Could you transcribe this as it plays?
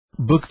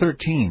Book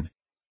 13.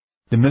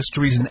 The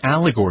Mysteries and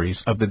Allegories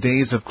of the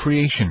Days of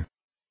Creation.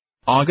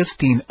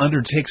 Augustine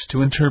undertakes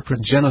to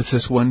interpret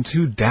Genesis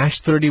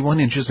 1:2-31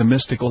 in a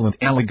mystical and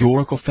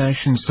allegorical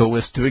fashion so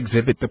as to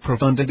exhibit the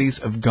profundities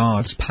of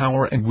God's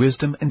power and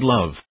wisdom and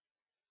love.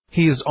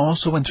 He is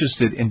also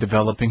interested in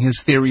developing his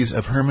theories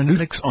of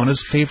hermeneutics on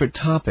his favorite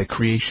topic,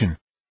 creation.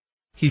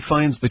 He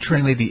finds the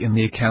Trinity in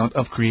the account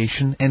of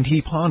creation, and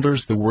he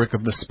ponders the work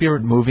of the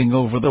Spirit moving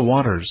over the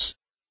waters.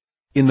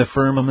 In the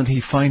firmament he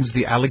finds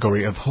the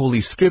allegory of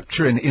Holy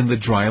Scripture, and in the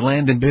dry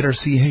land and bitter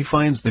sea he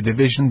finds the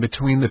division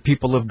between the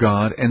people of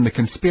God and the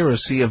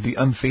conspiracy of the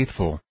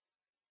unfaithful.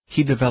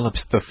 He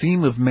develops the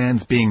theme of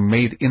man's being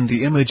made in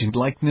the image and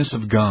likeness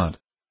of God.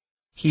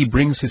 He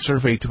brings his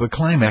survey to a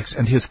climax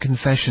and his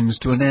confessions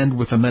to an end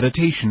with a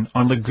meditation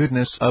on the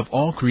goodness of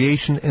all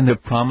creation and the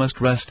promised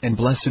rest and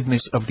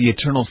blessedness of the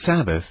eternal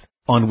Sabbath,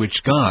 on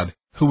which God,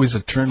 who is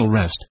eternal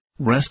rest,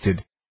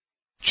 rested.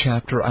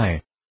 Chapter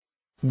I.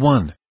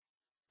 1.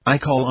 I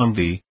call on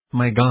thee,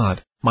 my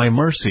God, my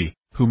mercy,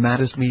 who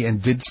madest me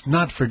and didst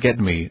not forget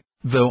me,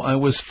 though I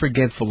was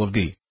forgetful of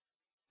thee.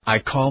 I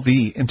call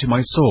thee into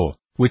my soul,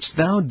 which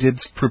thou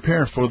didst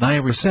prepare for thy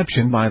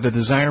reception by the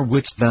desire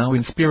which thou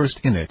inspirest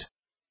in it.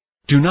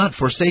 Do not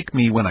forsake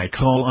me when I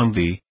call on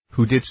thee,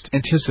 who didst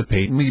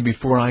anticipate me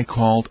before I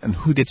called, and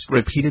who didst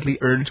repeatedly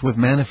urge with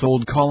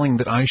manifold calling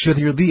that I should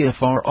hear thee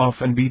afar off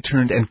and be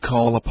turned and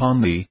call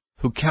upon thee,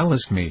 who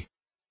calledst me.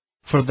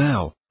 For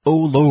thou, O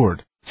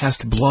Lord,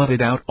 hast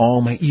blotted out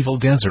all my evil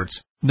deserts,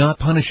 not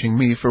punishing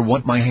me for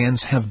what my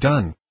hands have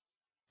done.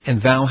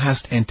 And thou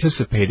hast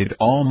anticipated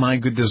all my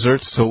good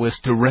deserts so as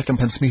to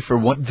recompense me for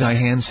what thy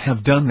hands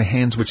have done, the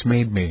hands which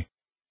made me.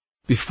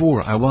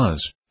 Before I was,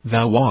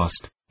 thou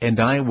wast, and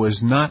I was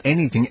not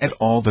anything at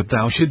all that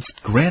thou shouldst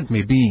grant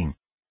me being.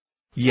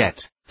 Yet,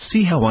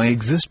 see how I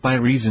exist by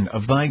reason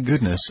of thy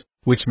goodness,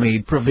 which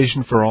made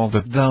provision for all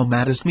that thou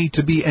madest me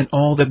to be and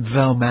all that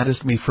thou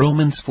madest me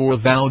from, for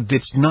thou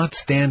didst not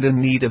stand in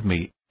need of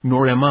me,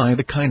 nor am I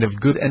the kind of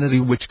good entity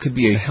which could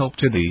be a help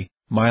to thee,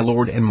 my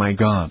Lord and my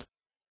God.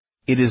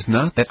 It is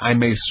not that I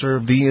may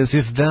serve thee as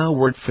if thou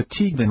wert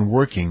fatigued in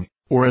working,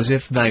 or as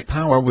if thy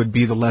power would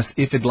be the less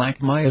if it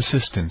lacked my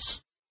assistance.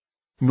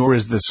 Nor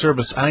is the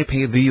service I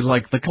pay thee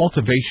like the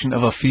cultivation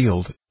of a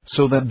field,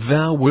 so that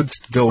thou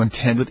wouldst go and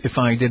tend it if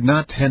I did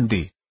not tend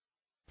thee.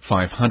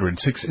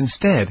 506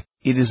 Instead,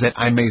 it is that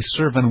I may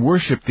serve and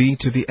worship thee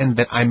to the end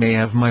that I may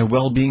have my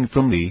well-being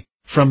from thee,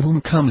 from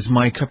whom comes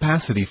my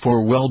capacity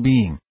for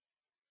well-being.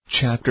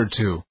 Chapter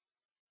 2.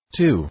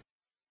 2.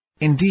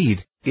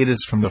 Indeed, it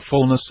is from the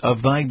fullness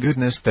of thy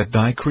goodness that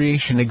thy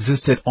creation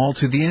existed all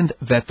to the end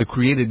that the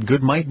created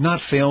good might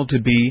not fail to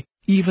be,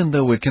 even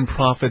though it can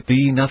profit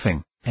thee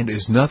nothing, and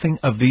is nothing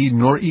of thee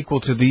nor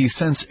equal to thee,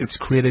 since its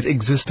created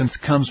existence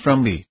comes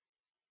from thee.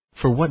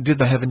 For what did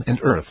the heaven and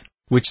earth,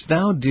 which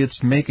thou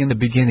didst make in the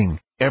beginning,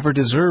 ever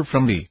deserve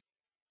from thee?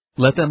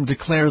 Let them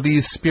declare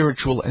these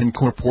spiritual and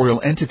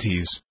corporeal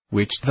entities,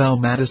 which thou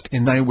madest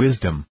in thy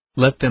wisdom,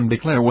 let them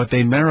declare what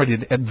they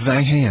merited at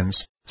thy hands,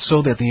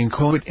 so that the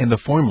inchoate and the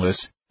formless,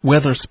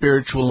 whether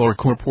spiritual or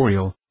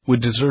corporeal,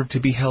 would deserve to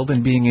be held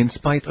in being in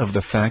spite of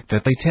the fact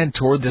that they tend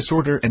toward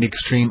disorder and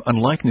extreme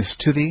unlikeness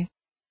to thee.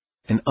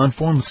 An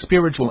unformed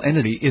spiritual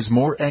entity is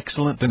more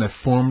excellent than a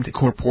formed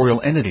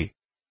corporeal entity.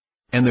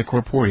 And the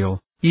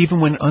corporeal, even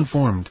when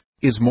unformed,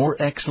 is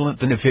more excellent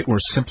than if it were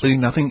simply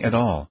nothing at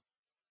all.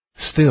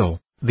 Still,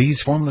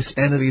 these formless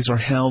entities are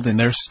held in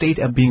their state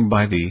of being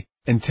by thee,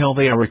 until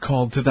they are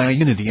recalled to thy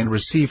unity and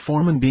receive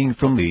form and being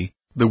from thee,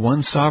 the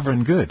one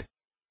sovereign good.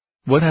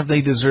 What have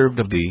they deserved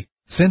of thee,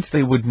 since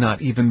they would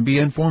not even be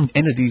unformed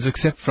entities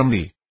except from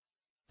thee?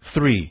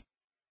 3.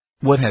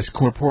 What has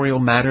corporeal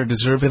matter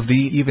deserved of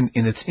thee even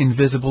in its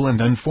invisible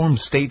and unformed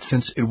state,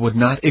 since it would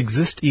not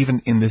exist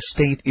even in this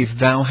state if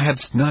thou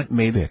hadst not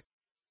made it?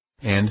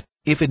 And,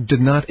 if it did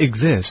not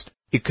exist,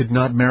 it could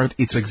not merit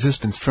its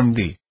existence from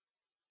thee.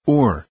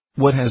 Or,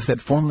 what has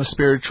that formless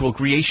spiritual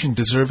creation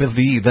deserved of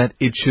thee that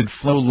it should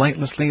flow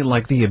lightlessly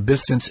like the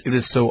abyss, since it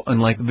is so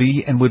unlike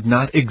thee and would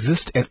not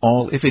exist at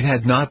all if it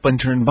had not been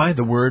turned by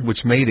the word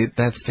which made it,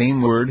 that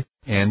same word,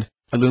 and,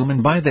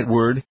 illumined by that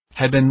word,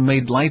 had been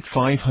made light?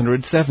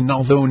 507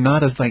 Although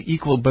not as thy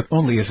equal but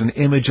only as an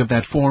image of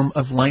that form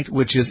of light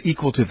which is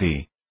equal to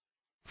thee.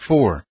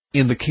 4.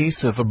 In the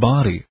case of a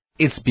body,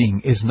 its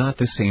being is not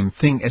the same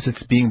thing as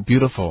its being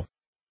beautiful.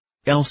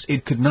 Else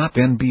it could not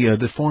then be a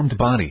deformed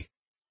body.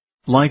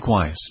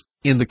 Likewise,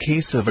 in the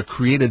case of a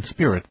created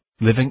spirit,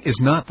 living is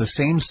not the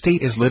same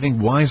state as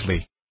living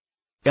wisely.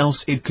 Else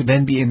it could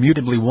then be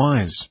immutably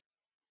wise.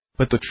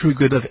 But the true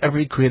good of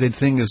every created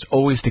thing is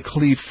always to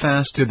cleave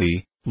fast to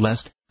thee,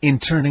 lest, in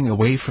turning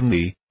away from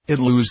thee, it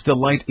lose the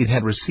light it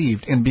had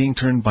received in being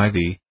turned by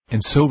thee,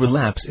 and so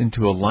relapse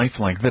into a life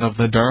like that of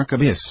the dark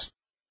abyss.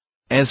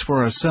 As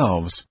for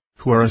ourselves,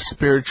 who are a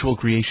spiritual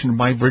creation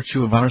by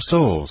virtue of our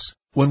souls,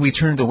 when we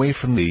turned away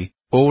from thee,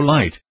 O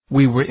light,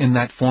 we were in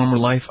that former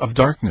life of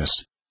darkness.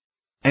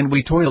 And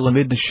we toil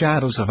amid the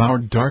shadows of our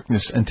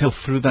darkness until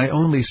through thy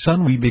only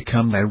Son we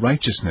become thy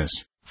righteousness.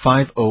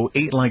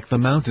 508 Like the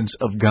mountains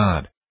of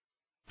God,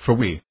 For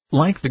we,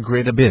 like the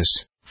great abyss,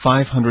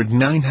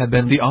 509 have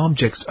been the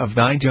objects of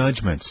thy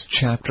judgments.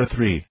 Chapter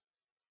 3.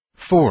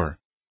 4.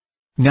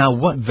 Now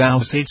what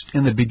thou saidst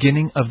in the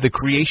beginning of the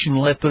creation,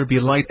 let there be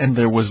light, and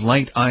there was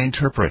light, I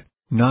interpret,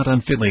 not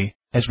unfitly,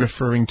 as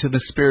referring to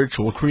the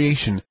spiritual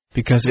creation,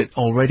 because it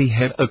already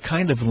had a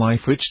kind of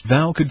life which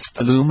thou couldst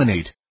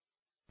illuminate.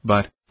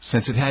 But,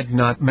 since it had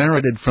not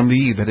merited from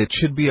thee that it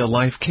should be a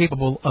life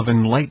capable of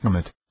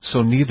enlightenment,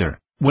 so neither,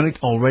 when it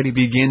already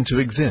began to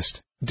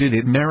exist, did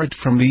it merit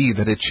from thee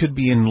that it should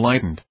be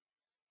enlightened.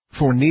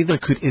 For neither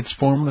could its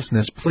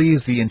formlessness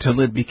please thee until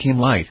it became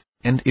light,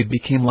 and it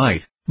became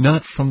light,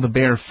 not from the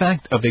bare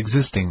fact of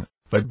existing,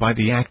 but by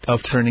the act of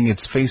turning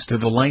its face to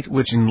the light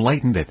which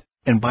enlightened it,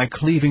 and by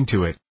cleaving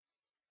to it.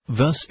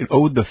 Thus it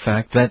owed the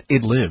fact that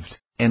it lived,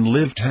 and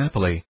lived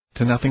happily,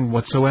 to nothing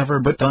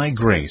whatsoever but thy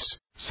grace,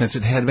 since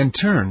it had been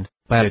turned,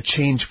 by a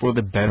change for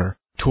the better,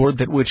 toward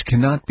that which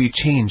cannot be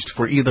changed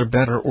for either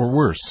better or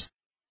worse.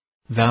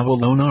 Thou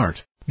alone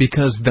art,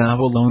 because thou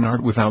alone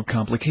art without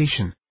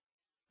complication.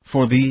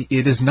 For thee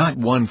it is not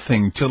one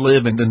thing to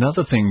live and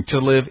another thing to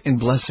live in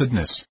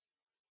blessedness.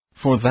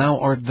 For thou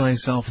art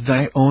thyself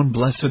thy own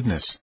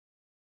blessedness.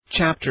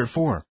 Chapter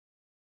 4.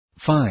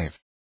 5.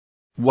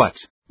 What,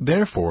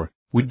 therefore,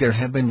 would there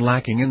have been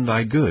lacking in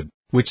thy good,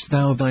 which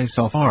thou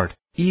thyself art,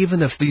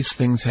 even if these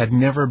things had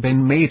never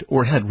been made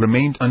or had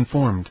remained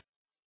unformed?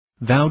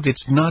 Thou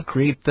didst not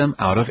create them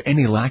out of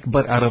any lack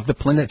but out of the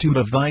plenitude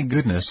of thy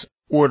goodness,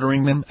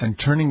 ordering them and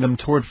turning them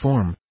toward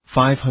form.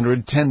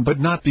 510 But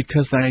not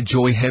because thy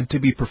joy had to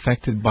be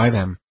perfected by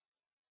them.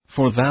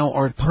 For thou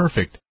art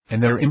perfect,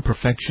 and their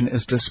imperfection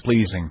is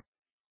displeasing.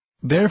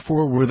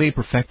 Therefore were they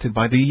perfected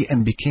by thee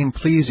and became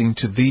pleasing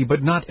to thee,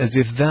 but not as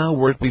if thou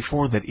wert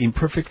before that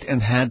imperfect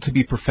and had to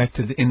be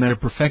perfected in their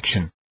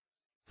perfection.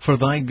 For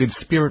thy good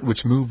spirit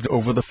which moved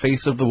over the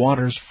face of the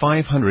waters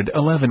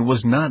 511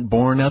 was not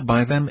borne up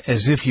by them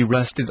as if he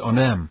rested on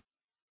them.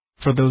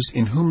 For those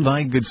in whom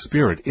thy good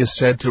spirit is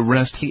said to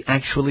rest he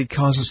actually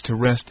causes to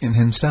rest in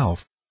himself.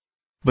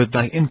 But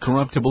thy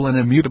incorruptible and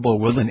immutable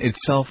will, in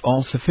itself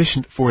all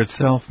sufficient for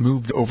itself,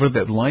 moved over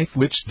that life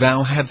which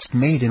thou hadst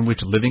made, in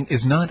which living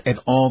is not at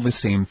all the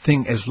same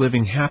thing as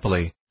living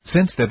happily,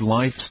 since that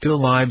life still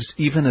lives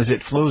even as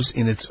it flows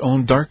in its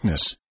own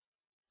darkness.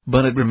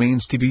 But it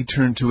remains to be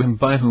turned to him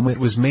by whom it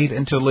was made,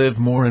 and to live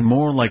more and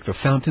more like the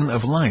fountain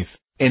of life,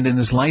 and in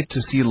his light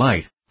to see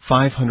light.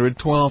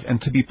 512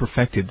 And to be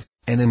perfected,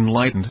 and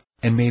enlightened,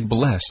 and made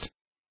blessed.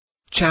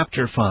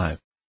 Chapter 5.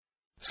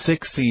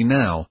 6 See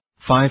now,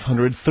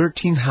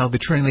 513 How the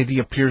Trinity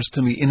appears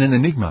to me in an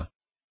enigma.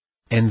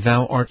 And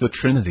thou art the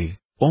Trinity,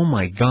 O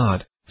my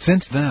God,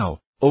 since thou,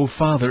 O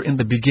Father, in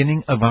the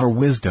beginning of our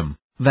wisdom,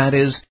 that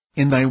is,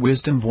 in thy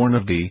wisdom born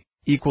of thee,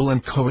 equal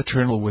and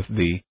co-eternal with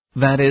thee,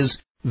 that is,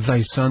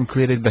 thy Son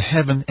created the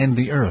heaven and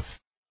the earth.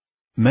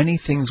 Many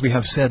things we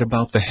have said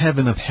about the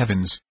heaven of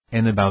heavens,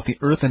 and about the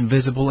earth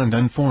invisible and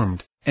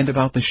unformed, and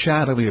about the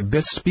shadowy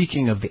abyss,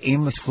 speaking of the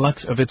aimless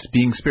flux of its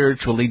being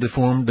spiritually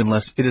deformed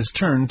unless it is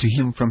turned to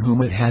him from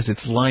whom it has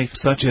its life,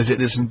 such as it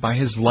is, and by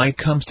his light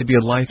comes to be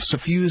a life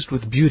suffused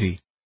with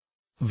beauty.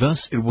 Thus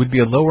it would be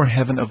a lower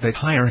heaven of that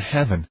higher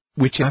heaven,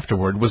 which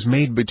afterward was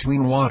made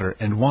between water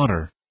and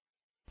water.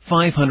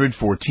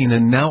 514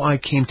 And now I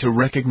came to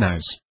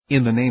recognize,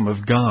 in the name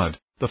of God,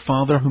 the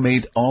Father who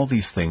made all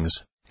these things,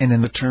 and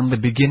in the term the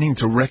beginning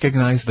to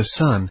recognize the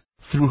Son,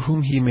 through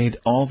whom he made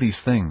all these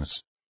things.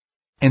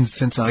 And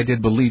since I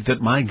did believe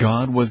that my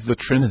God was the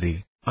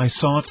Trinity, I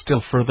saw it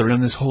still further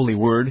in this holy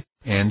word,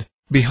 and,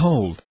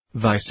 behold,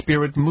 thy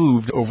Spirit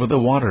moved over the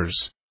waters.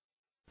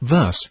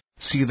 Thus,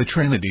 see the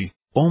Trinity,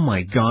 O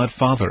my God,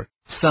 Father,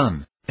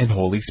 Son, and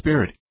Holy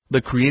Spirit,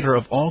 the Creator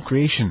of all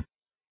creation.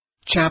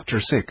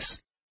 Chapter 6.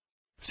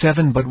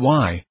 7 But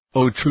why,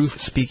 O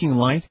truth-speaking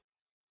light?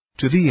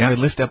 To thee I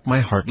lift up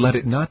my heart, let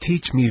it not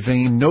teach me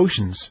vain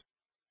notions.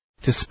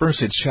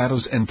 Disperse its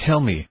shadows and tell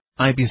me,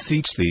 I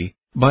beseech thee,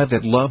 by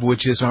that love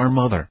which is our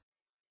mother.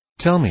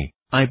 Tell me,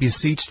 I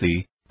beseech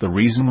thee, the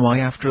reason why,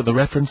 after the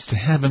reference to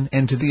heaven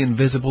and to the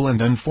invisible and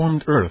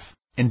unformed earth,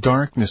 and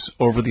darkness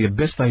over the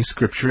abyss, thy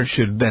scripture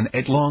should then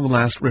at long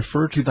last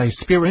refer to thy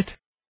Spirit?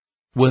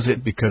 Was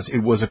it because it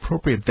was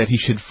appropriate that he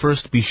should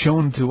first be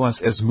shown to us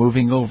as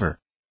moving over?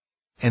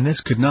 And this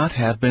could not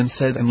have been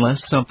said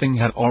unless something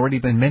had already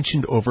been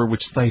mentioned over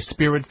which thy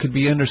Spirit could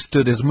be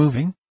understood as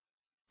moving?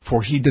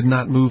 For he did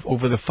not move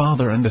over the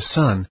Father and the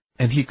Son,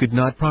 and he could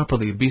not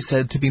properly be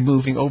said to be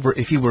moving over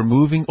if he were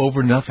moving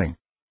over nothing.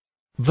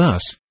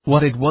 Thus,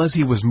 what it was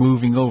he was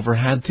moving over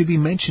had to be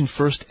mentioned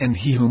first, and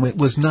he whom it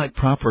was not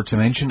proper to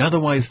mention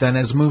otherwise than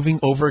as moving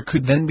over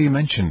could then be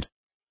mentioned.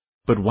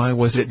 But why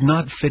was it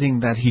not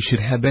fitting that he should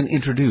have been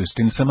introduced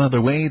in some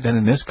other way than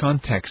in this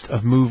context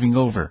of moving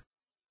over?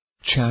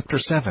 Chapter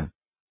 7.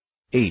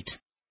 8.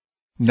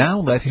 Now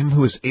let him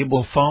who is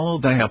able follow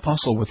thy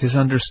apostle with his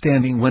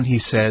understanding when he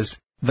says,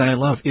 Thy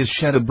love is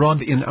shed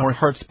abroad in our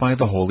hearts by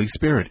the Holy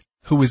Spirit,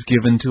 who is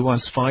given to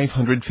us.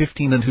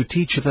 515 And who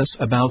teacheth us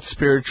about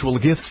spiritual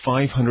gifts.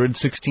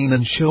 516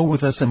 And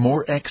showeth us a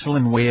more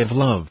excellent way of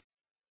love.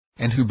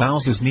 and who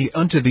bows his knee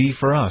unto thee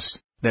for us,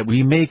 that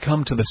we may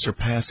come to the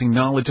surpassing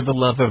knowledge of the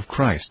love of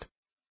Christ.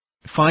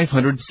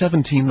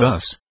 517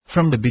 Thus,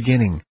 from the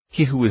beginning,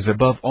 he who is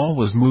above all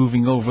was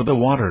moving over the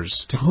waters.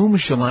 To whom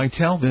shall I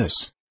tell this?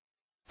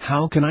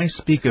 How can I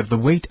speak of the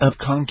weight of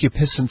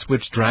concupiscence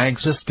which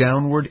drags us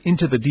downward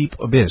into the deep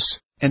abyss,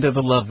 and of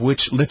the love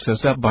which lifts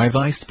us up by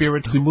thy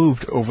Spirit who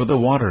moved over the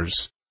waters?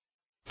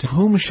 To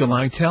whom shall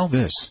I tell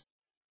this?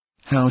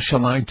 How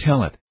shall I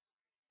tell it?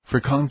 For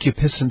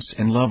concupiscence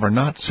and love are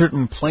not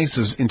certain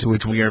places into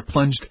which we are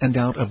plunged and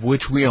out of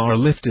which we are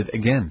lifted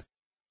again.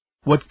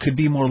 What could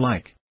be more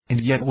like, and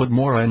yet what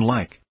more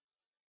unlike?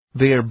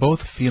 They are both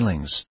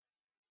feelings.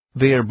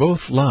 They are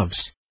both loves.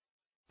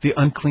 The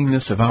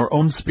uncleanness of our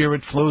own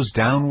spirit flows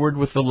downward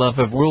with the love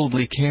of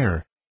worldly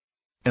care,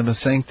 and the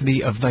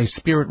sanctity of thy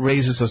Spirit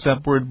raises us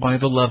upward by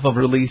the love of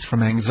release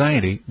from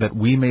anxiety, that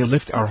we may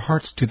lift our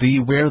hearts to thee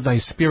where thy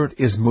Spirit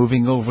is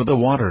moving over the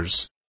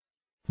waters.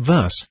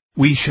 Thus,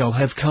 we shall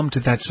have come to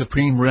that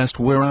supreme rest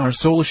where our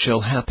soul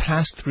shall have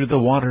passed through the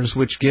waters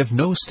which give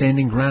no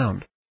standing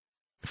ground.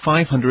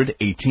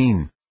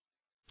 518.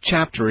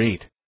 Chapter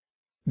 8.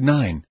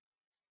 9.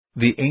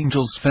 The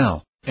angels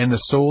fell, and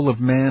the soul of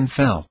man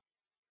fell.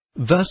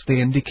 Thus they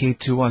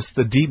indicate to us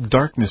the deep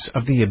darkness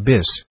of the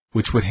abyss,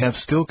 which would have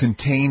still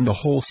contained the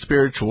whole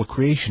spiritual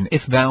creation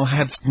if thou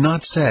hadst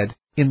not said,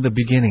 in the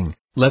beginning,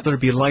 let there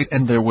be light,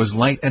 and there was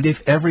light, and if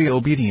every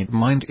obedient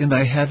mind in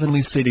thy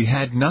heavenly city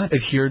had not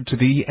adhered to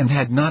thee and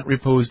had not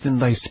reposed in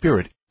thy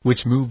Spirit,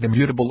 which moved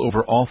immutable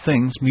over all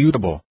things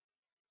mutable.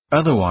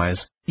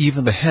 Otherwise,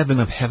 even the heaven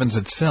of heavens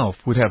itself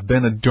would have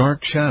been a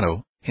dark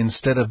shadow,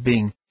 instead of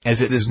being, as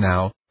it is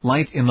now,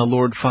 light in the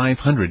Lord.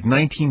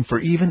 519 For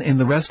even in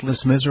the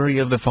restless misery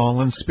of the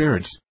fallen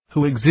spirits,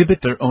 who exhibit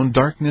their own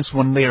darkness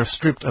when they are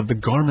stripped of the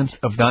garments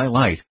of thy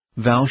light,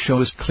 thou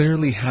showest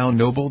clearly how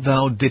noble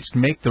thou didst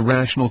make the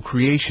rational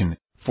creation,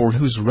 for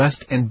whose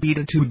rest and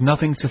beatitude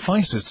nothing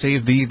suffices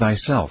save thee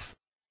thyself.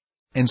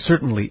 And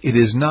certainly it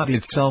is not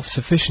itself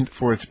sufficient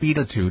for its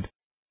beatitude.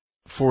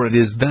 For it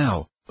is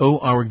thou, O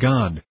our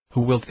God,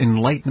 who wilt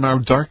enlighten our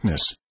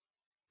darkness.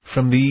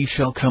 From thee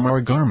shall come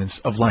our garments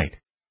of light,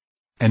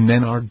 and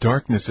then our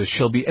darknesses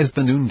shall be as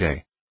the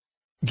noonday.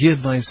 Give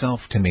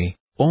thyself to me,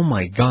 O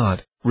my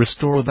God,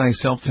 restore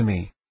thyself to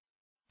me.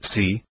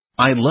 See,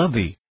 I love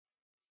thee.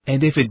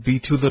 And if it be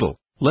too little,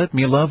 let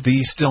me love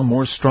thee still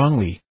more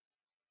strongly.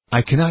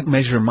 I cannot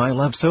measure my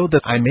love so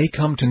that I may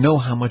come to know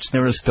how much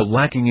there is still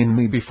lacking in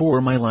me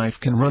before my life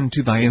can run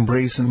to thy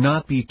embrace and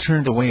not be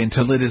turned away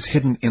until it is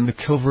hidden in the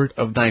covert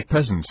of thy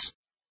presence.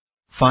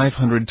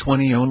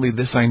 520 Only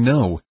this I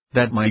know,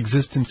 that my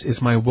existence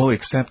is my woe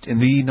except in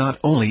thee, not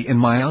only in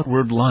my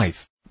outward life,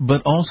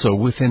 but also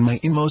within my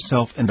inmost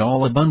self, and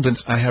all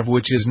abundance I have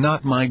which is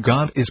not my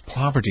God is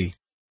poverty.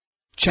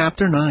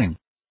 Chapter 9.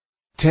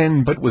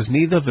 10 But was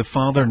neither the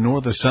Father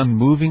nor the Son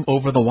moving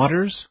over the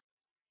waters?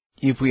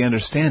 If we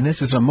understand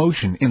this as a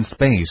motion in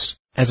space,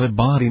 as a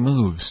body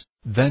moves,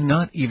 then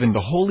not even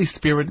the Holy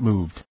Spirit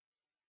moved.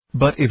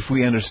 But if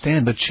we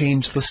understand the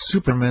changeless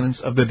supermanence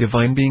of the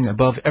divine being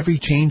above every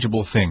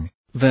changeable thing,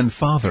 then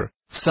Father,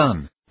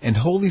 Son, and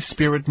Holy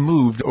Spirit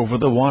moved over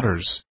the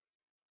waters.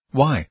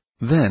 Why,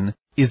 then,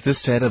 is this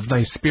said of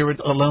thy Spirit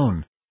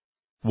alone?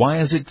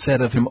 Why is it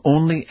said of him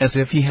only as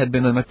if he had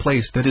been in a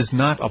place that is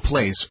not a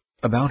place,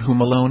 about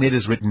whom alone it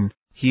is written,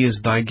 He is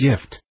thy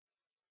gift?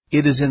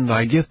 It is in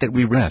thy gift that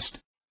we rest.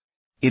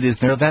 It is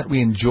there that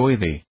we enjoy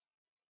thee.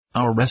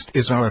 Our rest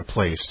is our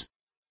place.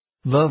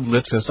 Love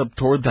lifts us up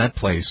toward that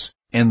place,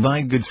 and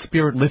thy good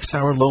Spirit lifts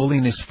our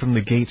lowliness from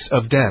the gates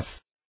of death.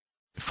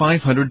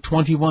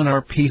 521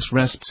 Our peace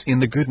rests in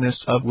the goodness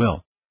of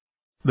will.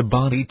 The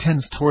body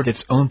tends toward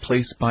its own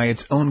place by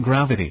its own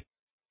gravity.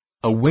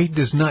 A weight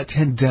does not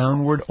tend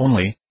downward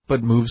only,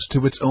 but moves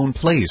to its own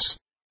place.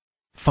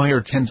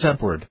 Fire tends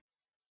upward.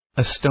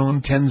 A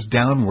stone tends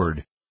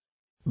downward.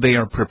 They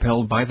are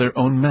propelled by their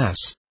own mass.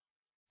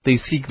 They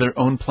seek their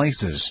own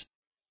places.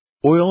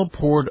 Oil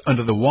poured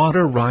under the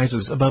water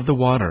rises above the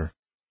water.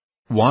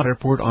 Water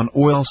poured on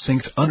oil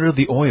sinks under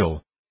the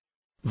oil.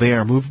 They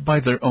are moved by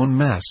their own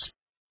mass.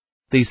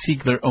 They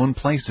seek their own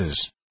places.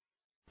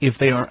 If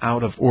they are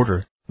out of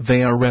order,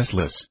 they are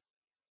restless.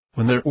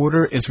 When their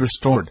order is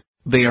restored,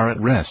 they are at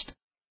rest.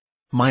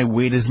 My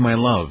weight is my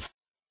love.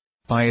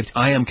 By it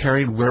I am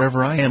carried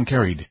wherever I am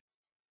carried.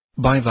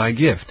 By thy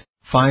gift,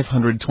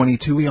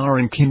 522 we are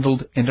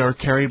enkindled and are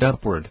carried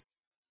upward.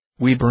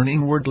 We burn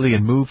inwardly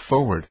and move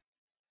forward.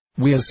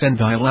 We ascend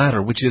thy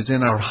ladder which is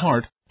in our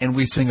heart, and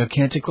we sing a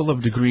canticle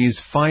of degrees.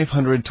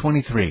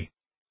 523.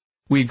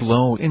 We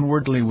glow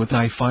inwardly with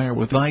thy fire,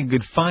 with thy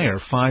good fire.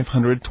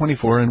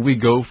 524 And we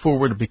go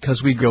forward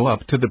because we go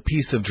up to the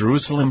peace of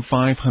Jerusalem.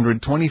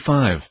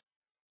 525.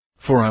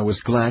 For I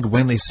was glad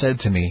when they said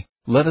to me,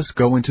 Let us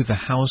go into the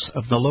house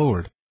of the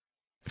Lord.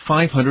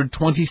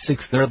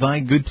 526 There thy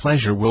good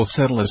pleasure will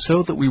settle us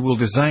so that we will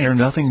desire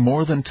nothing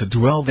more than to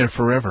dwell there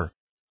forever.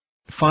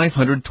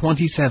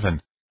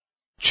 527.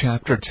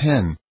 Chapter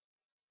 10.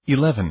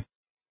 11.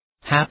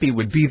 Happy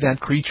would be that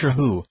creature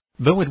who,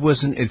 though it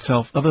was in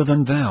itself other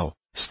than thou,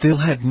 still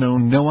had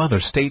known no other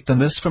state than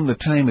this from the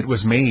time it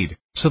was made,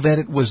 so that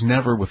it was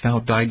never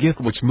without thy gift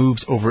which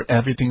moves over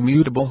everything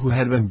mutable, who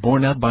had been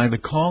borne out by the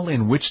call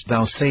in which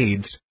thou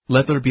saidst,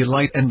 Let there be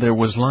light, and there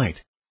was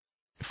light.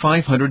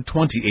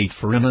 528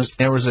 For in us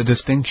there is a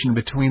distinction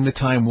between the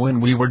time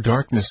when we were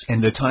darkness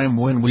and the time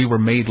when we were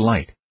made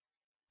light.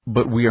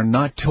 But we are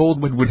not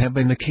told what would have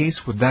been the case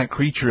with that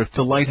creature if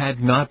the light had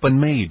not been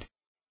made.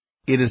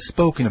 It is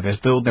spoken of as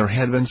though there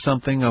had been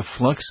something of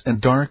flux and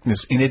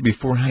darkness in it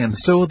beforehand,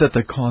 so that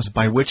the cause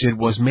by which it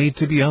was made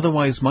to be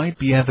otherwise might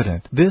be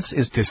evident. This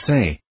is to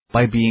say,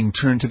 by being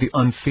turned to the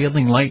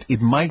unfailing light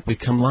it might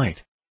become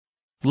light.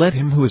 Let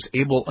him who is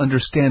able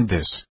understand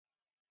this.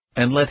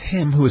 And let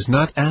him who is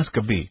not ask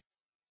of thee,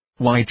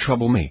 Why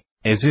trouble me,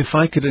 as if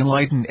I could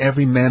enlighten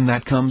every man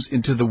that comes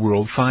into the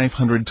world.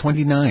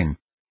 529.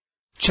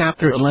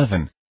 Chapter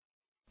 11.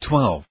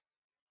 12.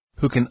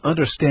 Who can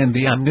understand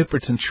the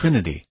omnipotent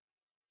Trinity?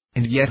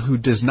 And yet who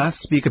does not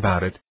speak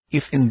about it,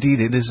 if indeed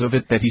it is of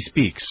it that he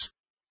speaks?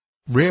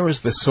 Rare is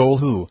the soul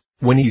who,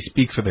 when he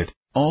speaks of it,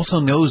 also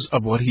knows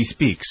of what he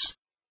speaks.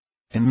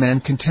 And men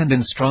contend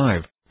and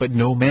strive, but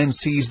no man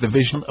sees the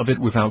vision of it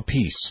without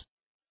peace.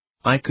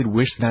 I could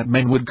wish that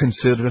men would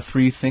consider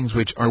three things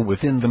which are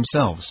within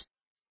themselves.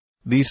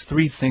 These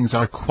three things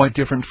are quite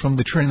different from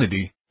the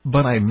Trinity,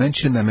 but I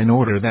mention them in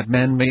order that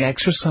men may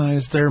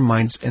exercise their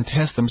minds and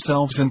test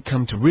themselves and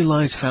come to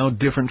realize how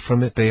different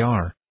from it they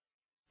are.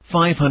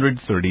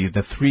 530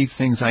 The three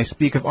things I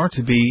speak of are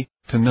to be,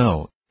 to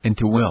know, and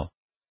to will.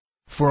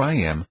 For I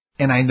am,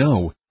 and I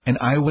know, and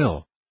I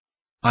will.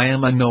 I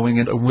am a knowing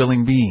and a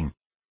willing being.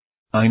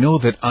 I know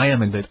that I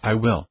am and that I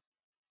will.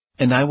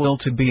 And I will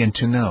to be and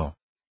to know.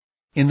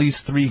 In these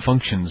three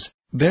functions,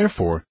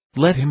 therefore,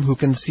 let him who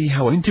can see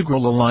how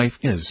integral a life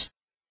is.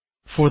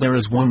 For there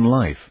is one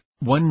life,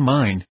 one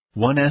mind,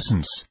 one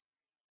essence.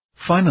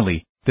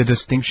 Finally, the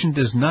distinction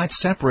does not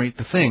separate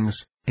the things,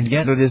 and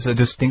yet it is a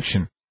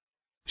distinction.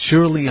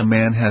 Surely a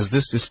man has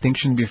this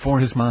distinction before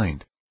his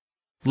mind.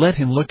 Let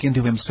him look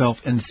into himself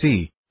and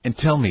see, and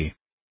tell me.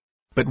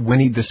 But when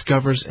he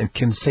discovers and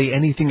can say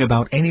anything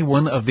about any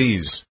one of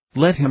these,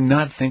 let him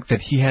not think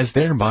that he has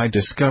thereby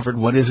discovered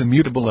what is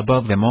immutable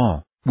above them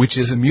all, which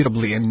is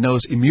immutably and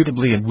knows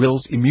immutably and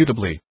wills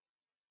immutably.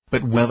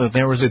 But whether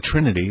there is a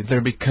Trinity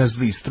there because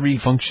these three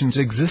functions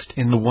exist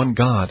in the one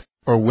God,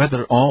 or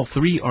whether all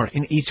three are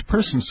in each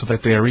person so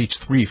that they are each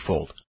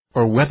threefold,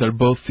 or whether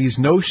both these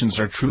notions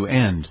are true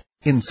and,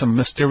 in some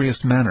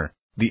mysterious manner,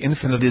 the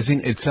infinite is in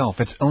itself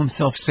its own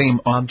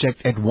self-same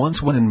object at once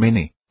one and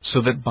many,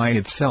 so that by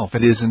itself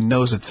it is and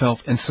knows itself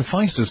and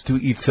suffices to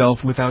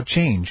itself without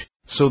change,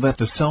 so that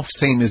the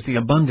self-same is the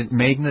abundant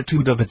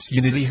magnitude of its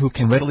unity. Who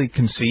can readily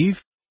conceive?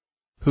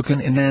 Who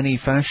can in any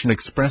fashion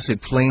express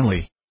it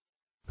plainly?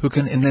 Who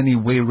can in any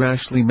way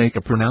rashly make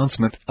a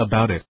pronouncement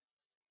about it?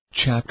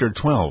 Chapter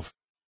 12.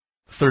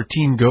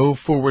 13 Go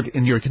forward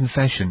in your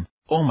confession,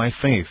 O my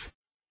faith.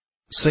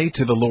 Say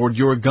to the Lord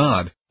your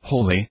God,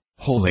 Holy,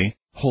 holy,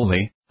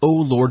 holy, O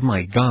Lord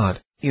my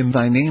God, in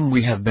thy name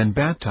we have been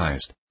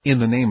baptized, in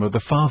the name of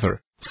the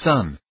Father,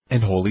 Son,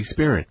 and Holy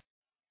Spirit.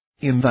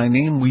 In thy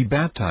name we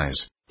baptize,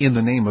 in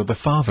the name of the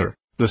Father,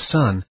 the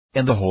Son,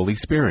 and the Holy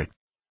Spirit.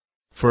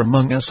 For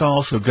among us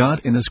also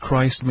God in His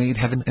Christ made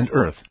heaven and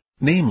earth,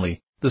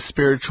 namely, the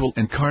spiritual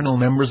and carnal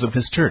members of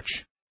His church.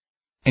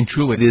 And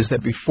true it is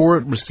that before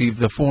it received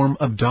the form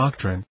of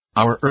doctrine,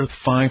 our earth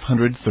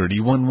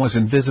 531 was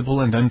invisible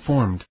and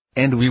unformed,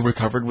 and we were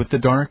covered with the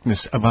darkness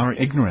of our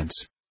ignorance.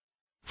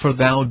 For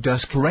thou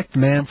dost correct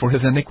man for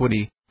his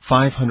iniquity,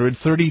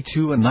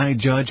 532 And thy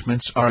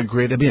judgments are a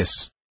great abyss.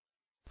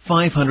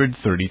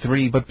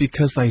 533 But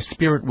because thy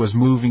Spirit was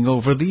moving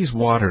over these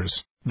waters,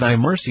 thy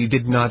mercy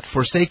did not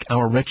forsake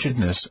our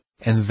wretchedness,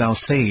 and thou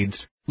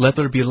saidst, Let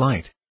there be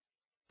light.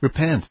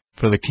 Repent,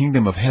 for the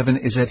kingdom of heaven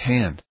is at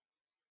hand.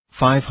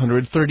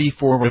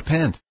 534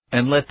 Repent,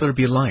 and let there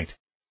be light.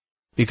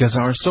 Because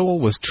our soul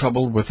was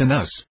troubled within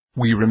us,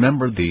 we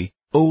remembered thee,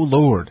 O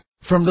Lord,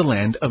 from the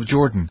land of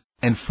Jordan,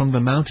 and from the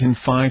mountain.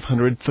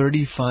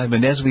 535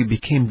 And as we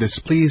became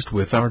displeased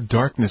with our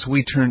darkness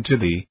we turned to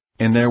thee,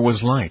 and there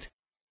was light.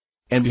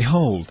 And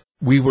behold,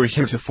 we were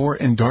heretofore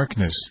in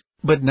darkness,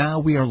 but now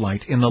we are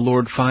light in the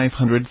Lord.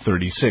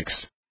 536.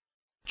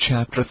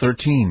 Chapter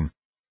 13.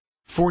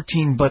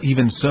 14 But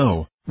even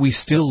so, we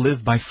still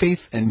live by faith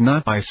and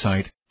not by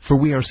sight, for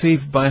we are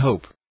saved by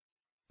hope.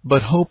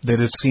 But hope that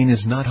is seen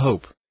is not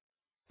hope.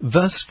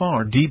 Thus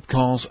far deep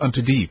calls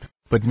unto deep,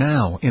 but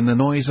now in the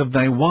noise of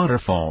thy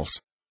waterfalls.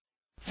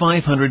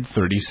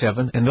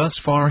 537 And thus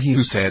far he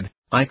who said,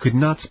 I could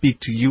not speak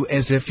to you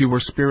as if you were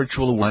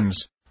spiritual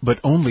ones, but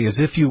only as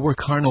if you were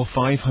carnal.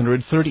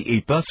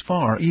 538 Thus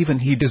far even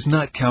he does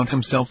not count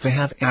himself to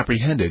have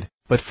apprehended,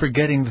 but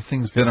forgetting the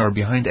things that are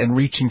behind and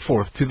reaching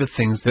forth to the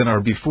things that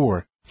are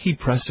before, he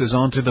presses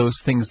on to those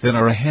things that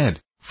are ahead.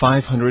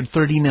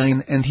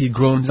 539 And he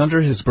groans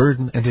under his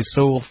burden, and his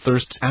soul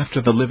thirsts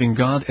after the living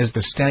God as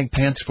the stag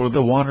pants for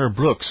the water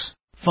brooks.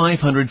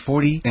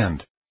 540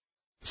 And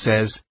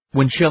says,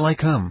 When shall I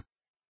come?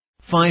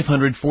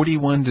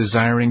 541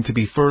 Desiring to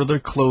be further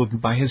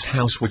clothed by his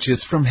house which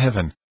is from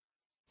heaven.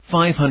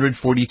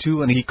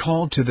 542 And he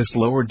called to this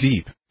lower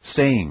deep,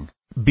 saying,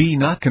 Be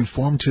not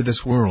conformed to this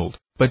world,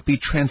 but be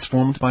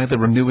transformed by the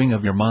renewing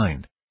of your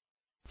mind.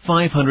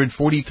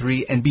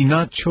 543 And be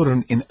not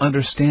children in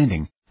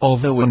understanding,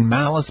 although in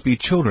malice be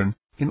children,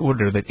 in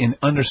order that in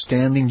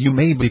understanding you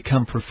may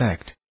become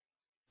perfect.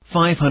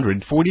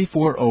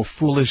 544 O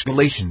foolish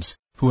Galatians,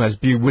 who has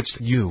bewitched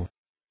you?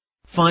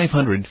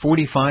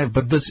 545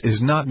 But this is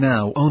not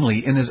now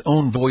only in his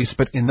own voice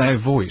but in thy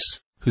voice,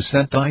 who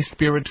sent thy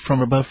Spirit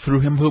from above through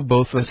him who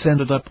both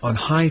ascended up on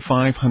high.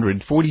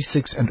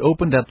 546 And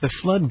opened up the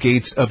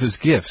floodgates of his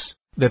gifts,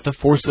 that the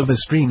force of the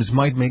streams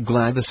might make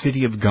glad the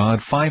city of God.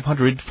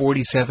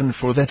 547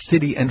 For that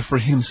city and for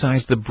him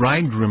sighs the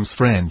bridegroom's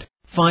friend.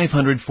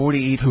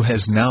 548 Who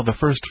has now the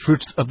first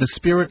fruits of the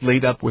Spirit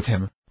laid up with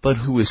him, but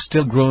who is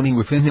still groaning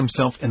within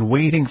himself and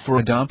waiting for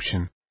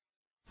adoption,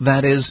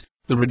 that is,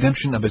 the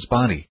redemption of his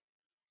body.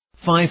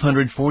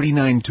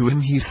 549 To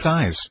him he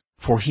sighs,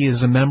 for he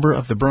is a member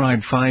of the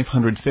bride.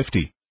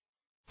 550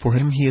 For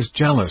him he is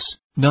jealous,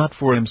 not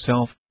for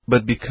himself,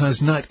 but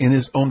because not in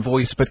his own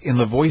voice but in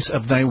the voice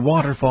of thy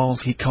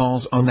waterfalls he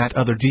calls on that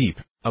other deep,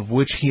 of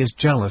which he is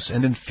jealous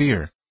and in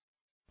fear.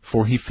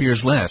 For he fears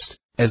lest,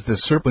 as the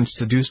serpent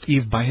seduced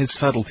Eve by his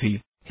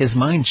subtlety, his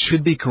mind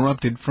should be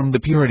corrupted from the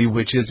purity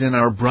which is in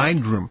our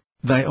bridegroom,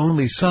 thy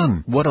only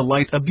Son. What a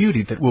light of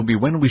beauty that will be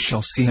when we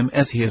shall see him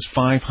as he is.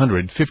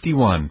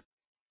 551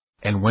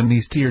 And when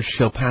these tears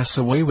shall pass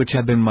away which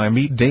have been my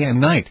meat day and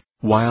night,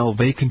 while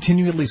they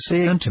continually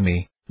say unto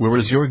me, Where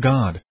is your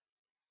God?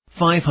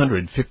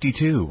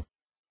 552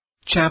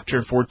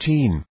 Chapter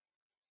 14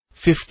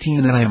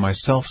 15 And I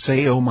myself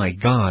say, O my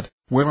God,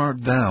 where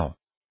art thou?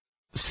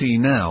 See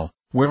now,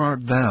 where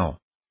art thou?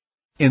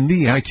 In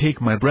thee I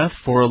take my breath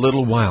for a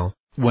little while,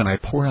 when I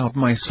pour out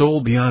my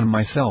soul beyond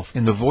myself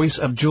in the voice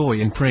of joy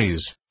and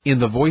praise, in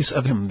the voice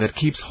of him that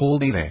keeps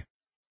holy day.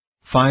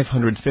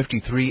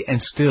 553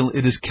 And still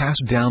it is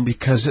cast down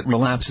because it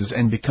relapses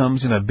and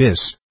becomes an abyss,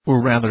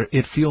 or rather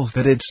it feels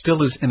that it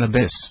still is an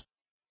abyss.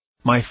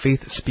 My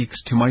faith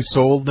speaks to my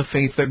soul the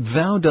faith that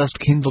thou dost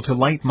kindle to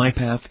light my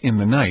path in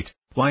the night.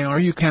 Why are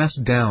you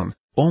cast down,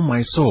 O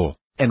my soul,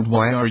 and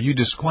why are you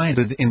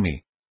disquieted in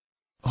me?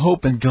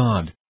 Hope in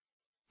God.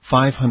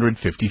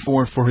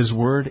 554 For his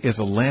word is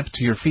a lamp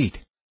to your feet.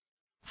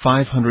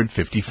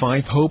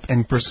 555 Hope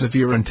and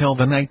persevere until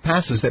the night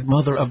passes, that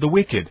mother of the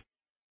wicked.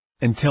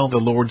 Until the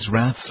Lord's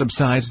wrath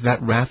subsides,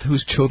 that wrath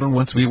whose children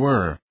once we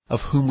were, of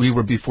whom we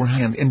were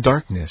beforehand in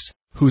darkness,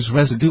 whose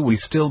residue we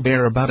still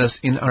bear about us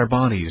in our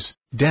bodies,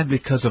 dead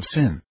because of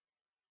sin.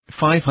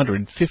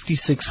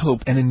 556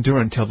 Hope and endure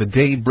until the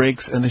day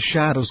breaks and the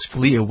shadows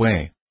flee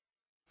away.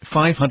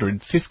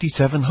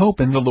 557 Hope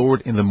in the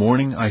Lord. In the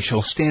morning I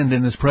shall stand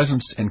in his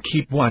presence and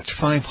keep watch.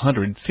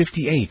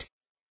 558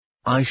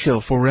 I shall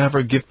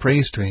forever give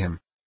praise to him.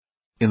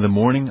 In the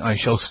morning I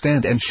shall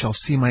stand and shall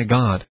see my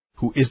God,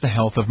 who is the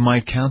health of my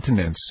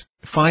countenance.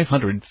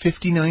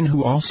 559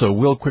 Who also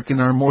will quicken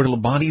our mortal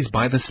bodies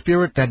by the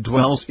Spirit that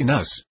dwells in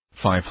us.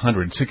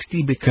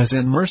 560 Because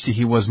in mercy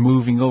he was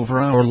moving over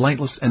our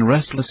lightless and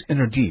restless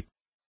inner deep.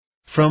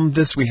 From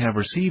this we have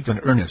received an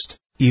earnest,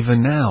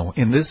 even now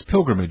in this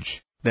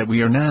pilgrimage, that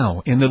we are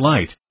now in the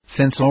light,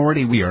 since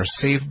already we are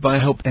saved by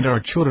hope and are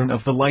children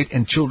of the light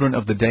and children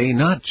of the day,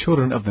 not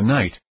children of the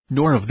night,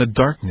 nor of the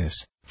darkness.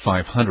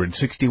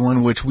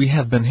 561 Which we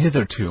have been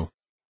hitherto.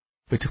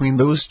 Between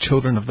those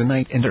children of the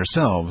night and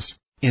ourselves,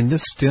 in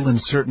this still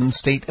uncertain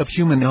state of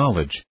human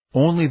knowledge,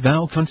 only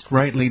thou canst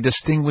rightly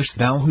distinguish,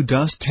 thou who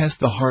dost test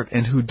the heart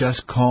and who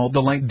dost call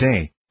the light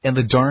day, and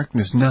the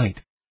darkness night.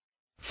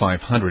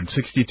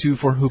 562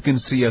 For who can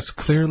see us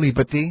clearly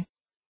but thee?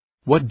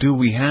 What do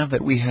we have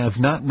that we have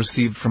not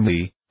received from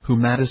thee, who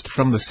madest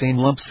from the same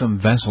lump some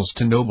vessels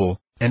to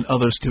noble, and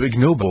others to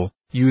ignoble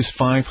use?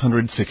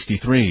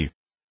 563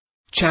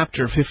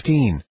 Chapter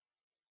 15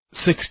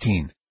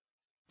 16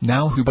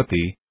 Now who but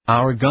thee,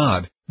 our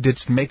God,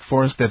 didst make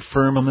for us that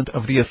firmament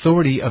of the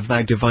authority of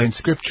thy divine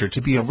scripture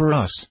to be over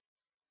us?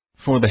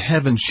 For the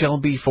heaven shall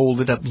be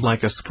folded up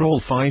like a scroll.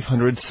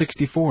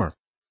 564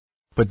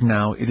 But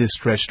now it is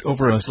stretched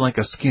over us like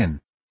a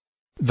skin.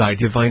 Thy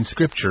divine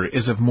scripture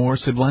is of more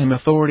sublime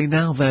authority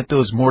now that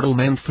those mortal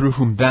men through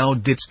whom thou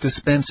didst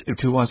dispense it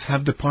to us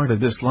have departed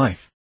this life.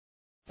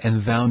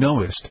 And thou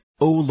knowest,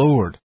 O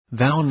Lord,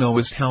 thou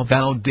knowest how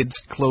thou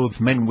didst clothe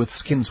men with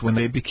skins when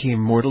they became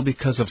mortal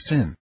because of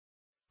sin.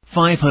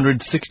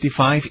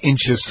 565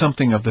 Inches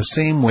something of the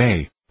same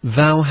way,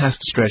 thou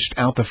hast stretched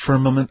out the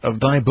firmament of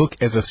thy book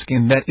as a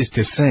skin, that is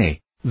to say,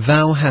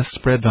 thou hast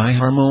spread thy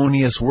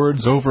harmonious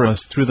words over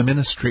us through the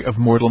ministry of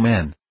mortal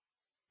men.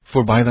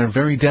 For by their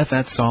very death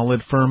that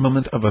solid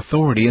firmament of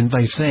authority in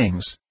thy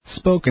sayings,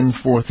 spoken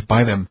forth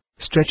by them,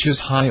 stretches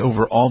high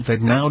over all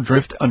that now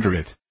drift under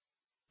it.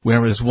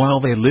 Whereas while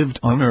they lived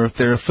on earth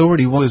their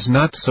authority was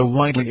not so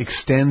widely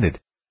extended.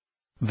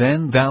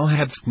 Then thou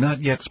hadst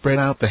not yet spread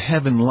out the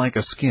heaven like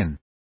a skin.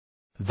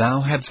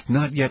 Thou hadst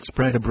not yet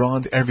spread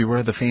abroad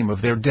everywhere the fame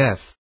of their death.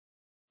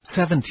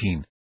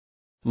 17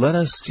 Let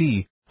us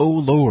see, O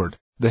Lord,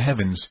 the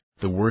heavens,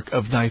 the work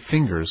of thy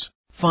fingers.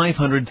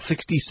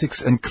 566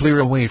 And clear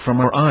away from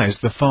our eyes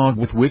the fog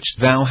with which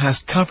thou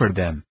hast covered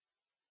them.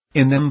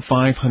 In them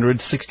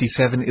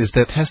 567 is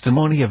the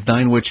testimony of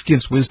thine which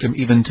gives wisdom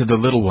even to the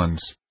little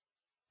ones.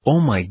 O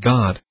my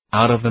God,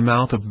 out of the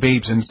mouth of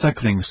babes and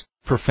sucklings,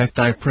 perfect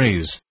thy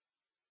praise.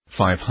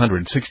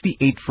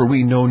 568 For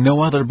we know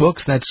no other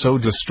books that so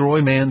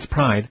destroy man's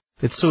pride,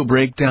 that so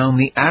break down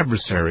the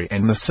adversary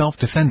and the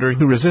self-defender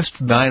who resists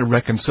thy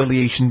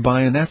reconciliation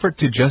by an effort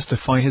to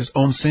justify his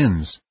own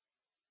sins.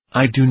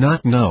 I do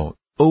not know,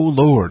 O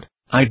Lord,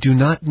 I do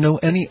not know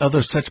any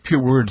other such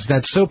pure words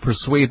that so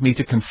persuade me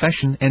to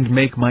confession and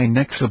make my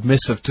neck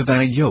submissive to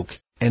thy yoke,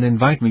 and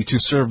invite me to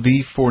serve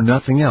thee for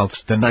nothing else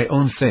than thy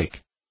own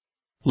sake.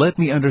 Let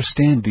me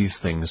understand these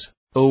things,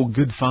 O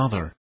good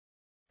Father.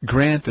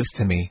 Grant this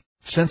to me,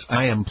 since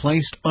I am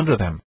placed under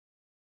them.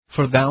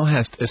 For thou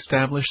hast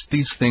established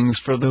these things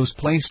for those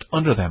placed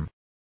under them.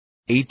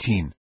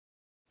 18.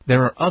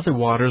 There are other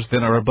waters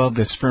that are above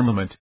this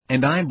firmament,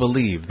 and I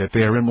believe that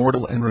they are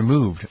immortal and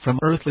removed from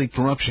earthly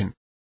corruption.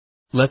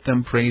 Let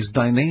them praise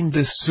thy name,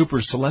 this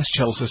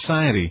super-celestial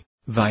society,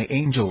 thy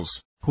angels,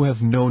 who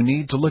have no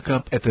need to look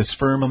up at this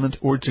firmament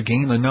or to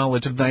gain a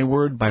knowledge of thy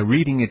word by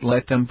reading it.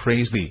 Let them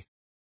praise thee.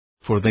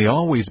 For they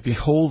always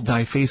behold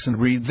thy face and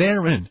read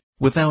therein,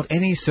 without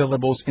any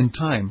syllables in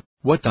time,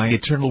 what thy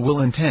eternal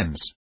will intends.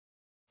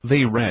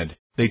 They read,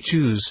 they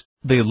choose,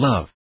 they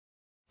love.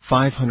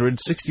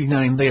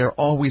 569 They are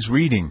always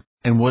reading,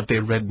 and what they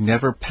read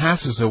never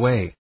passes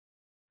away.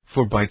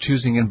 For by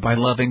choosing and by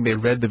loving they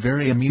read the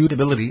very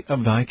immutability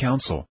of thy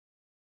counsel.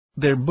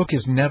 Their book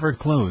is never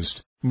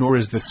closed, nor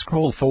is the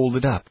scroll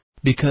folded up,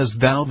 because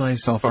thou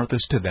thyself art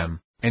this to them,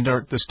 and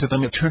art this to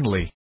them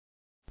eternally.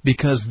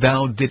 Because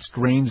thou didst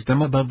range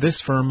them above this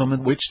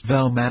firmament which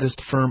thou madest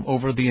firm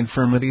over the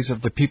infirmities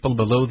of the people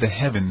below the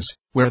heavens,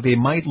 where they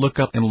might look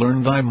up and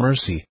learn thy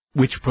mercy,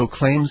 which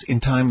proclaims in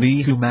time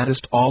thee who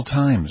madest all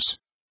times.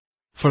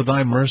 For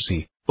thy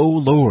mercy, O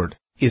Lord,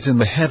 is in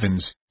the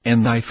heavens,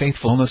 and thy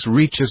faithfulness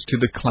reaches to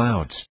the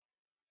clouds.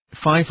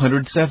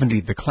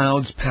 570 The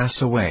clouds pass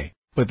away,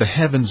 but the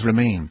heavens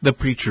remain. The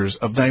preachers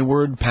of thy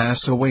word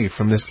pass away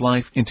from this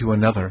life into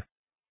another.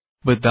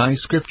 But thy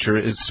scripture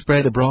is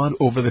spread abroad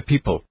over the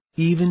people,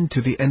 even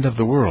to the end of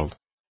the world.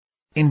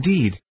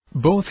 Indeed,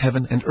 both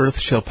heaven and earth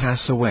shall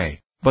pass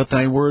away, but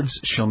thy words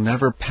shall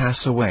never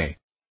pass away.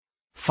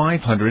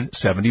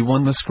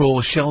 571 The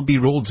scroll shall be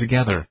rolled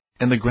together,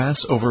 and the grass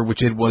over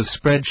which it was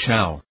spread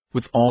shall,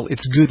 with all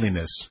its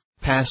goodliness,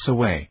 pass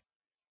away.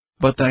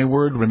 But thy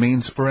word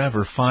remains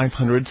forever.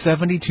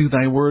 572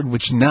 Thy word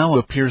which now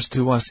appears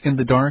to us in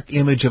the dark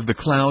image of the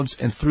clouds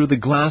and through the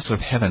glass of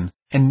heaven,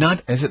 and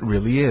not as it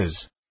really is.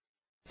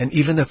 And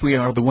even if we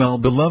are the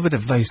well-beloved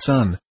of thy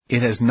Son,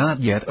 it has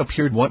not yet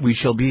appeared what we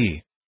shall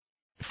be.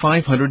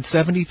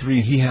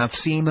 573 He hath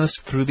seen us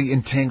through the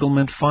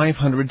entanglement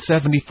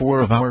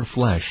 574 of our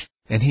flesh,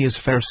 and he is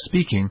fair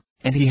speaking,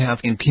 and he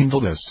hath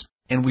enkindled us,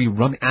 and we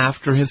run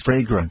after his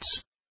fragrance.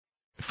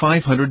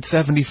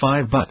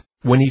 575 But,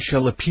 when he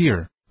shall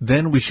appear,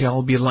 then we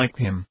shall be like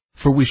him,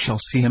 for we shall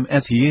see him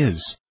as he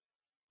is.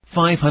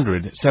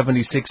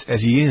 576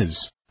 As he is,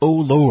 O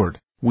Lord,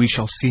 we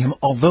shall see him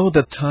although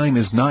the time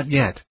is not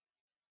yet.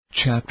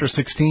 Chapter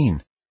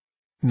 16.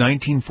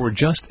 19 For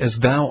just as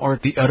thou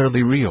art the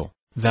utterly real,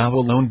 thou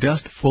alone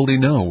dost fully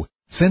know,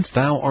 since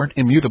thou art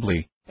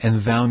immutably,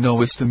 and thou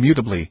knowest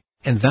immutably,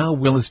 and thou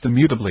willest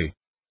immutably.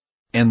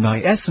 And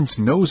thy essence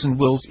knows and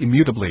wills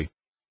immutably.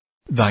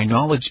 Thy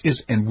knowledge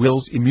is and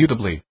wills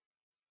immutably.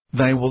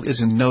 Thy will is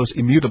and knows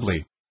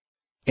immutably.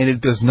 And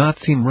it does not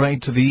seem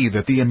right to thee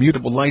that the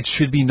immutable light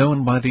should be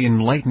known by the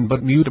enlightened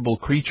but mutable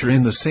creature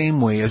in the same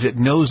way as it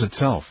knows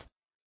itself.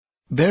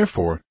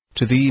 Therefore,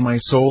 to thee my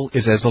soul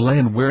is as a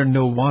land where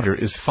no water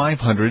is.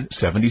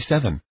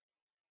 577.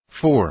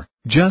 4.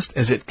 Just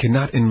as it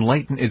cannot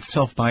enlighten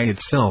itself by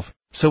itself,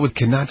 so it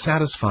cannot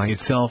satisfy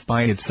itself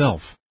by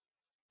itself.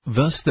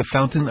 Thus the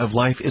fountain of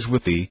life is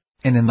with thee,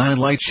 and in thy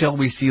light shall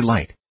we see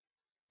light.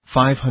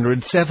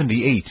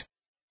 578.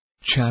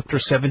 Chapter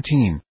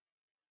 17.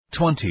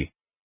 20.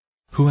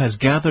 Who has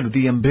gathered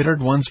the embittered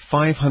ones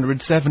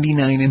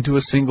 579 into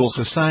a single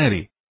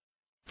society?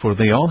 For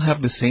they all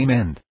have the same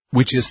end,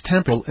 which is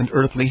temporal and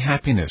earthly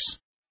happiness.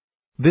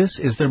 This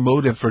is their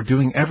motive for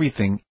doing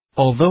everything,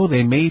 although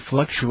they may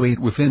fluctuate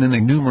within an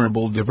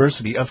innumerable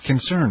diversity of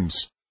concerns.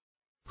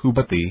 Who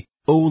but thee,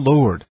 O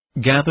Lord,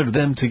 gathered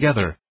them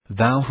together,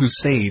 thou who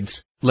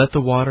saidst, let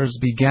the waters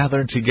be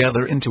gathered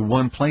together into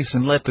one place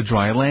and let the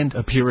dry land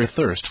appear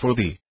athirst for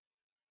thee.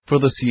 For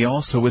the sea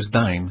also is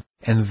thine,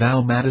 and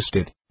thou madest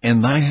it,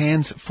 and thy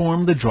hands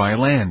formed the dry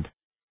land.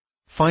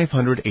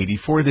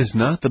 584 It is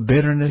not the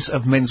bitterness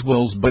of men's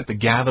wills but the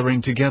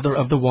gathering together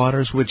of the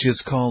waters which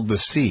is called the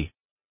sea.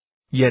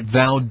 Yet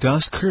thou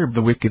dost curb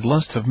the wicked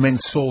lusts of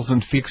men's souls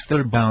and fix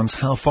their bounds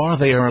how far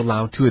they are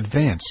allowed to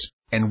advance,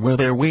 and where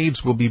their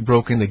waves will be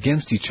broken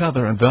against each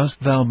other, and thus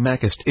thou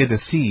makest it a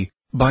sea,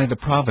 by the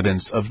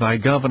providence of thy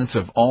governance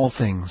of all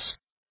things.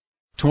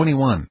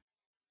 21.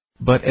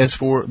 But as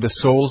for the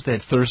souls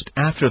that thirst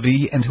after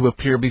thee and who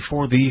appear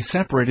before thee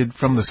separated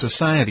from the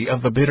society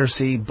of the bitter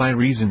seed by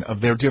reason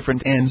of their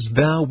different ends,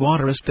 thou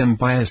waterest them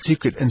by a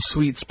secret and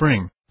sweet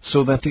spring,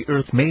 so that the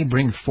earth may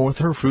bring forth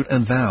her fruit,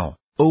 and thou,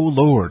 O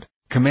Lord,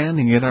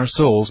 commanding it, our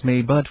souls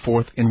may bud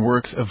forth in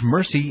works of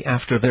mercy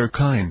after their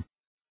kind.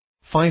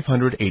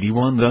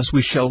 581 Thus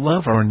we shall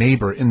love our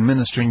neighbor in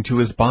ministering to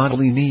his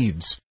bodily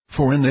needs,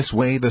 for in this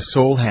way the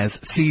soul has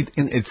seed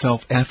in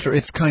itself after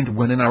its kind,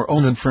 when in our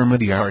own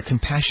infirmity our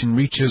compassion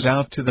reaches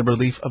out to the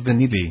relief of the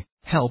needy,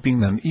 helping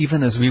them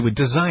even as we would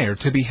desire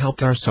to be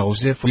helped ourselves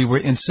if we were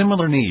in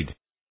similar need.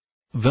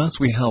 Thus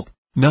we help,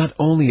 not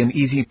only in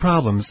easy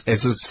problems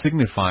as is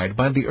signified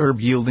by the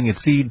herb yielding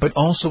its seed, but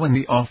also in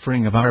the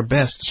offering of our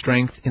best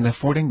strength in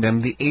affording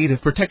them the aid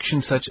of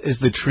protection, such as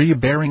the tree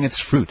bearing its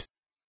fruit.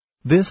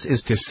 This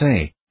is to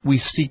say, we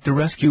seek to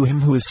rescue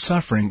him who is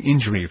suffering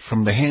injury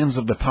from the hands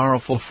of the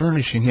powerful,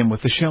 furnishing him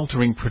with the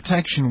sheltering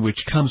protection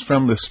which comes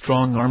from the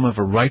strong arm of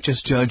a righteous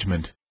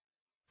judgment.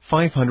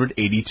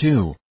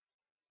 582.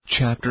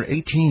 Chapter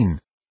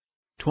 18.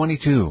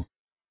 22.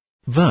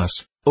 Thus,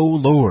 O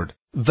Lord,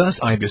 thus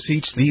I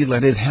beseech thee,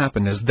 let it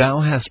happen as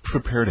thou hast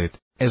prepared it,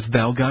 as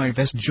thou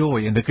givest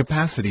joy in the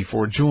capacity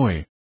for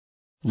joy.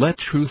 Let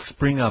truth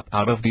spring up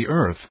out of the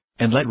earth,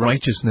 and let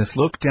righteousness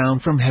look down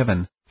from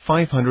heaven.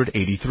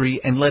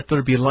 583 And let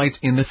there be light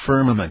in the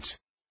firmament.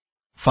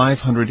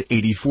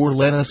 584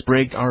 Let us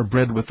break our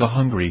bread with the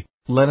hungry,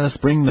 let us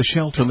bring the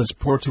shelterless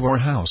poor to our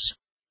house.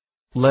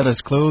 Let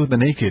us clothe the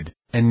naked,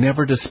 and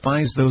never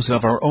despise those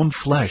of our own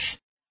flesh.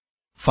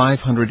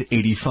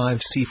 585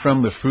 See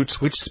from the fruits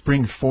which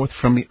spring forth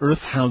from the earth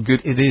how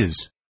good it is.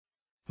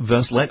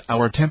 Thus let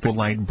our temple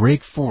light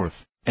break forth,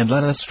 and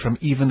let us from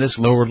even this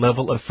lower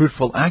level of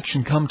fruitful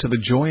action come to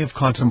the joy of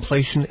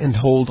contemplation and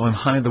hold on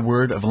high the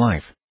word of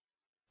life.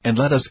 And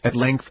let us at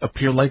length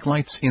appear like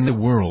lights in the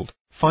world.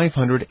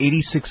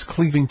 586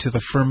 Cleaving to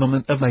the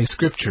firmament of thy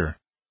scripture.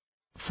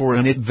 For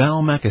in it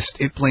thou makest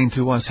it plain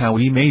to us how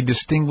we may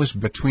distinguish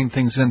between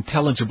things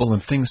intelligible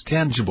and things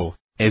tangible,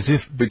 as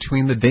if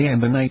between the day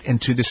and the night,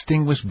 and to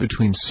distinguish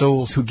between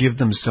souls who give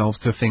themselves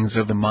to things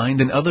of the mind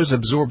and others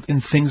absorbed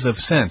in things of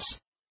sense.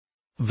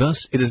 Thus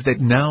it is that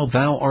now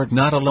thou art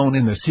not alone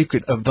in the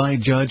secret of thy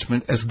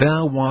judgment, as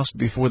thou wast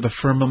before the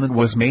firmament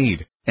was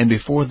made, and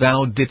before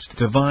thou didst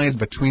divide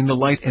between the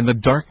light and the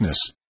darkness.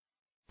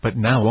 But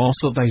now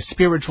also thy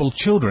spiritual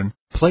children,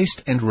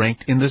 placed and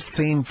ranked in this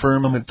same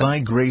firmament, thy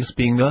grace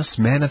being thus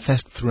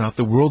manifest throughout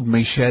the world,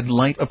 may shed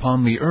light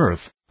upon the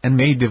earth, and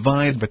may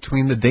divide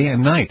between the day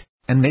and night,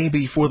 and may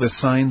be for the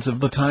signs of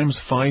the times.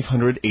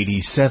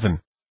 587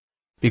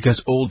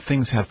 Because old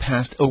things have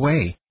passed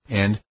away,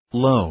 and,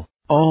 lo,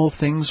 all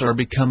things are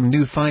become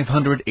new.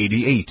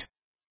 588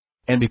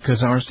 And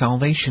because our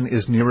salvation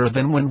is nearer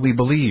than when we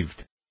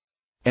believed.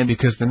 And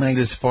because the night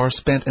is far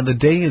spent and the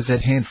day is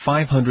at hand.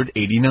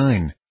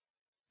 589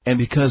 And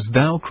because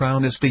thou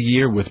crownest the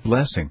year with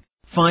blessing.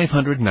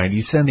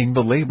 590 Sending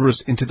the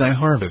laborers into thy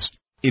harvest,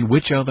 in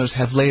which others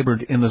have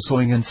labored in the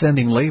sowing, and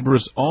sending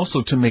laborers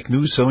also to make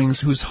new sowings,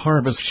 whose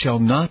harvest shall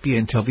not be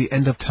until the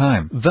end of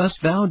time. Thus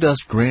thou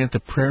dost grant the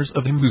prayers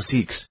of him who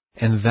seeks,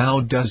 and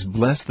thou dost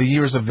bless the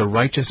years of the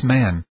righteous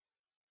man.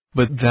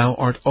 But thou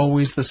art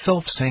always the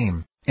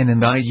selfsame, and in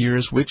thy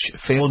years which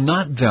fail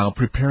not thou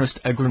preparest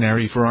a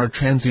granary for our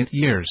transient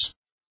years.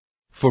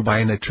 For by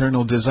an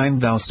eternal design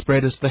thou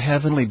spreadest the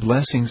heavenly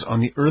blessings on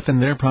the earth in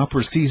their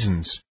proper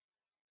seasons.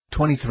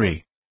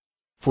 23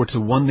 For to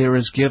one there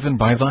is given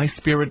by thy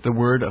Spirit the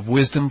word of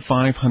wisdom.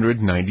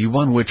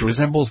 591 Which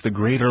resembles the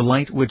greater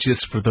light, which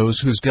is for those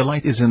whose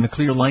delight is in the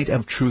clear light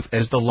of truth,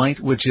 as the light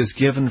which is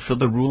given for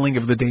the ruling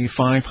of the day.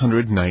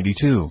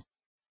 592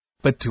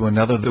 But to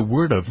another the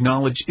word of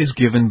knowledge is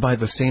given by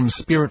the same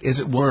Spirit, as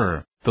it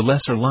were, the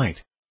lesser light.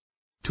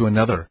 To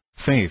another,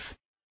 faith.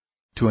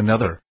 To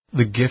another,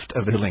 the gift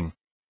of healing.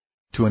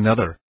 To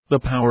another, the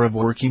power of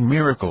working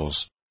miracles.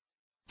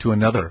 To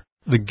another,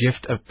 the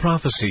gift of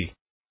prophecy.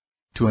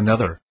 To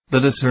another, the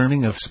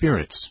discerning of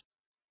spirits.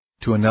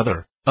 To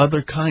another,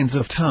 other kinds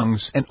of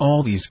tongues, and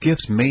all these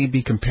gifts may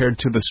be compared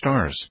to the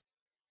stars.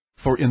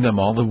 For in them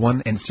all the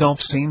one and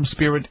self-same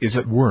Spirit is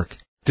at work,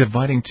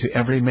 dividing to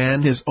every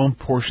man his own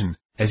portion,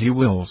 as he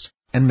wills,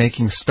 and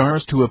making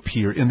stars to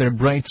appear in their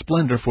bright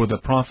splendor for the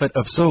profit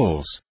of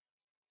souls.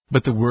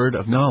 But the word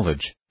of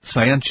knowledge,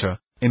 scientia,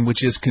 in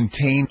which is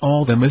contained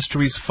all the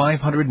mysteries.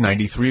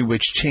 593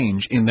 Which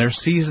change in their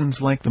seasons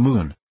like the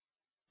moon.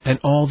 And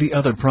all the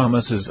other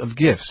promises of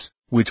gifts,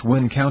 which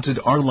when counted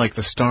are like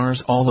the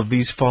stars, all of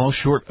these fall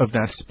short of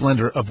that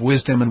splendor of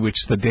wisdom in which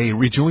the day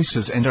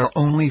rejoices, and are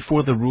only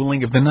for the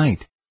ruling of the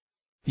night.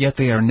 Yet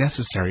they are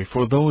necessary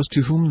for those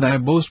to whom thy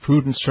most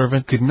prudent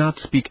servant could not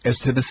speak as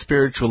to the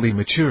spiritually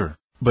mature,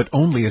 but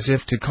only as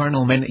if to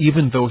carnal men,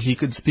 even though he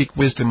could speak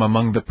wisdom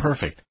among the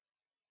perfect.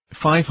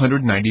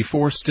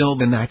 594 Still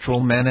the natural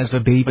man as a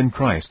babe in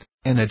Christ,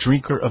 and a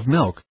drinker of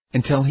milk,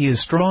 until he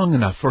is strong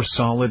enough for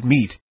solid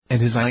meat,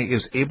 and his eye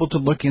is able to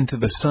look into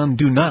the sun,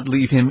 do not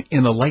leave him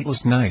in a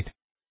lightless night.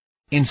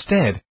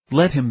 Instead,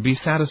 let him be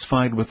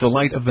satisfied with the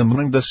light of the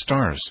moon and the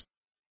stars.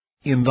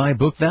 In thy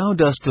book thou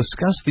dost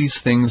discuss these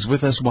things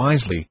with us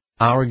wisely,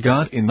 our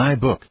God, in thy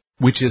book,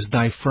 which is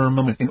thy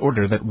firmament, in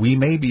order that we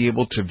may be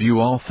able to view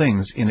all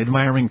things in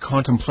admiring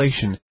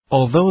contemplation,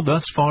 although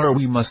thus far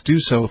we must do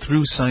so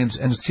through signs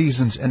and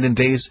seasons and in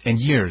days and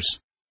years.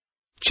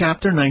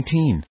 Chapter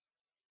 19.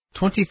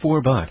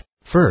 24. But,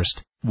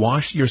 first,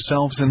 wash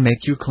yourselves and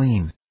make you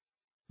clean.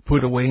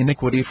 Put away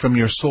iniquity from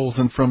your souls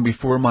and from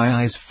before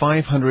my eyes.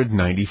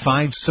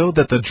 595. So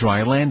that the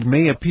dry land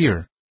may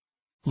appear.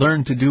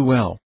 Learn to do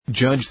well,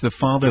 judge the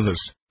fatherless,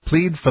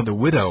 plead for the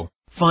widow.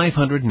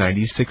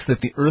 596. That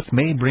the earth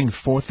may bring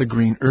forth the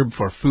green herb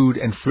for food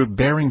and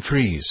fruit-bearing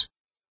trees.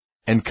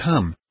 And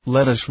come,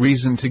 let us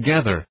reason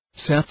together,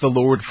 saith the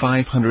Lord.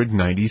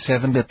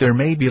 597. That there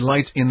may be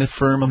light in the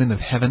firmament of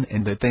heaven,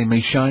 and that they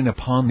may shine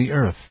upon the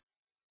earth.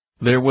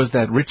 There was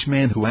that rich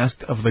man who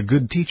asked of the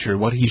good teacher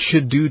what he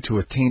should do to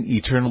attain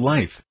eternal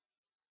life.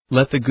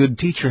 Let the good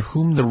teacher,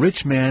 whom the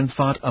rich man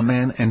thought a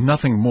man and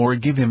nothing more,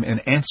 give him an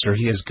answer.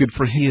 He is good,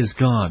 for he is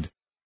God.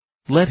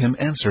 Let him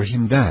answer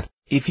him that,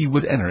 if he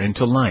would enter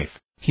into life,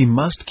 he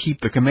must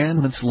keep the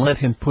commandments. Let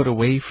him put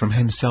away from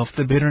himself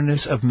the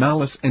bitterness of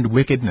malice and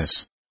wickedness.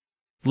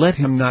 Let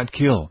him not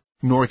kill,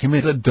 nor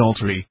commit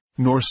adultery,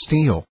 nor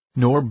steal,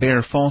 nor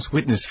bear false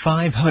witness.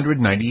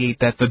 598.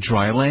 That the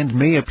dry land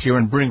may appear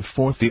and bring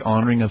forth the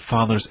honoring of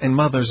fathers and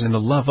mothers and the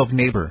love of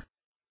neighbor.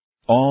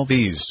 All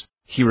these,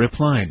 he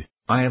replied,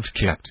 I have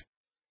kept.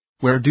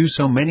 Where do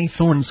so many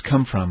thorns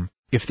come from,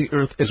 if the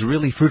earth is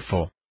really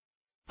fruitful?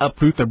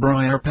 Uproot the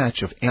briar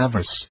patch of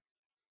avarice.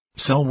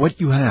 Sell what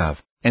you have,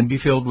 and be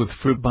filled with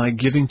fruit by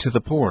giving to the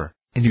poor,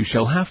 and you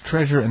shall have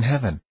treasure in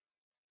heaven.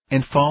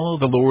 And follow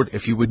the Lord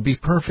if you would be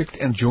perfect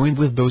and joined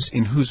with those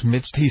in whose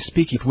midst he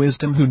speaketh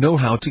wisdom, who know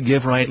how to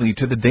give rightly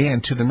to the day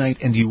and to the night,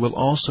 and you will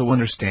also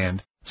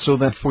understand, so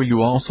that for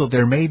you also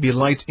there may be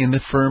light in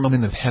the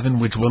firmament of heaven,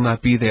 which will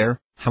not be there,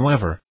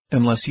 however,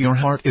 unless your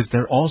heart is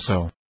there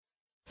also.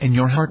 And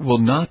your heart will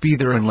not be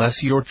there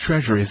unless your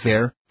treasure is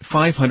there.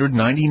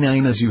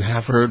 599. As you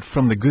have heard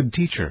from the good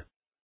teacher.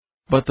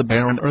 But the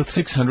barren earth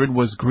 600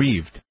 was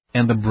grieved,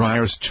 and the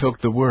briars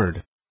choked the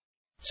word.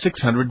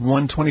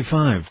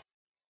 601:25.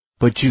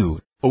 But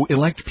you, O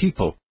elect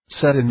people,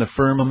 set in the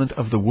firmament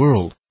of the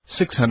world.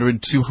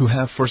 602. Who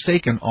have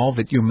forsaken all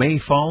that you may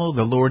follow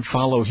the Lord,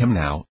 follow him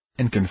now,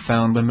 and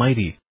confound the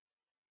mighty.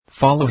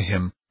 Follow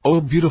him,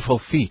 O beautiful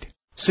feet.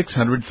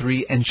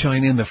 603. And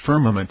shine in the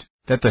firmament,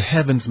 that the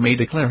heavens may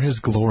declare his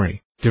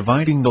glory,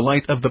 dividing the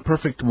light of the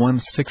perfect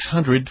ones.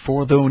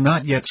 604. Though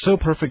not yet so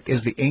perfect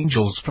as the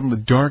angels, from the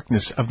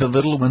darkness of the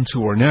little ones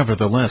who are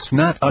nevertheless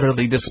not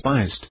utterly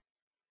despised.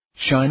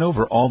 Shine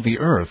over all the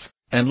earth,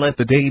 and let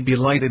the day be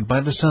lighted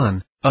by the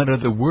sun. Utter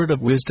the word of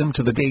wisdom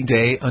to the day,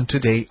 day unto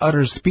day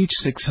utter speech.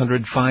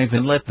 605.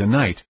 And let the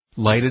night,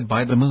 lighted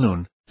by the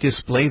moon,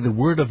 display the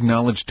word of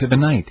knowledge to the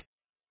night.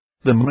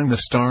 The moon and the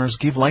stars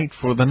give light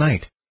for the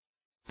night.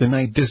 The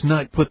night does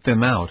not put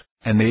them out,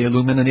 and they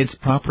illumine in its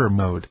proper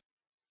mode.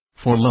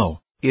 For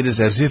lo, it is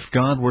as if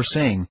God were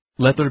saying,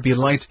 Let there be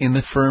light in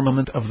the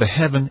firmament of the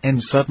heaven.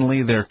 And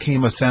suddenly there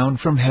came a sound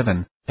from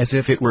heaven, as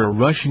if it were a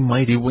rushing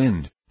mighty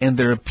wind, and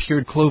there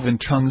appeared cloven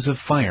tongues of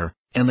fire,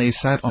 and they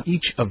sat on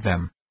each of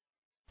them.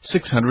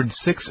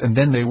 606. And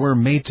then they were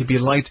made to be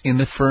light in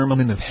the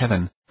firmament of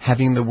heaven,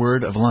 having the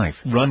word of life.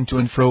 Run to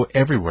and fro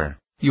everywhere,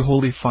 you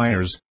holy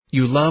fires,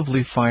 you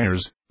lovely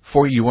fires,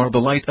 for you are the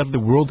light of the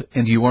world,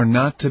 and you are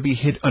not to be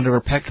hid under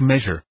a peck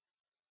measure.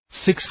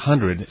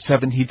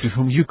 607. He to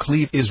whom you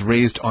cleave is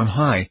raised on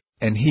high,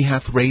 and he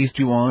hath raised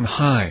you on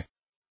high.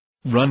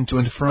 Run to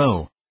and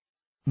fro.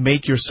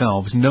 Make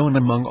yourselves known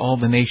among all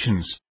the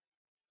nations.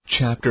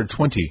 Chapter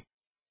 20.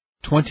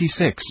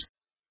 26.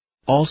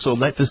 Also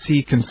let the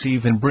sea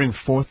conceive and bring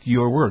forth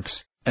your works,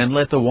 and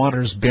let the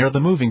waters bear the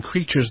moving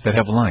creatures that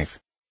have life.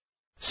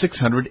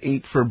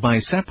 608. For by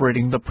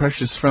separating the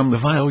precious from the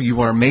vile you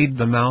are made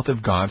the mouth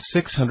of God.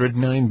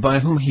 609. By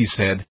whom he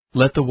said,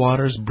 Let the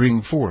waters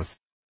bring forth.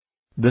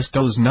 This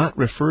does not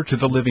refer to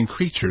the living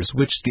creatures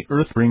which the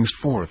earth brings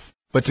forth,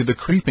 but to the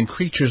creeping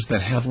creatures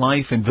that have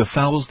life and the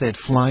fowls that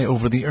fly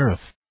over the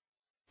earth.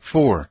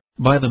 4.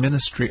 By the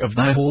ministry of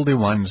thy holy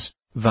ones,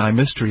 thy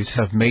mysteries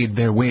have made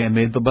their way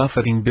amid the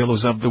buffeting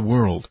billows of the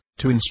world,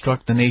 to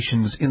instruct the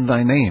nations in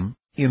thy name,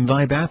 in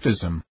thy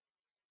baptism.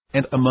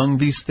 And among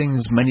these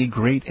things many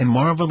great and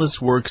marvelous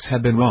works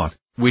have been wrought,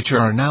 which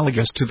are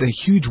analogous to the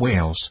huge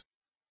whales.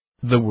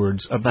 The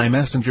words of thy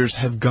messengers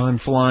have gone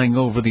flying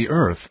over the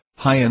earth,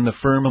 high in the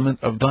firmament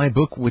of thy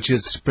book, which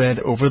is spread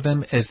over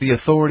them as the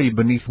authority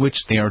beneath which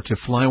they are to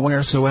fly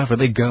wheresoever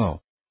they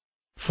go.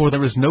 For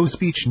there is no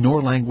speech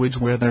nor language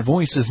where their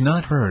voice is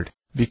not heard,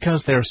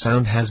 because their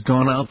sound has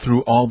gone out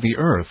through all the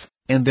earth,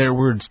 and their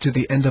words to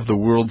the end of the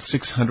world.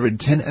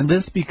 610. And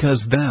this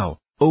because thou,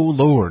 O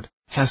Lord,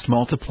 hast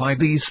multiplied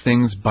these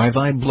things by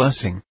thy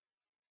blessing.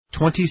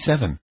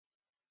 27.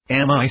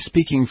 Am I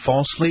speaking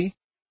falsely?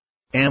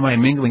 Am I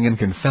mingling and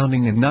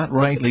confounding and not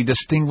rightly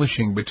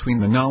distinguishing between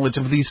the knowledge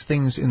of these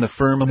things in the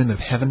firmament of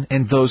heaven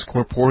and those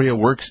corporeal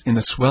works in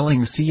the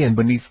swelling sea and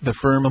beneath the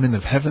firmament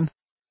of heaven?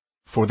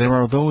 For there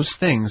are those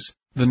things,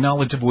 the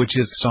knowledge of which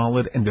is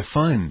solid and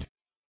defined.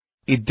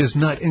 It does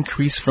not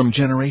increase from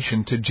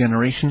generation to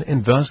generation,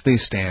 and thus they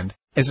stand,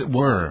 as it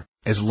were,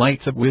 as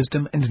lights of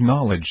wisdom and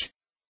knowledge.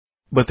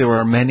 But there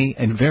are many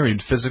and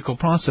varied physical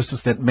processes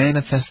that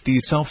manifest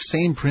these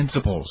self-same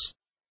principles.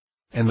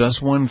 And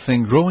thus one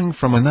thing growing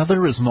from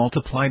another is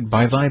multiplied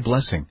by thy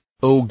blessing,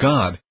 O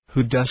God,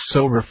 who dost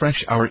so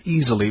refresh our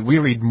easily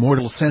wearied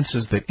mortal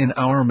senses that in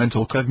our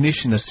mental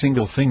cognition a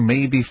single thing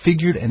may be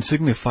figured and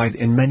signified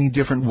in many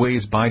different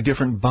ways by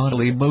different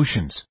bodily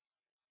motions.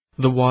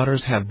 The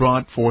waters have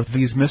brought forth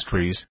these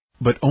mysteries,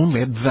 but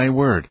only at thy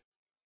word.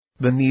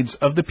 The needs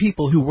of the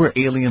people who were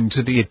alien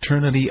to the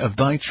eternity of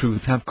thy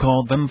truth have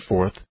called them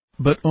forth,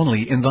 but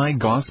only in thy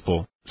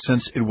gospel,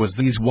 since it was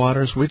these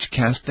waters which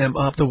cast them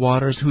up, the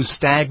waters whose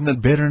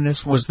stagnant bitterness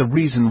was the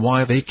reason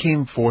why they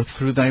came forth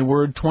through thy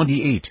word.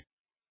 28.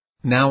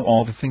 Now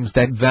all the things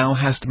that thou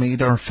hast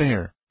made are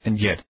fair, and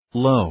yet,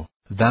 lo,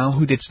 thou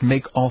who didst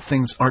make all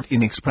things art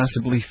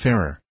inexpressibly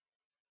fairer.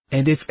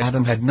 And if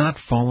Adam had not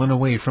fallen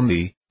away from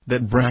thee,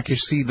 that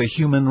brackish sea, the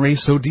human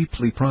race so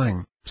deeply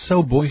prying,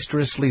 so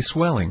boisterously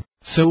swelling,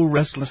 so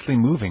restlessly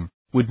moving,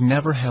 would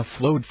never have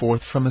flowed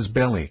forth from his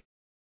belly.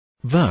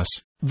 Thus,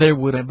 there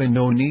would have been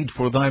no need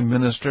for thy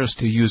ministers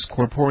to use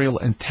corporeal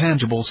and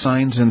tangible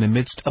signs in the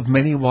midst of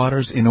many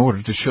waters in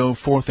order to show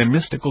forth their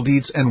mystical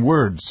deeds and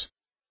words.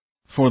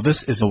 For this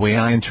is the way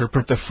I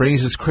interpret the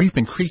phrases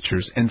creeping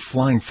creatures and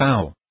flying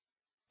fowl.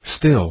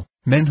 Still,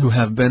 men who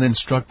have been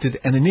instructed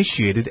and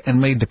initiated and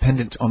made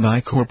dependent on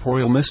thy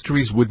corporeal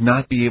mysteries would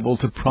not be able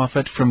to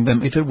profit from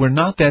them if it were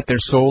not that their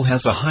soul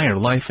has a higher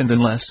life, and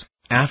unless,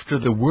 after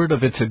the word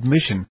of its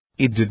admission,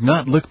 it did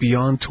not look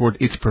beyond toward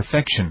its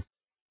perfection.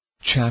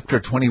 Chapter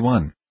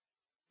 21.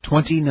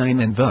 29.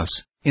 And thus,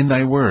 in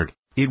thy word,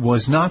 it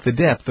was not the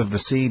depth of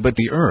the sea but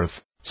the earth,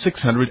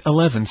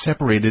 611,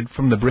 separated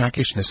from the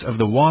brackishness of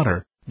the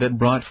water, that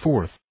brought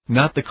forth,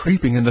 not the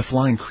creeping and the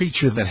flying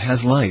creature that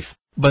has life,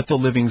 but the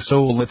living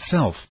soul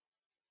itself.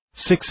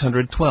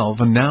 612.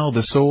 And now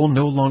the soul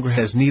no longer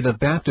has need of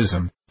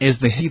baptism, as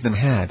the heathen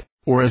had,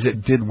 or as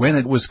it did when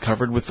it was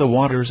covered with the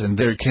waters, and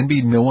there can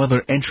be no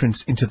other entrance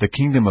into the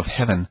kingdom of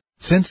heaven,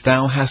 since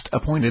thou hast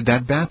appointed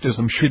that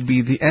baptism should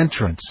be the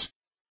entrance.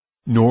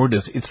 Nor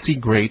does it see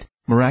great,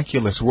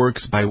 miraculous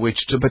works by which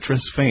to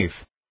buttress faith.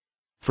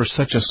 For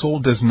such a soul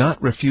does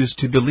not refuse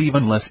to believe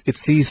unless it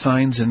sees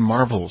signs and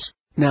marvels,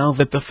 now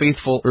that the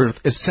faithful earth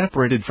is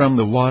separated from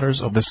the waters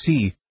of the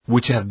sea,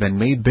 which have been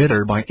made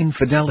bitter by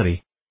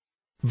infidelity.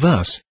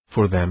 Thus,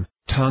 for them,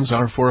 tongues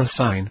are for a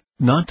sign,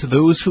 not to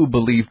those who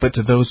believe but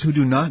to those who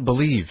do not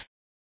believe.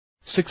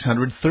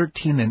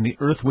 613. And the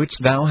earth which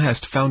thou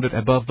hast founded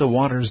above the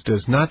waters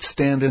does not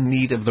stand in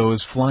need of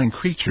those flying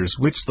creatures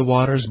which the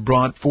waters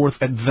brought forth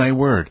at thy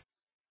word.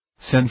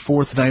 Send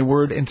forth thy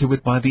word into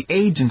it by the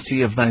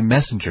agency of thy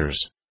messengers.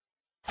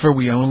 For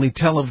we only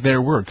tell of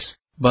their works,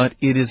 but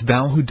it is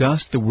thou who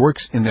dost the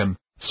works in them,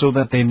 so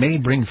that they may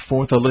bring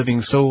forth a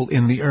living soul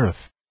in the earth.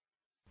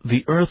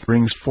 The earth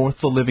brings forth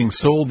the living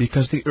soul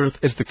because the earth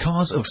is the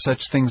cause of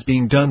such things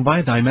being done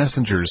by thy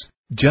messengers,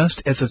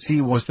 just as the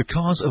sea was the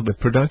cause of the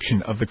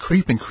production of the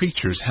creeping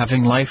creatures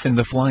having life and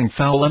the flying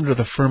fowl under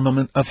the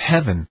firmament of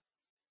heaven.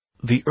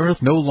 The earth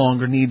no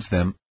longer needs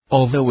them,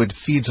 although it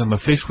feeds on the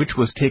fish which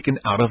was taken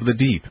out of the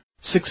deep.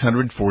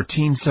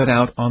 614. Set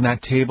out on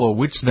that table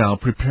which thou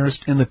preparest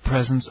in the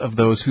presence of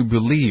those who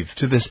believe.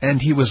 To this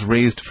end he was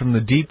raised from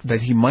the deep,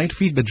 that he might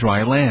feed the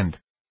dry land.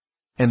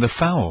 And the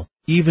fowl,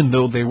 even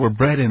though they were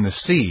bred in the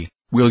sea,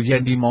 will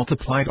yet be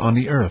multiplied on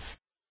the earth.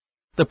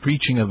 The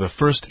preaching of the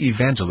first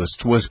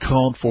evangelist was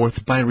called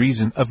forth by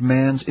reason of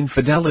man's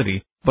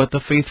infidelity, but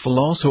the faithful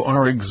also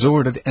are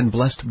exhorted and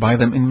blessed by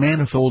them in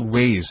manifold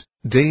ways,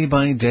 day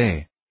by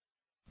day.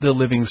 The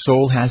living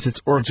soul has its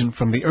origin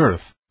from the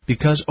earth,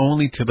 because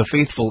only to the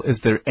faithful is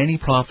there any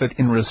profit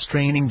in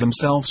restraining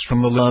themselves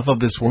from the love of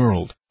this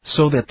world,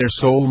 so that their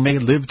soul may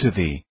live to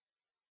thee.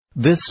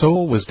 This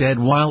soul was dead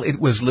while it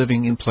was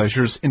living in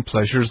pleasures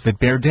that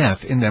bear death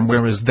in them,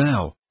 whereas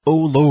thou, O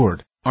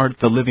Lord, art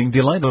the living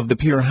delight of the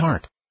pure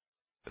heart.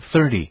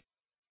 30.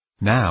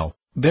 Now,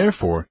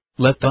 therefore,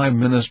 let thy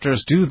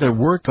ministers do their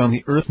work on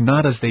the earth,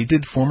 not as they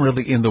did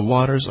formerly in the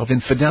waters of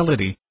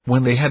infidelity,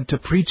 when they had to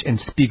preach and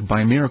speak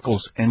by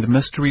miracles and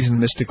mysteries and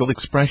mystical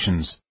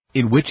expressions,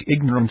 in which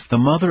ignorance, the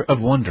mother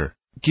of wonder,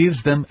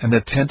 gives them an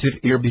attentive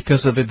ear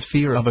because of its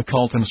fear of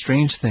occult and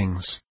strange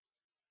things.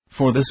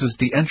 For this is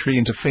the entry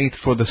into faith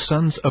for the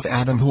sons of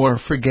Adam, who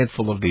are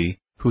forgetful of thee,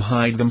 who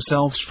hide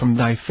themselves from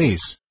thy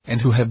face, and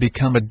who have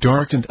become a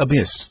darkened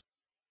abyss.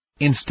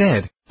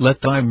 Instead, let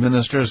thy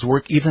ministers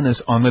work even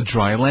as on the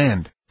dry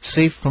land,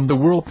 safe from the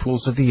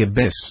whirlpools of the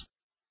abyss.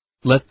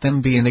 Let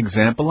them be an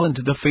example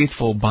unto the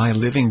faithful by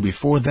living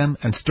before them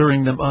and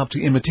stirring them up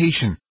to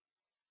imitation.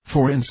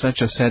 For in such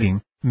a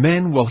setting,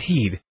 men will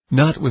heed,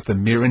 not with the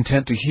mere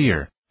intent to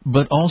hear,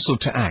 but also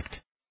to act.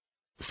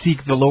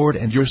 Seek the Lord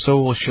and your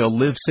soul shall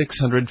live.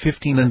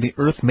 615. And the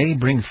earth may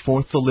bring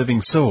forth the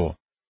living soul.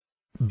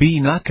 Be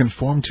not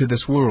conformed to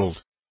this world.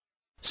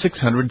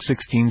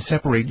 616.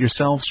 Separate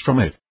yourselves from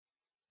it.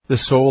 The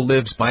soul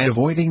lives by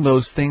avoiding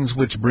those things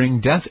which bring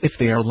death if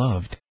they are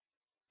loved.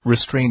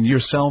 Restrain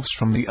yourselves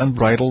from the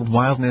unbridled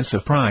wildness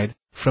of pride,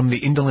 from the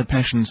indolent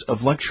passions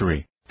of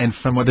luxury, and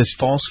from what is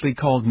falsely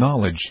called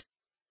knowledge.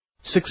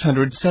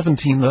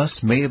 617 Thus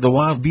may the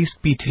wild beast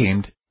be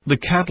tamed, the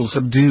cattle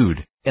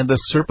subdued, and the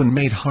serpent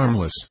made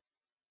harmless.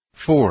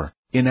 4.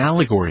 In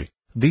allegory,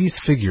 these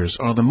figures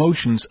are the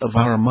motions of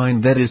our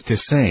mind, that is to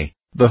say,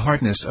 the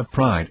hardness of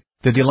pride,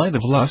 the delight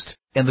of lust,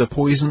 and the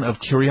poison of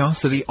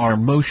curiosity are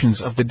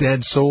motions of the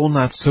dead soul,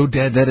 not so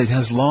dead that it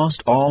has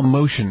lost all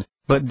motion,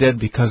 but dead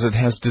because it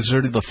has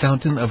deserted the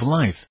fountain of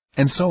life,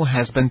 and so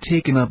has been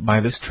taken up by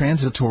this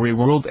transitory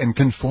world and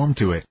conformed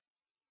to it.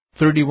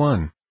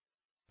 31.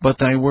 But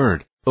thy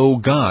word, O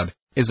God,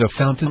 is a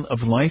fountain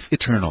of life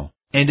eternal,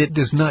 and it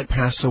does not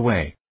pass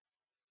away.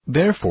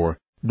 Therefore,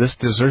 this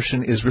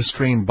desertion is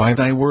restrained by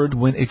thy word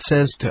when it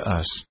says to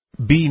us,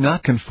 Be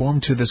not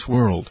conformed to this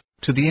world,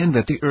 to the end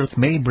that the earth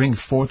may bring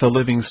forth a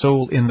living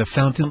soul in the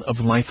fountain of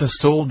life, a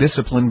soul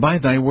disciplined by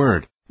thy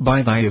word,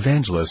 by thy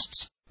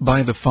evangelists,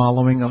 by the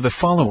following of the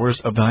followers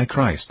of thy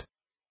Christ.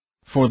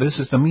 For this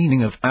is the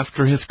meaning of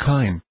after his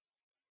kind.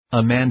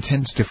 A man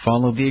tends to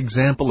follow the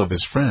example of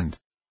his friend.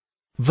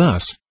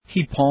 Thus,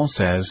 Paul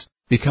says,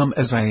 Become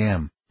as I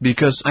am,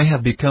 because I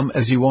have become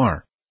as you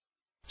are.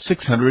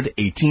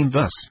 618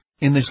 Thus,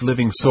 in this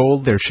living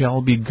soul there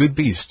shall be good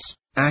beasts,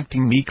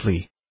 acting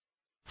meekly.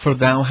 For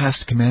thou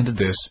hast commanded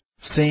this,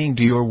 saying,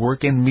 Do your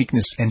work in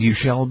meekness, and you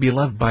shall be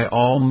loved by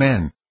all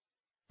men.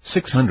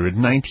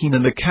 619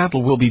 And the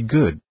cattle will be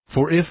good,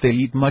 for if they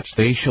eat much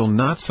they shall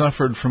not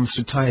suffer from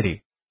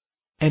satiety.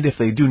 And if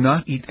they do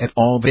not eat at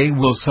all they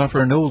will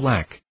suffer no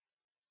lack.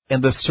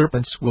 And the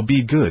serpents will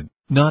be good,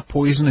 not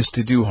poisonous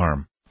to do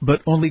harm,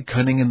 but only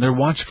cunning in their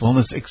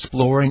watchfulness,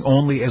 exploring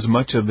only as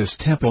much of this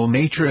temporal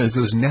nature as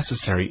is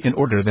necessary in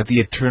order that the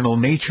eternal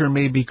nature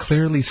may be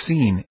clearly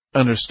seen,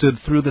 understood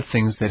through the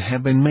things that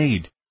have been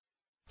made.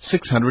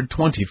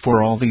 620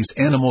 For all these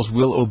animals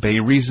will obey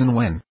reason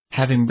when,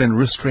 having been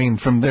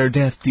restrained from their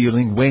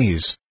death-dealing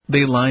ways,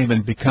 they live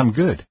and become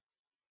good.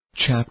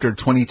 Chapter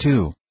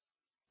 22.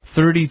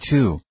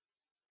 32.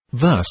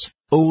 Thus,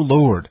 O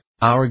Lord,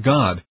 our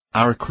God,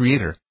 our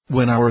Creator,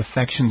 when our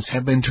affections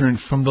have been turned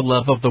from the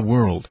love of the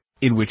world,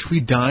 in which we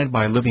died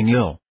by living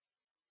ill,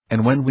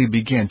 and when we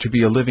began to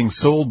be a living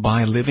soul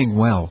by living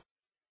well,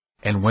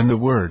 and when the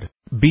word,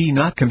 Be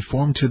not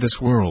conformed to this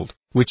world,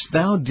 which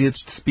thou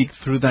didst speak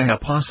through thy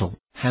apostle,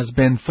 has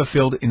been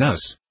fulfilled in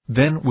us,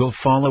 then will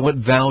follow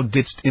what thou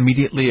didst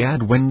immediately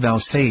add when thou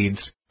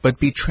saidst, But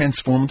be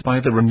transformed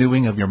by the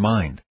renewing of your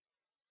mind.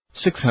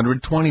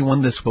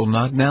 621 This will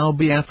not now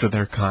be after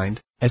their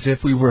kind, as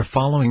if we were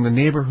following the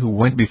neighbor who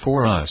went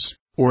before us,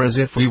 or as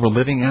if we were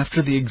living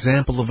after the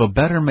example of a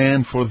better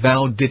man, for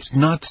thou didst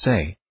not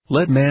say,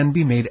 Let man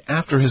be made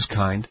after his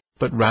kind,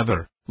 but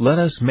rather, Let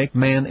us make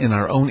man in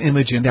our own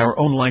image and our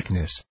own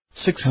likeness.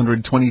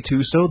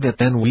 622 So that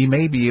then we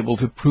may be able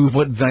to prove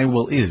what thy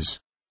will is.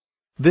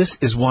 This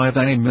is why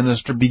thy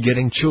minister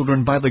begetting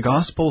children by the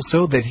gospel,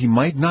 so that he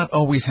might not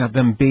always have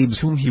them babes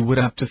whom he would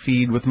have to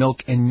feed with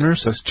milk and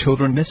nurse as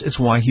children. This is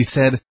why he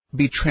said,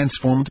 Be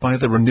transformed by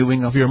the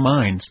renewing of your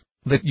minds,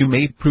 that you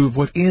may prove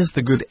what is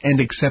the good and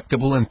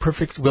acceptable and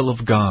perfect will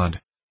of God.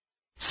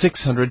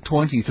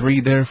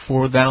 623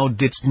 Therefore thou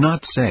didst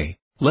not say,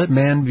 Let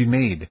man be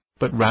made,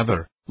 but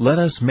rather, Let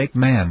us make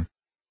man.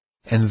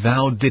 And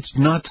thou didst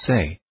not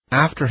say,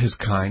 After his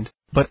kind,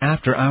 but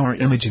after our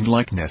image and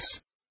likeness.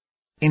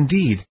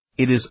 Indeed,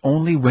 it is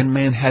only when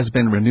man has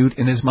been renewed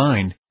in his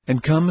mind,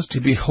 and comes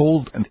to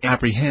behold and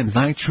apprehend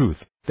thy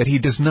truth, that he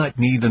does not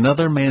need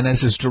another man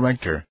as his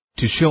director,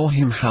 to show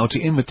him how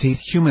to imitate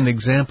human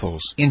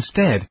examples.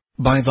 Instead,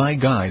 by thy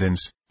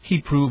guidance,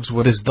 he proves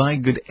what is thy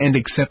good and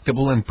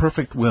acceptable and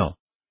perfect will.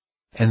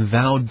 And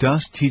thou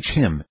dost teach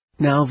him,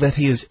 now that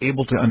he is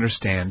able to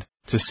understand,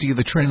 to see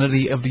the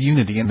Trinity of the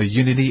unity and the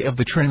unity of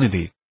the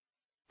Trinity.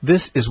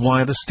 This is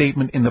why the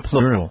statement in the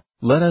plural,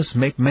 Let us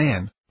make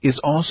man, is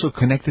also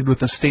connected with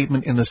the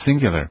statement in the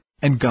singular,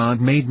 and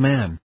God made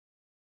man.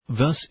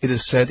 Thus it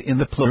is said in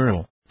the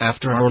plural,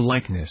 After our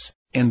likeness,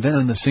 and then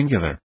in the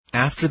singular,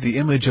 After the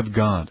image of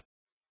God.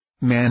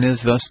 Man is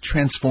thus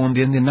transformed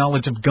in the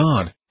knowledge of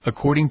God,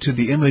 according to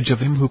the image of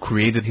him who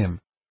created him.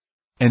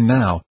 And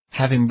now,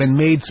 having been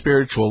made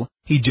spiritual,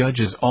 he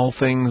judges all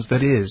things,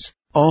 that is,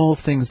 all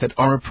things that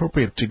are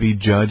appropriate to be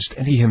judged,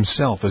 and he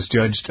himself is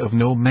judged of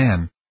no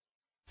man.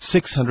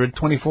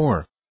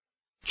 624.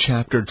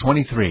 Chapter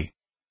 23.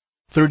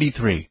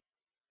 33.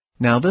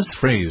 Now this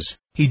phrase,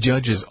 he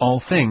judges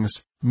all things,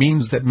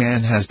 means that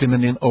man has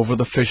dominion over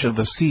the fish of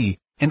the sea,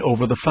 and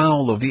over the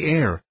fowl of the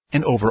air,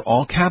 and over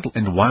all cattle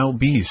and wild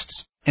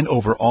beasts, and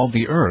over all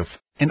the earth,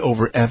 and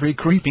over every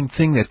creeping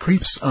thing that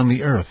creeps on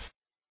the earth.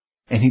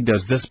 And he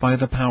does this by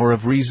the power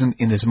of reason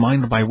in his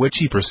mind, by which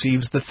he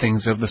perceives the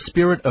things of the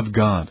Spirit of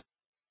God.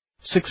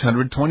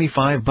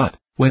 625 But,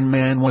 when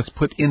man was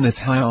put in this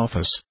high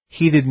office,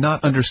 he did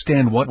not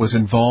understand what was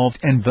involved,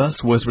 and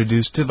thus was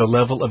reduced to the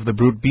level of the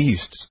brute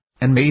beasts,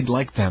 and made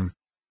like them.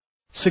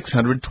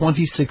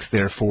 626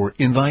 Therefore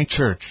in thy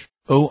church,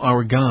 O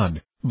our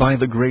God, by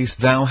the grace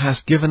Thou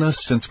hast given us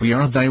since we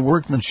are Thy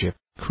workmanship,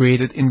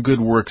 created in good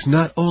works,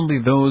 not only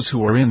those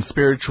who are in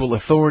spiritual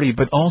authority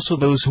but also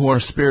those who are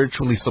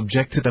spiritually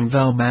subject to them,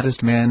 Thou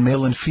madest man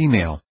male and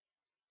female.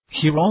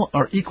 Here all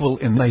are equal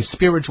in Thy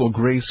spiritual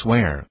grace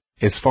where,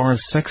 as far as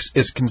sex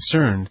is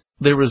concerned,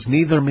 there is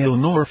neither male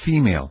nor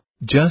female,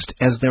 just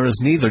as there is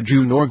neither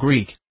Jew nor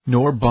Greek,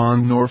 nor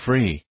bond nor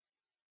free.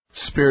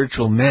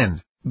 Spiritual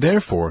men,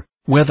 therefore,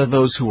 whether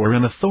those who are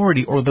in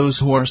authority or those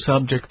who are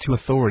subject to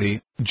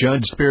authority,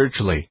 judge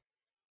spiritually.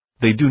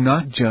 They do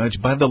not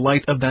judge by the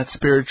light of that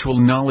spiritual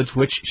knowledge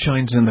which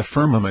shines in the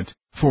firmament,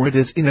 for it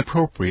is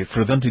inappropriate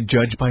for them to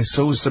judge by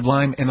so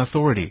sublime an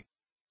authority.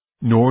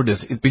 Nor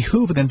does it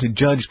behoove them to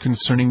judge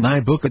concerning Thy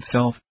book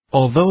itself,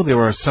 although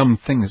there are some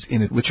things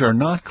in it which are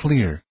not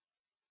clear.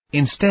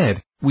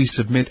 Instead, we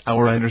submit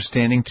our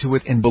understanding to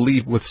it and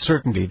believe with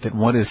certainty that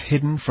what is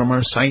hidden from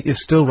our sight is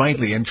still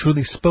rightly and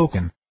truly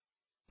spoken.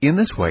 In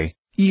this way,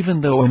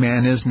 even though a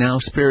man is now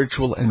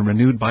spiritual and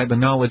renewed by the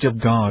knowledge of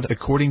God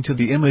according to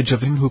the image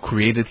of Him who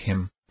created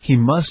him, he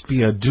must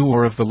be a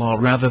doer of the law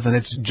rather than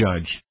its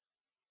judge.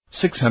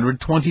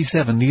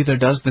 627 Neither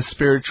does the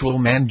spiritual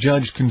man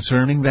judge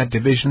concerning that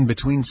division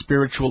between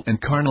spiritual and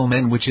carnal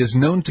men which is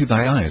known to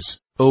Thy eyes,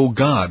 O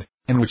God,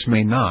 and which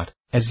may not,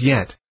 as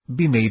yet,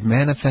 be made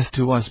manifest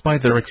to us by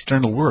their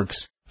external works,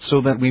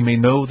 so that we may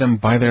know them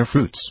by their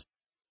fruits.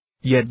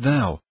 Yet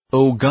Thou,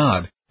 O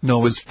God,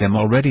 knowest them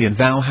already, and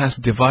Thou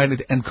hast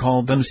divided and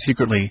called them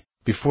secretly,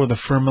 before the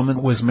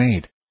firmament was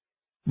made.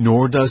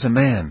 Nor does a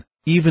man,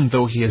 even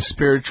though he is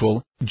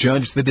spiritual,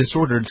 judge the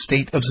disordered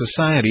state of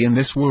society in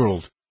this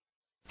world.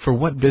 For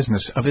what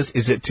business of his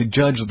is it to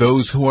judge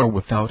those who are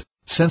without,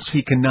 since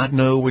he cannot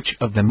know which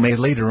of them may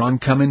later on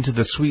come into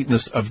the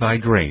sweetness of Thy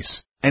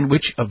grace, and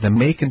which of them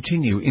may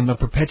continue in the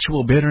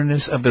perpetual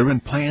bitterness of their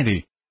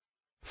impiety?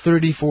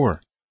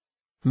 34.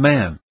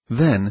 Man,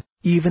 then,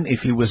 even if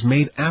he was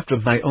made after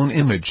Thy own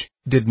image,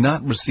 did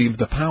not receive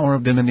the power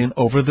of dominion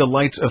over the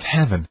lights of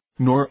heaven,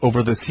 nor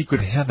over the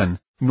secret heaven,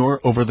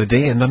 nor over the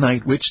day and the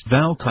night which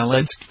Thou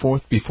calledst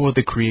forth before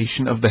the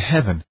creation of the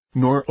heaven,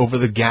 nor over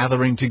the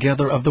gathering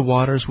together of the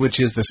waters which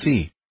is the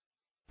sea.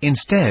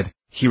 Instead,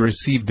 he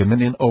received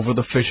dominion over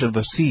the fish of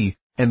the sea,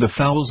 and the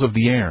fowls of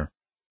the air,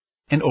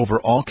 and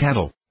over all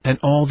cattle, and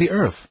all the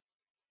earth,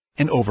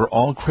 and over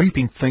all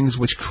creeping things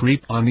which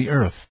creep on the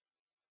earth.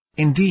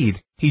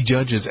 Indeed, he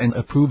judges and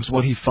approves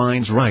what he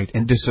finds right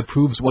and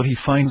disapproves what he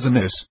finds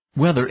amiss,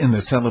 whether in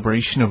the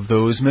celebration of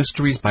those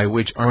mysteries by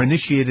which are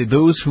initiated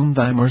those whom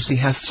Thy mercy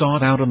hath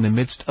sought out in the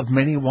midst of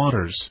many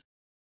waters,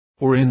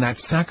 or in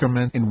that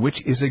sacrament in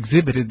which is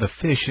exhibited the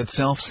fish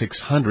itself.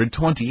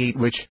 628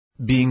 Which,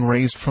 being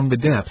raised from the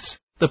depths,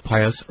 the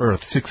pious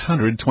earth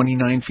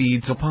 629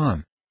 feeds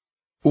upon.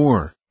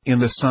 Or, in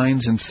the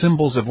signs and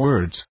symbols of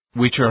words,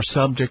 which are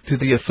subject to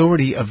the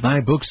authority of Thy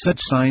book, such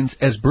signs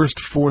as burst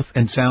forth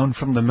and sound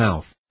from the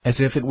mouth, as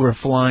if it were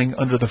flying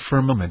under the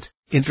firmament,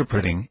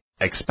 interpreting,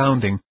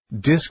 expounding,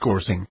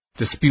 discoursing,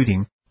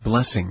 disputing,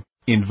 blessing,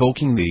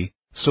 invoking Thee,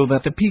 so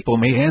that the people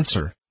may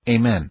answer,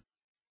 Amen.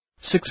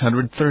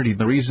 630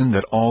 The reason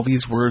that all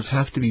these words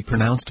have to be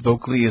pronounced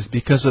vocally is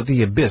because of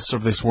the abyss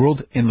of this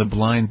world in the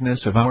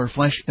blindness of our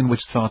flesh, in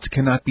which thoughts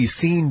cannot be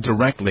seen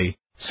directly,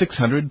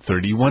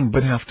 631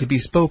 but have to be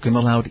spoken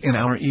aloud in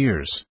our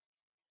ears.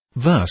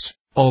 Thus,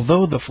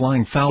 although the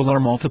flying fowl are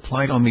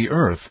multiplied on the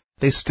earth,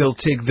 they still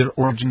take their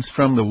origins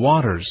from the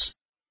waters.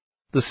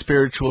 The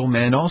spiritual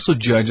man also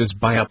judges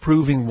by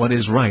approving what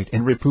is right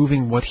and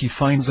reproving what he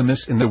finds amiss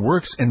in the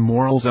works and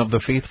morals of the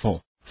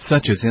faithful,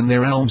 such as in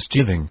their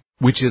almsgiving,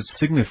 which is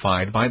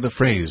signified by the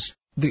phrase,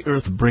 the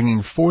earth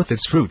bringing forth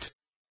its fruit.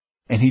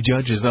 And he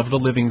judges of the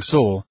living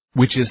soul,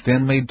 which is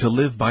then made to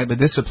live by the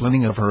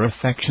disciplining of her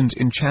affections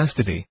in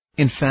chastity,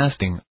 in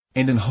fasting,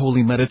 and in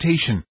holy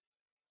meditation.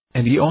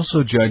 And he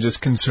also judges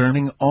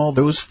concerning all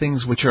those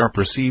things which are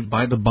perceived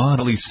by the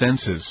bodily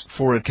senses,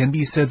 for it can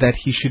be said that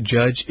he should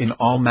judge in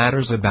all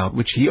matters about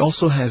which he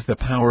also has the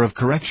power of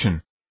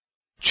correction.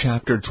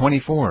 Chapter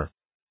 24.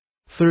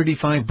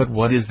 35 But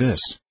what is this?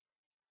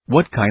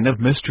 What kind of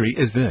mystery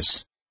is this?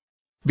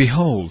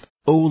 Behold,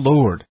 O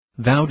Lord,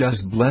 Thou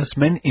dost bless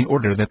men in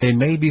order that they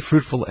may be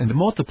fruitful and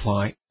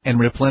multiply, and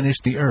replenish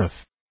the earth.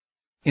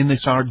 In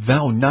this art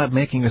Thou not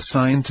making a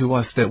sign to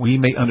us that we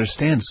may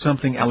understand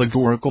something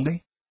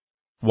allegorically?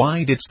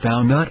 Why didst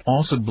Thou not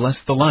also bless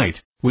the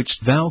light, which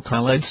Thou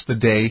calledst the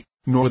day,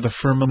 nor the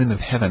firmament of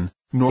heaven,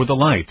 nor the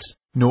lights,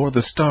 nor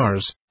the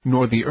stars,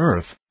 nor the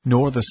earth,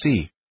 nor the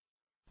sea?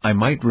 I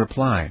might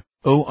reply,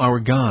 O our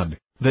God,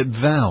 that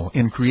Thou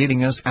in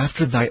creating us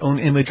after Thy own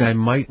image. I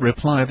might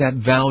reply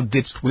that Thou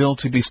didst will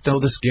to bestow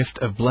this gift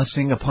of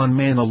blessing upon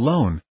man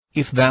alone,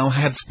 if Thou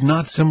hadst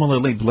not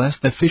similarly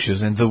blessed the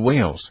fishes and the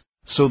whales,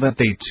 so that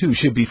they too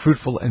should be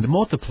fruitful and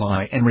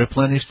multiply and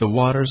replenish the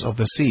waters of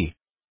the sea,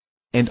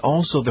 and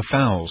also the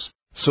fowls,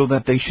 so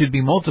that they should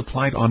be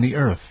multiplied on the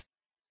earth.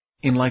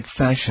 In like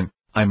fashion,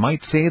 I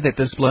might say that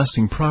this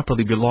blessing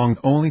properly belonged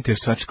only to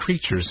such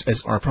creatures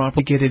as are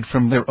propagated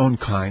from their own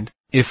kind,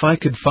 if I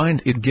could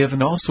find it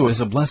given also as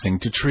a blessing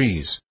to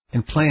trees,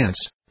 and plants,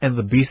 and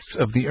the beasts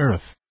of the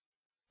earth.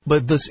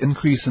 But this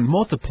increase and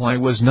multiply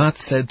was not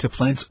said to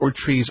plants or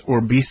trees or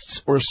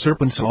beasts or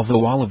serpents,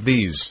 although all of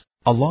these,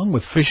 along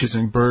with fishes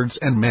and birds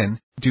and men,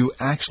 do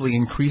actually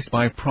increase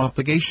by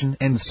propagation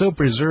and so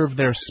preserve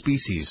their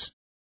species.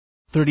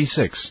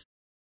 36.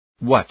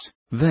 What,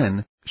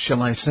 then,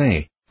 shall I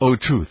say, O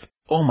truth,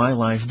 O my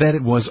life, that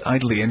it was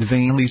idly and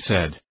vainly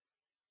said?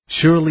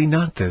 Surely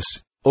not this,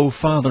 O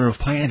Father of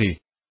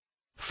piety.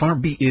 Far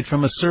be it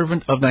from a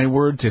servant of thy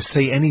word to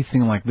say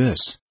anything like this.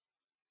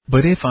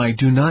 But if I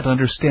do not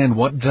understand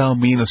what thou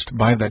meanest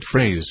by that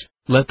phrase,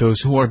 let those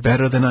who are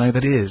better than I,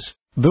 that is,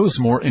 those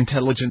more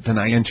intelligent than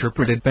I,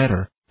 interpret it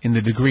better, in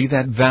the degree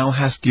that thou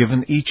hast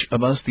given each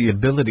of us the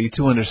ability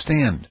to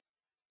understand.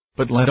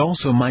 But let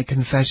also my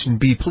confession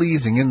be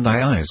pleasing in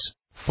thy eyes,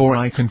 for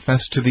I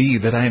confess to thee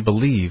that I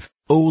believe,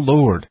 O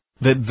Lord,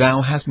 that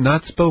thou hast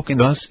not spoken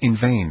thus in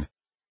vain.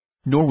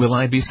 Nor will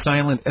I be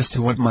silent as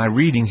to what my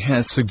reading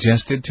has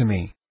suggested to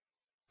me.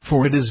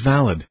 For it is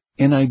valid,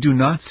 and I do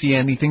not see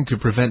anything to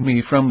prevent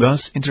me from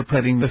thus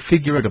interpreting the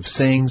figurative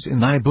sayings in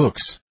thy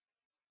books.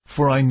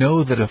 For I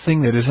know that a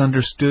thing that is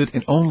understood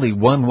in only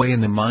one way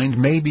in the mind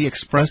may be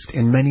expressed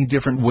in many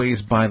different ways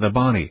by the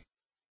body.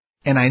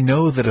 And I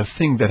know that a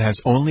thing that has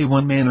only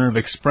one manner of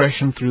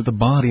expression through the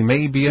body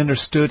may be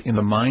understood in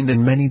the mind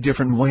in many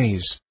different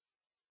ways.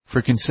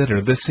 For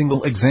consider this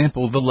single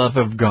example, the love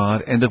of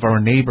God and of our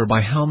neighbor,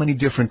 by how many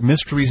different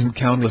mysteries in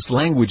countless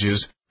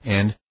languages,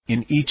 and,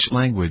 in each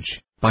language,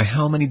 by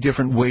how many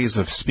different ways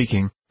of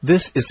speaking,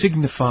 this is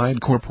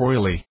signified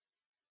corporeally.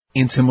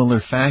 In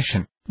similar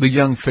fashion, the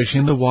young fish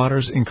in the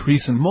waters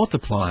increase and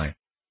multiply.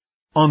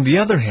 On the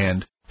other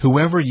hand,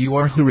 whoever you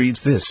are who reads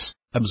this,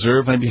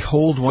 observe and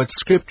behold what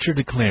Scripture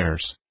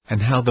declares,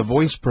 and how the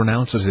voice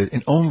pronounces it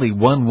in only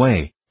one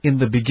way: in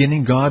the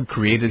beginning God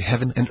created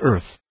heaven and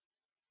earth.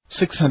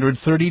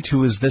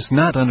 632. Is this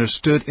not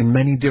understood in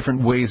many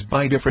different ways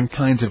by different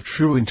kinds of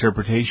true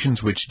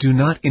interpretations which do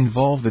not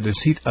involve the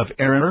deceit of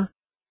error?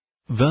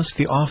 Thus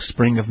the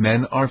offspring of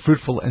men are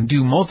fruitful and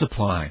do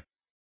multiply.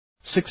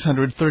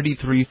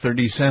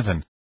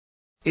 633-37.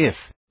 If,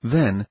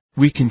 then,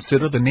 we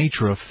consider the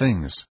nature of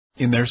things,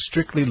 in their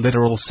strictly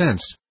literal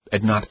sense,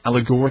 and not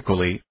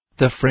allegorically,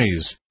 the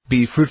phrase,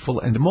 be fruitful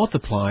and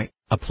multiply,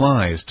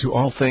 applies to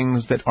all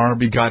things that are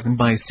begotten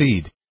by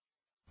seed.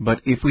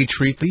 But if we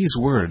treat these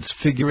words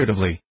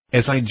figuratively,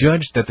 as I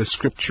judge that the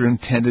Scripture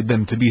intended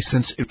them to be,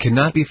 since it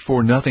cannot be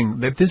for nothing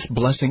that this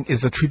blessing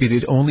is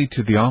attributed only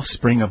to the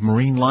offspring of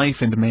marine life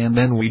and man,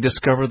 then we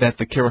discover that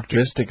the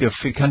characteristic of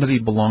fecundity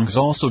belongs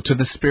also to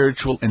the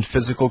spiritual and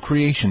physical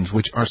creations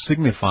which are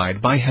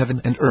signified by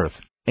heaven and earth,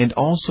 and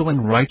also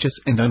in righteous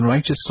and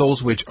unrighteous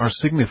souls which are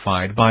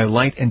signified by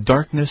light and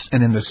darkness,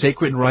 and in the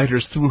sacred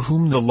writers through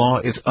whom the law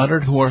is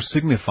uttered, who are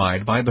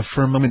signified by the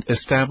firmament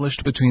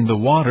established between the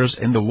waters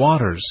and the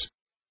waters,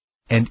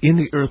 and in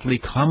the earthly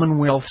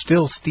commonwealth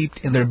still steeped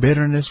in their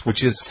bitterness,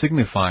 which is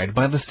signified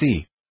by the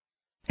sea,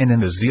 and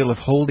in the zeal of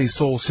holy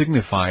soul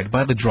signified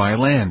by the dry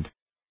land,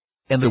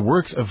 and the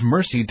works of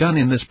mercy done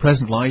in this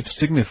present life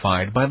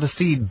signified by the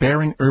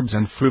seed-bearing herbs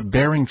and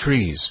fruit-bearing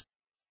trees,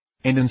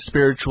 and in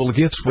spiritual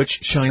gifts which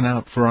shine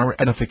out for our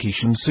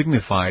edification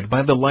signified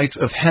by the lights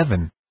of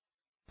heaven,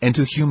 and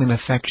to human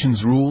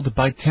affections ruled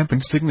by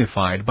temperance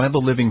signified by the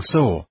living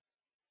soul.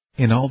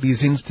 In all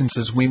these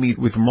instances we meet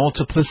with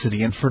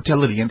multiplicity and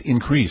fertility and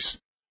increase.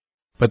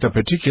 But the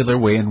particular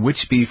way in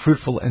which be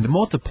fruitful and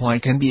multiply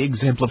can be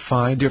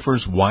exemplified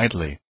differs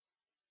widely.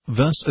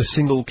 Thus a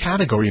single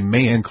category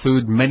may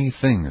include many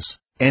things,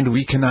 and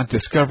we cannot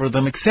discover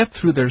them except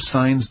through their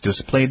signs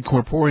displayed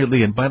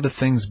corporeally and by the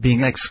things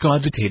being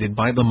excogitated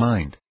by the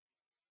mind.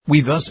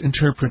 We thus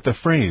interpret the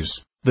phrase,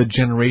 the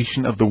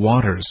generation of the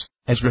waters,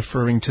 as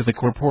referring to the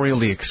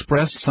corporeally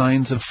expressed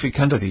signs of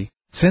fecundity,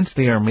 since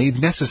they are made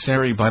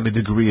necessary by the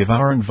degree of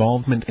our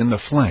involvement in the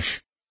flesh.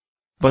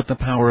 But the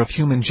power of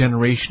human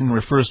generation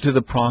refers to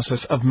the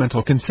process of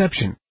mental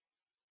conception.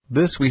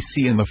 This we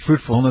see in the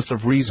fruitfulness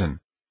of reason.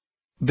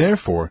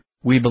 Therefore,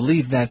 we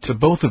believe that to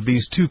both of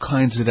these two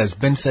kinds it has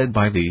been said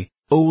by thee,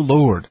 O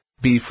Lord,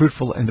 be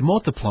fruitful and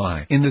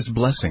multiply. In this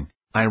blessing,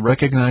 I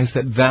recognize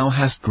that thou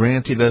hast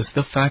granted us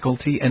the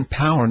faculty and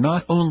power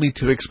not only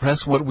to express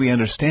what we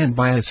understand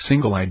by a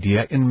single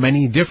idea in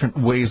many different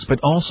ways, but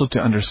also to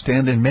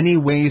understand in many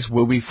ways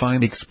what we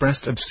find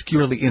expressed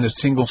obscurely in a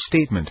single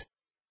statement.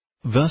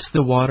 Thus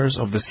the waters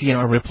of the sea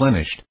are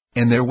replenished,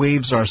 and their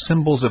waves are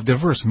symbols of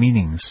diverse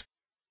meanings.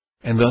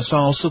 And thus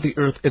also the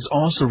earth is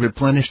also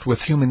replenished with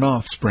human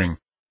offspring.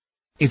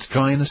 Its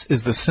dryness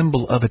is the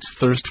symbol of its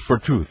thirst for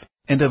truth,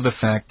 and of the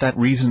fact that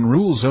reason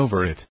rules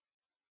over it.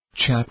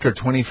 Chapter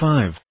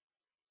 25.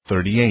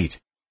 38.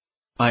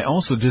 I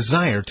also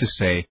desire to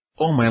say,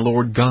 O my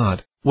Lord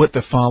God, what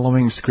the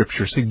following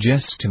Scripture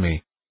suggests to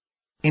me.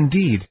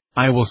 Indeed,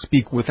 I will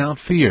speak without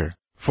fear,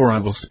 for I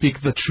will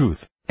speak the truth,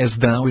 as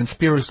thou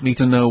inspirest me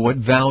to know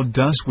what thou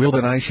dost will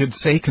that I should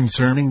say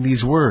concerning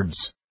these words.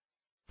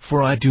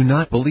 For I do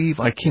not believe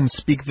I can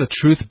speak the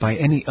truth by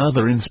any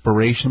other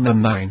inspiration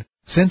than thine,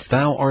 since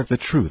thou art the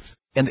truth,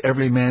 and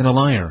every man a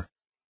liar.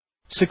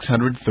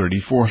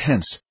 634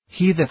 Hence,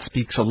 he that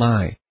speaks a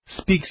lie,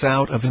 speaks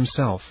out of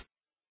himself.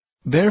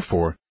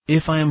 Therefore,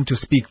 if I am to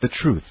speak the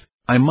truth,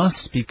 I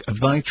must speak of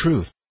thy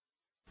truth.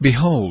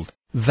 Behold,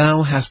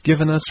 thou hast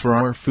given us for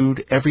our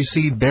food every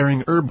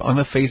seed-bearing herb on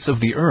the face of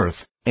the earth,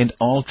 and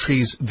all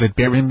trees that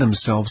bear in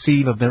themselves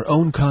seed of their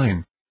own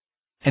kind.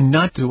 And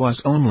not to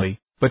us only,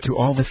 but to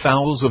all the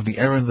fowls of the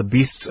air and the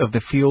beasts of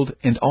the field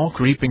and all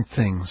creeping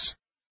things.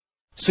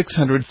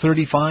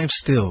 635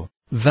 Still,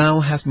 thou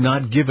hast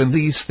not given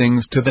these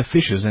things to the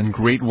fishes and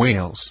great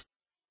whales.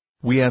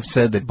 We have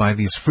said that by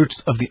these fruits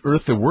of the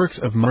earth the works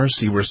of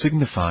mercy were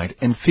signified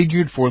and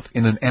figured forth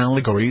in an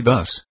allegory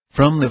thus,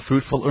 from the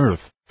fruitful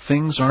earth,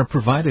 things are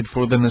provided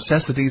for the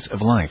necessities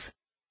of life.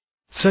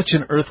 Such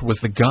an earth was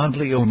the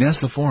godly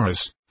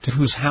Onesiphorus, to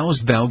whose house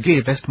thou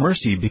gavest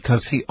mercy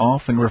because he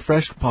often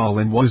refreshed Paul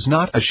and was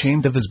not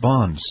ashamed of his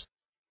bonds.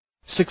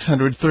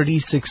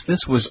 636 This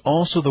was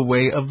also the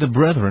way of the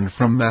brethren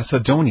from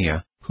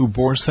Macedonia, who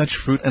bore such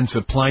fruit and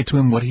supplied to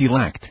him what he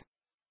lacked.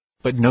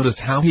 But notice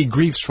how he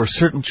grieves for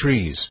certain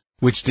trees,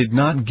 which did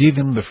not give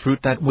him the fruit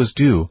that was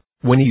due,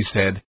 when he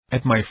said,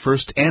 At my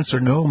first answer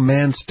no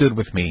man stood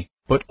with me,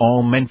 but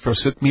all men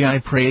forsook me. I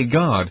pray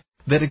God,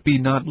 that it be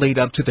not laid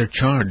up to their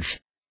charge.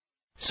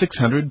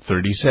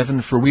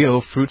 637 For we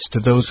owe fruits to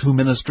those who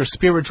minister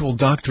spiritual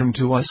doctrine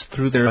to us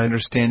through their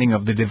understanding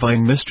of the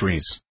divine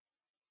mysteries.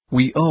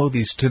 We owe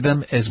these to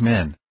them as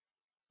men.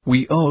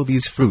 We owe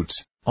these fruits,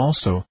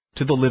 also,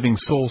 to the living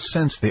souls,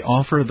 since they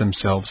offer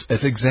themselves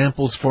as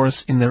examples for us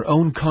in their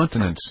own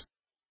continence.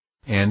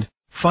 And,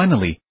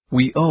 finally,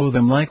 we owe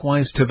them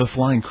likewise to the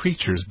flying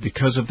creatures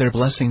because of their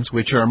blessings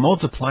which are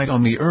multiplied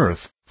on the earth,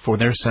 for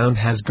their sound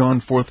has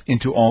gone forth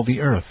into all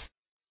the earth.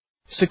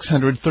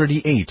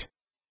 638.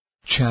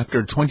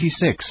 Chapter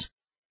 26.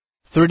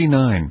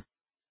 39.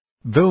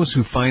 Those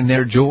who find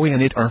their joy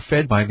in it are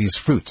fed by these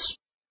fruits.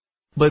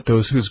 But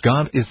those whose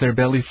God is their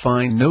belly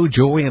find no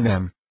joy in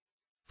them.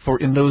 For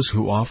in those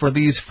who offer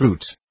these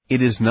fruits,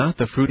 it is not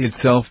the fruit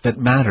itself that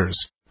matters,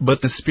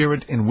 but the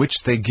spirit in which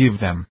they give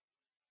them.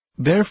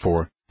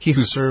 Therefore, he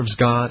who serves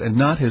God and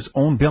not his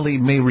own belly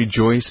may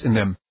rejoice in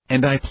them,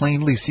 and I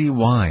plainly see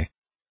why.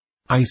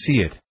 I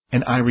see it,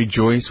 and I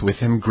rejoice with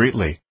him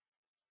greatly.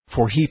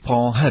 For he,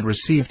 Paul, had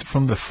received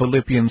from the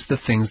Philippians the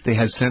things they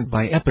had sent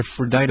by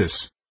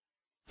Epaphroditus.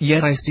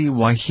 Yet I see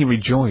why he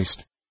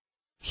rejoiced.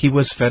 He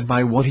was fed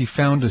by what he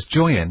found his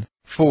joy in,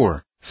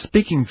 for,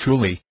 speaking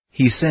truly,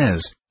 he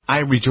says, I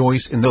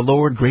rejoice in the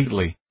Lord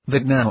greatly,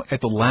 that now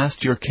at the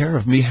last your care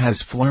of me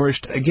has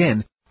flourished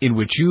again, in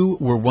which you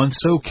were once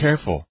so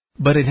careful,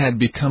 but it had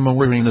become a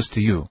weariness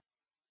to you.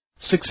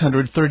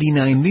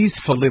 639 These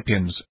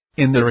Philippians,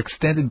 in their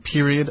extended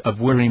period of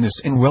weariness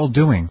in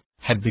well-doing,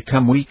 had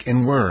become weak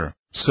and were,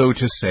 so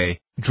to say,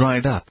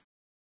 dried up.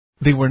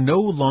 They were no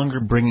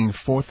longer bringing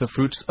forth the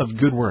fruits of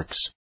good works.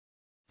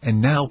 And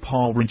now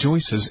Paul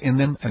rejoices in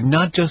them, and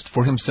not just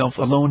for himself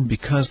alone,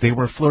 because they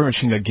were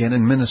flourishing again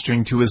and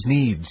ministering to his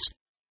needs.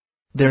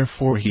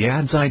 Therefore he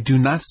adds, I do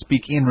not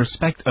speak in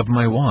respect of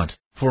my want,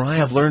 for I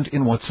have learned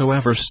in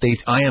whatsoever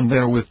state I am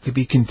therewith to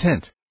be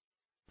content.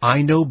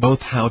 I know both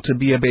how to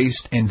be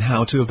abased and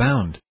how to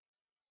abound.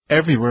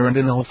 Everywhere and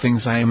in all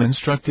things I am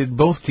instructed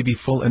both to be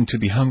full and to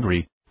be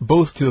hungry,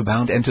 both to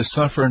abound and to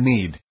suffer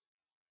need.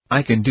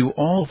 I can do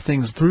all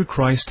things through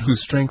Christ who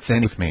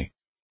strengtheneth me.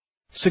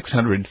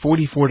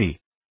 640.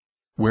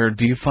 Where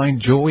do you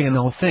find joy in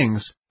all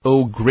things,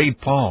 O great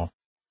Paul?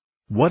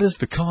 What is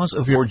the cause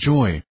of your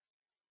joy?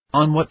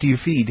 On what do you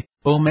feed,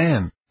 O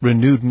man,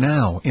 renewed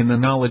now in the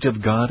knowledge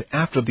of God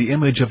after the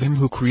image of him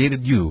who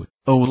created you,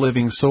 O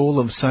living soul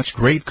of such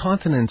great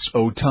continence,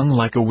 O tongue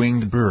like a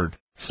winged bird,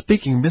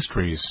 speaking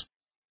mysteries?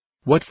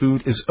 What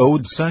food is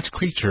owed such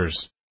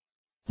creatures?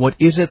 What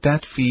is it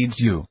that feeds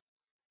you?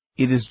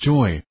 It is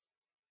joy.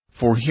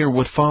 For hear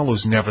what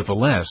follows.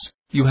 Nevertheless,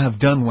 you have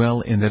done well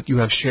in that you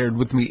have shared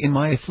with me in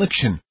my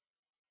affliction.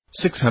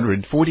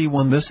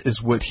 641 This is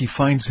what he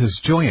finds his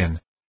joy in.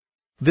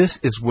 This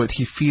is what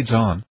he feeds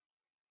on.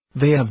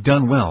 They have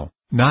done well,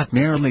 not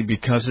merely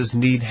because his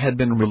need had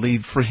been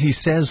relieved, for he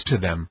says to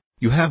them,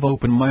 You have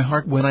opened my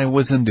heart when I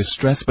was in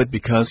distress, but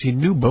because he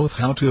knew both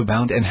how to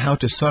abound and how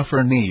to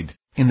suffer need,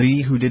 in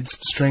thee who didst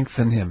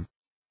strengthen him.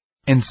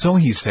 And so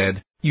he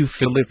said, You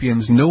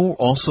Philippians know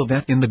also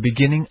that in the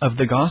beginning of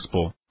the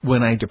gospel,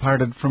 when I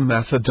departed from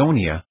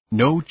Macedonia,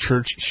 no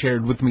church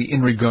shared with me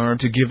in regard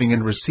to giving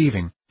and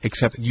receiving,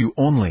 except you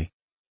only.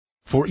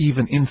 For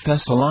even in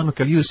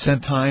Thessalonica you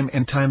sent time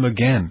and time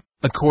again,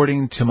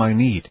 according to my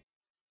need.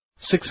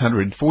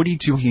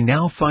 642 He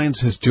now finds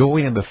his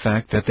joy in the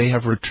fact that they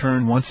have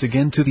returned once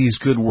again to these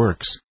good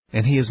works,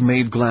 and he is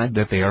made glad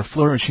that they are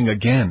flourishing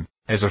again,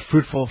 as a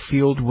fruitful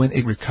field when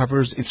it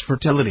recovers its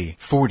fertility.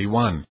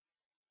 41.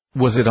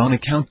 Was it on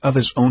account of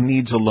his own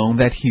needs alone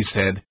that he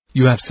said,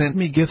 You have sent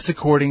me gifts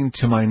according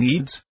to my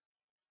needs?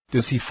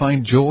 Does he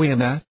find joy in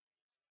that?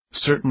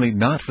 Certainly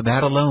not for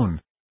that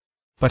alone.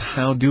 But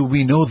how do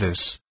we know this?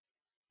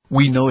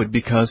 We know it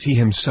because he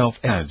himself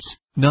adds,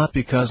 Not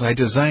because I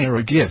desire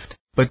a gift,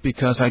 but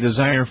because I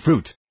desire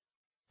fruit.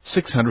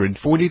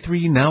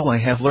 643 Now I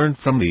have learned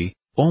from thee,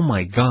 O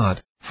my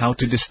God, how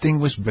to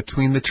distinguish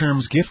between the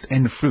terms gift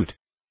and fruit.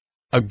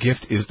 A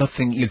gift is the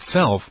thing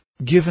itself,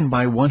 given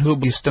by one who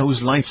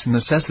bestows life's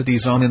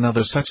necessities on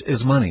another, such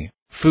as money,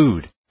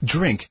 food,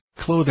 drink,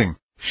 clothing,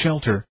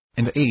 shelter,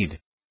 and aid.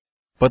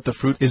 But the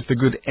fruit is the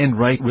good and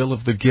right will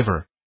of the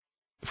giver.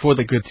 For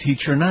the good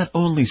teacher not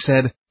only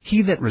said,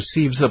 he that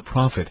receives a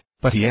prophet,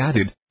 but he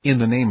added, in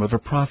the name of a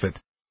prophet.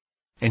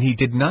 And he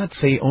did not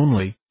say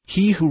only,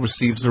 he who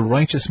receives a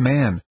righteous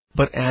man,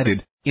 but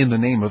added, in the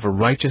name of a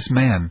righteous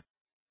man.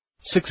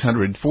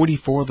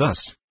 644 Thus,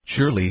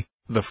 surely,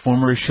 the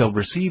former shall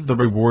receive the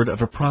reward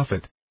of a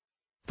prophet,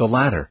 the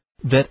latter,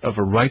 that of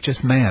a righteous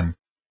man.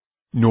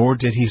 Nor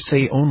did he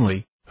say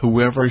only,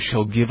 whoever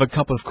shall give a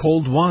cup of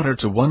cold water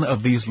to one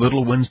of these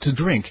little ones to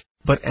drink,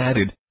 but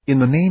added, in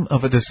the name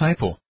of a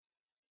disciple.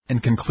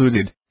 And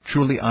concluded,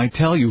 truly I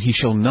tell you he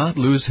shall not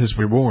lose his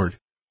reward.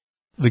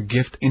 The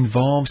gift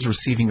involves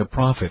receiving a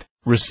prophet,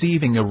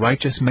 receiving a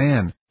righteous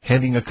man,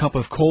 handing a cup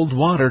of cold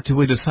water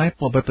to a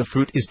disciple, but the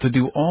fruit is to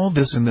do all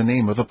this in the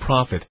name of a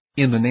prophet,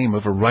 in the name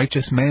of a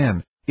righteous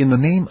man, in the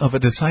name of a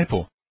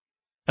disciple.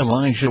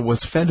 Elijah was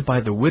fed by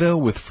the widow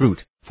with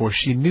fruit, for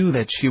she knew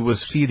that she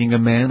was feeding a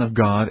man of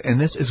God, and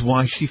this is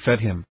why she fed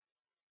him.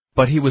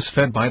 But he was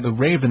fed by the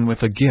raven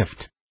with a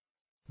gift.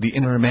 The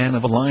inner man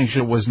of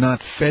Elijah was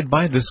not fed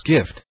by this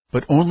gift,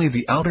 but only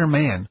the outer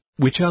man,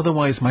 which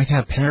otherwise might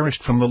have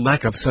perished from the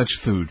lack of such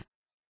food.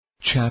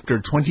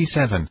 Chapter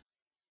 27.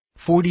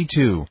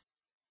 42.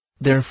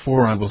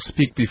 Therefore I will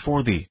speak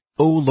before thee,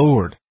 O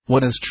Lord,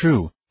 what is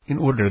true, in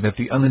order that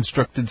the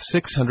uninstructed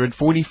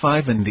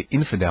 645 and the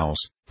infidels,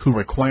 who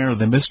require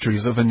the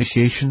mysteries of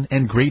initiation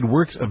and great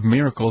works of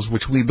miracles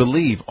which we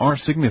believe are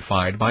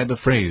signified by the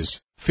phrase,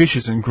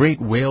 fishes and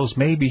great whales,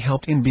 may be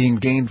helped in being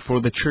gained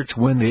for the church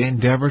when they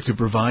endeavor to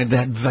provide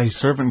that thy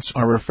servants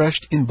are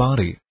refreshed in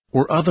body,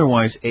 or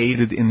otherwise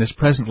aided in this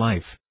present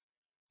life.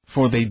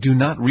 For they do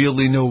not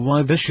really know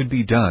why this should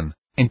be done,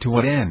 and to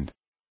what end.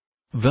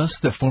 Thus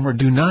the former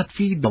do not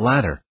feed the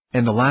latter,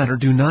 and the latter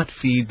do not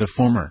feed the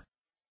former.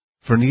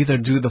 For neither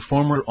do the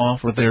former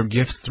offer their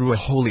gifts through a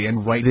holy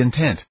and right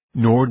intent,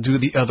 nor do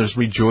the others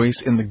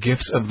rejoice in the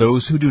gifts of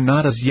those who do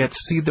not as yet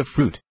see the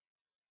fruit.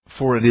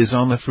 For it is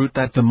on the fruit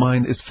that the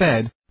mind is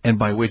fed, and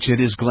by which it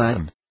is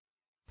gladdened.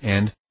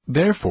 And,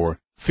 therefore,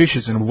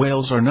 fishes and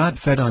whales are not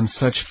fed on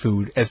such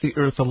food as the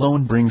earth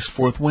alone brings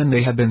forth when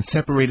they have been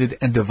separated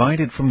and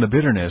divided from the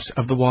bitterness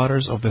of the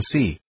waters of the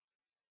sea.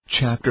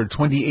 Chapter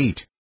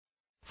 28.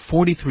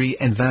 43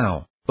 And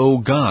thou, O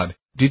God,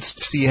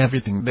 didst see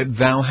everything that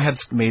thou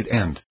hadst made,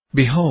 and,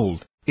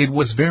 behold, it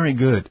was very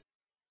good.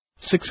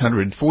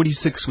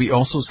 646 We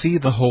also see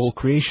the whole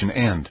creation,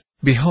 and,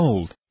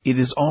 behold, it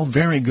is all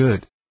very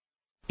good.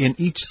 In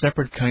each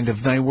separate kind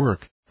of thy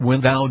work,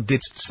 when thou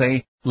didst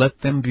say, let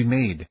them be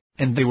made,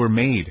 and they were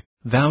made,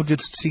 thou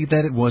didst see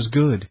that it was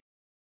good.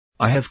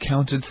 I have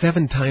counted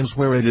 7 times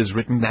where it is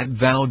written that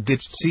thou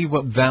didst see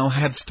what thou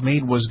hadst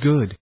made was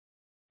good.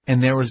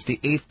 And there was the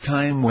 8th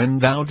time when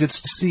thou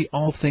didst see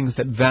all things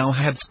that thou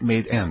hadst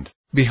made, and,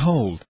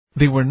 behold,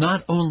 they were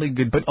not only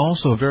good but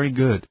also very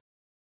good.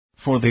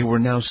 For they were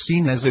now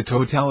seen as a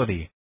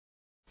totality.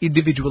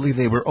 Individually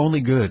they were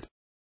only good.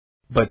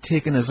 But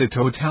taken as a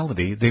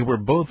totality they were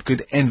both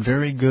good and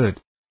very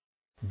good.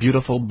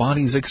 Beautiful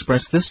bodies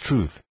express this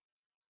truth.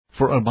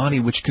 For a body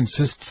which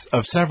consists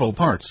of several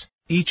parts,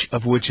 each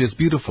of which is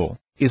beautiful,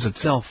 is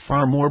itself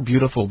far more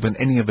beautiful than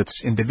any of its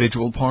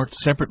individual parts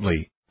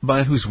separately,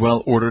 by whose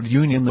well-ordered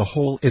union the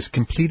whole is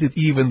completed,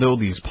 even though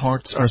these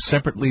parts are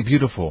separately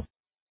beautiful.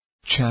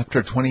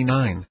 Chapter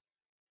 29.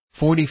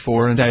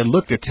 44 And I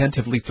looked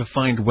attentively to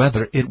find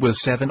whether it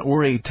was 7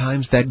 or 8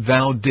 times that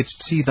thou didst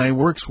see thy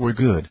works were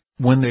good,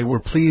 when they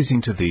were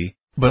pleasing to thee,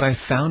 but I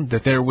found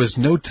that there was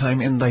no time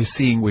in thy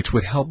seeing which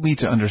would help me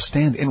to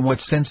understand in what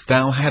sense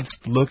thou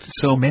hadst looked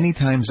so many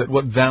times at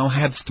what thou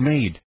hadst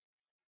made.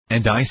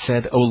 And I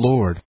said, O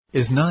Lord,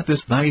 is not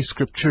this thy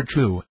scripture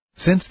true,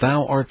 since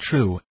thou art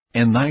true,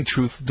 and thy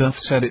truth doth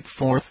set it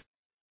forth?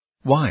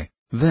 Why,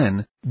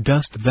 then,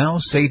 dost thou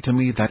say to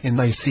me that in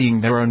thy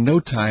seeing there are no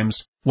times,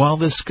 while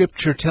the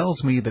scripture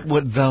tells me that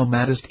what thou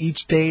madest each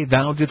day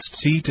thou didst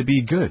see to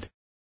be good?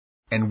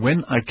 And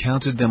when I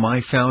counted them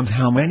I found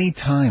how many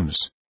times.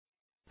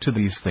 To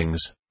these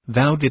things,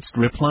 thou didst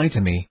reply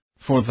to me,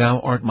 for thou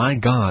art my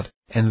God,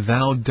 and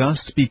thou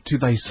dost speak to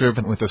thy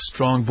servant with a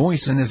strong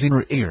voice in his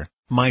inner ear,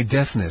 my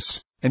deafness,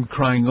 and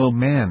crying, O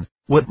man,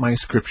 what my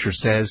scripture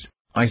says,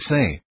 I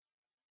say.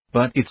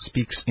 But it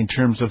speaks in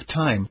terms of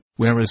time,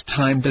 whereas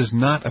time does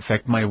not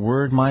affect my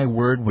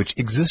word which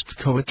exists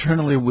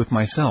co-eternally with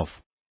myself.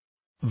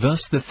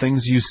 Thus the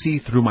things you see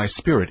through my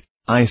spirit,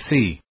 I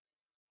see.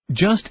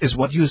 Just as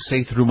what you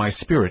say through my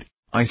spirit,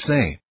 I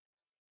say.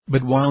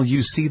 But while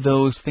you see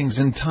those things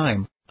in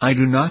time, I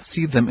do not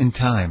see them in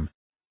time.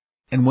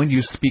 And when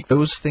you speak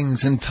those things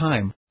in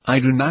time, I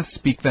do not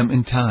speak them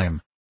in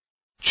time.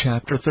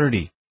 Chapter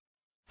 30.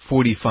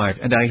 45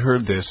 And I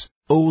heard this,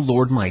 O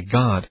Lord my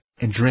God,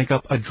 and drank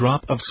up a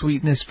drop of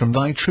sweetness from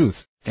thy truth,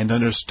 and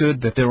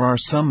understood that there are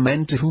some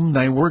men to whom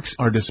thy works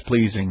are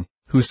displeasing,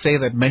 who say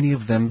that many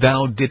of them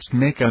thou didst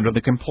make under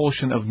the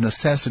compulsion of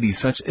necessity,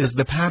 such as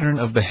the pattern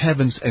of the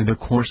heavens and the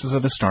courses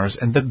of the stars,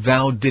 and that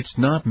thou didst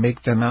not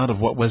make them out of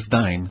what was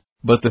thine,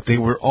 but that they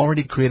were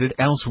already created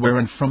elsewhere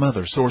and from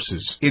other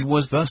sources. It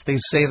was thus, they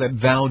say, that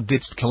thou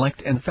didst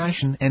collect and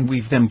fashion and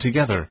weave them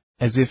together,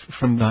 as if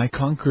from thy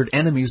conquered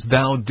enemies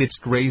thou didst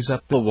raise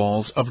up the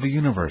walls of the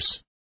universe,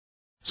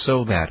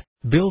 so that,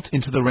 built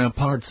into the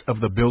ramparts of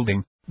the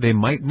building, they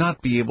might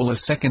not be able a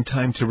second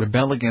time to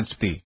rebel against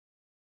thee.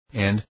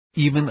 And,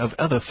 even of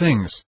other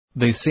things,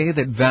 they say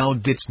that thou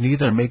didst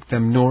neither make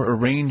them nor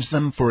arrange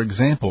them, for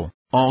example,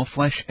 all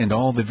flesh and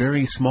all the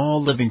very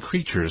small living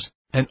creatures,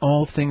 and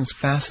all things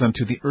fastened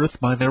to the earth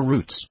by their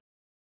roots.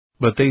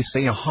 But they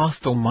say a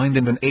hostile mind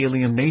and an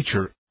alien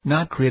nature,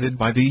 not created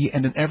by thee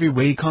and in every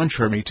way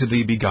contrary to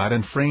thee, begot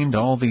and framed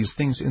all these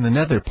things in the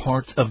nether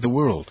parts of the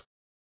world.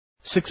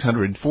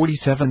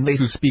 647 They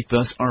who speak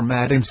thus are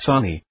mad and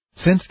sonny,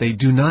 since they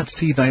do not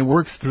see thy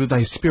works through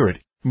thy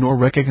Spirit, nor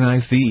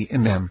recognize thee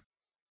in them.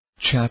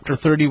 Chapter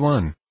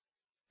 31.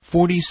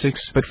 46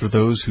 But for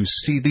those who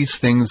see these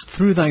things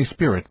through thy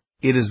Spirit,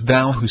 it is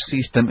thou who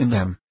seest them in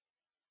them.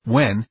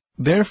 When,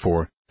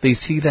 therefore, they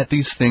see that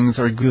these things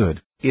are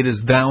good, it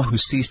is thou who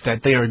seest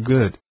that they are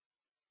good.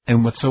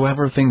 And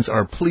whatsoever things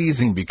are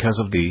pleasing because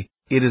of thee,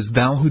 it is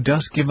thou who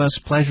dost give us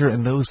pleasure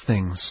in those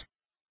things.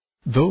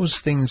 Those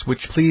things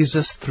which please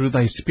us through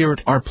thy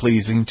Spirit are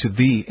pleasing to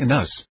thee in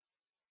us.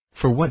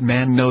 For what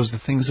man knows the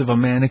things of a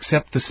man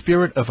except the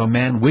spirit of a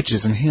man which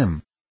is in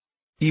him?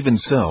 Even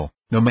so,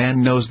 no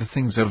man knows the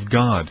things of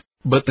God,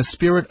 but the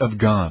Spirit of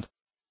God.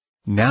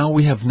 Now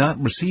we have not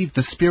received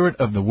the spirit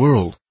of the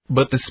world,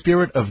 but the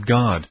Spirit of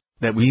God,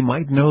 that we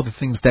might know the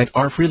things that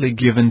are freely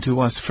given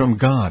to us from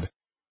God.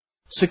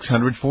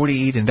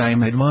 648 And I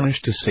am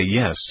admonished to say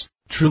yes,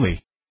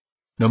 truly.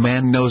 No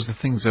man knows the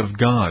things of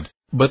God,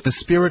 but the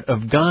Spirit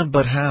of God.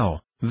 But how,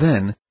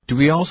 then, do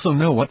we also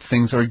know what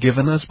things are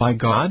given us by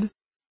God?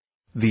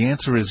 The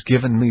answer is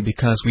given me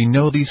because we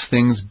know these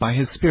things by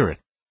His Spirit.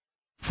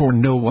 For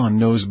no one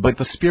knows but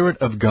the Spirit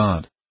of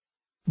God.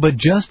 But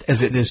just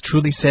as it is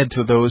truly said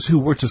to those who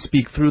were to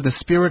speak through the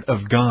Spirit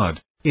of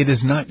God, it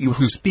is not you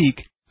who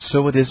speak,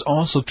 so it is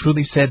also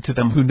truly said to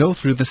them who know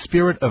through the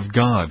Spirit of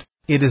God,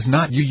 it is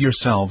not you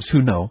yourselves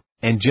who know,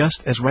 and just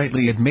as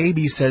rightly it may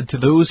be said to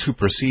those who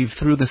perceive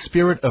through the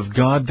Spirit of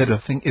God that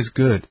a thing is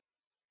good.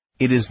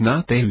 It is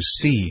not they who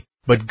see,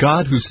 but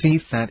God who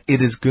seeth that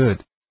it is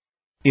good.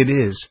 It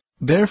is,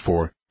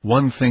 therefore,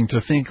 one thing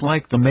to think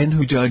like the men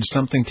who judge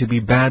something to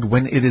be bad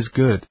when it is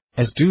good,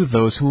 as do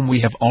those whom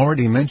we have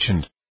already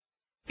mentioned.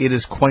 It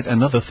is quite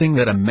another thing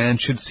that a man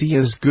should see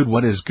as good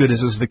what is good, as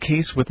is the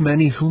case with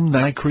many whom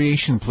thy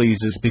creation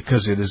pleases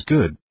because it is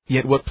good,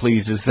 yet what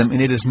pleases them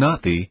in it is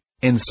not thee,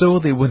 and so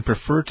they would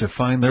prefer to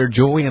find their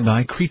joy in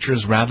thy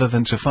creatures rather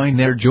than to find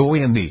their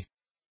joy in thee.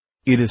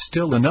 It is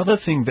still another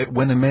thing that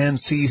when a man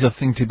sees a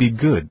thing to be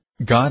good,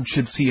 God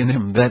should see in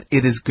him that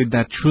it is good,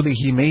 that truly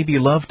he may be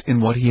loved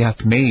in what he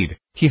hath made,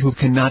 he who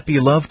cannot be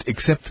loved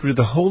except through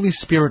the Holy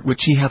Spirit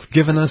which he hath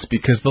given us,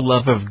 because the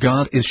love of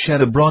God is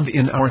shed abroad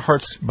in our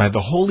hearts by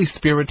the Holy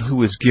Spirit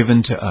who is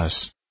given to us.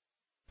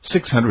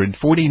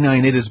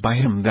 649 It is by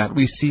him that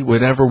we see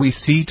whatever we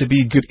see to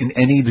be good in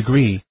any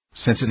degree,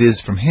 since it is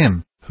from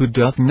him, who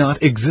doth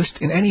not exist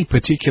in any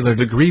particular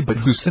degree but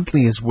who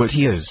simply is what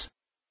he is.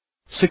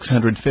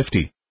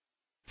 650.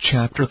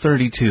 Chapter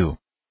 32.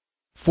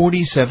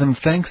 47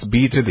 Thanks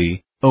be to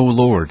thee, O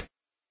Lord.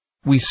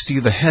 We see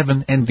the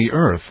heaven and the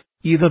earth,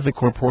 either the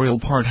corporeal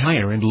part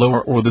higher and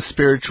lower or the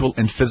spiritual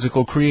and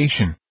physical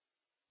creation.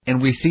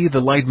 And we see the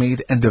light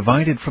made and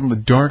divided from the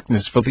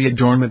darkness for the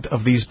adornment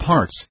of these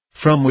parts,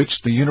 from which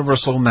the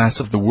universal mass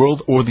of the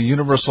world or the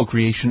universal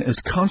creation is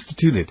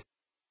constituted.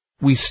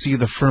 We see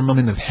the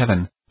firmament of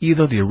heaven,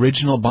 either the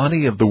original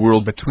body of the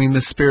world between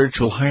the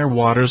spiritual higher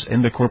waters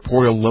and the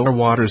corporeal lower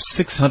waters.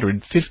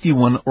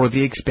 651 Or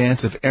the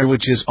expanse of air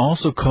which is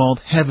also called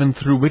heaven,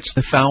 through which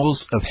the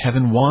fowls of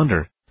heaven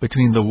wander,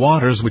 between the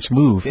waters which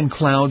move in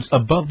clouds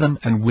above them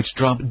and which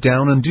drop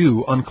down in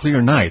dew on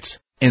clear nights,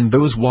 and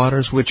those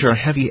waters which are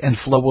heavy and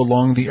flow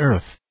along the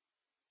earth.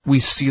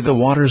 We see the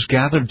waters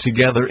gathered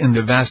together in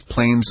the vast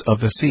plains of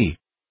the sea,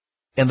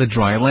 and the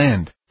dry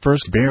land,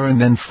 first barren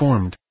then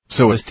formed,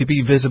 so as to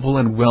be visible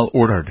and well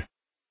ordered,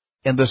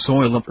 and the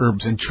soil of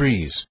herbs and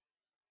trees.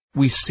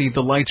 We see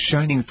the light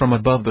shining from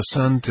above the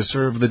sun to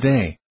serve the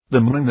day,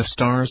 the moon and the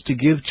stars to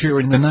give cheer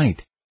in the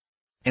night.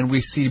 And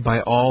we see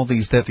by all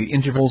these that the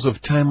intervals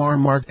of time are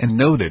marked and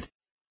noted.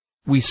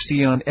 We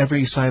see on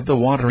every side the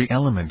watery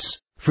elements,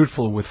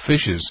 fruitful with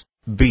fishes,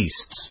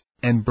 beasts,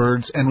 and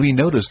birds, and we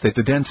notice that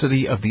the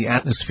density of the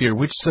atmosphere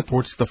which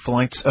supports the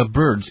flights of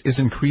birds is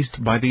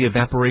increased by the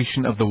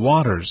evaporation of the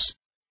waters.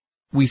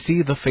 We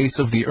see the face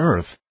of the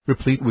earth,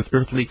 replete with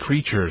earthly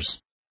creatures.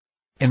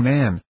 And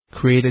man,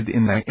 created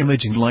in thy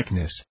image and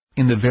likeness,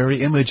 in the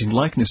very image and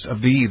likeness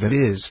of thee, that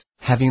is,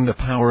 having the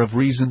power of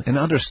reason and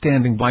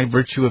understanding, by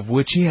virtue of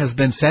which he has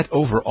been set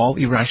over all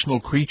irrational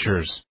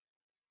creatures.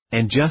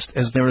 And just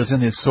as there is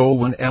in his soul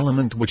one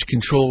element which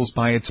controls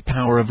by its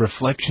power of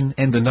reflection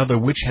and another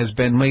which has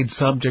been made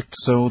subject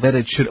so that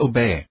it should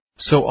obey,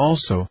 so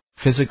also,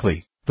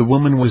 physically, the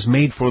woman was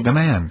made for the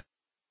man.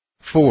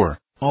 For,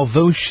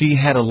 although she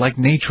had a like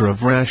nature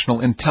of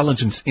rational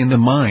intelligence in the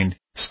mind,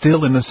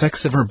 still in the sex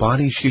of her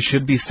body she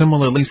should be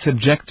similarly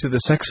subject to the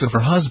sex of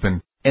her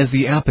husband, as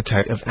the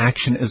appetite of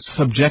action is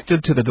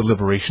subjected to the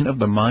deliberation of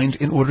the mind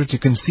in order to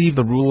conceive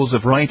the rules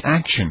of right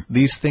action.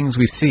 These things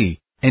we see,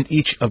 and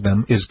each of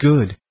them is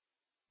good.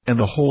 And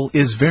the whole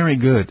is very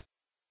good.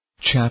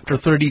 Chapter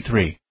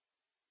 33.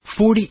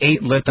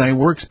 48 Let thy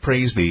works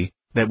praise thee,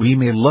 that we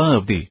may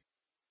love thee.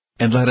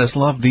 And let us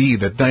love thee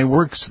that thy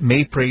works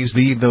may praise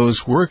thee, those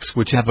works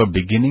which have a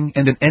beginning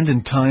and an end,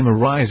 in time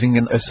arising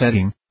and a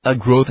setting, a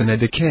growth and a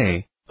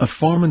decay, a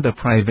form and a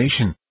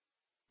privation.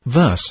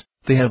 Thus,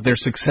 they have their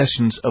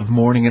successions of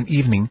morning and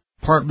evening,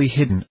 partly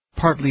hidden,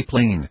 partly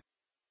plain.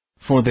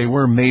 For they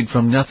were made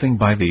from nothing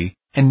by thee,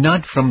 and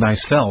not from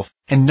thyself,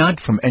 and not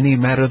from any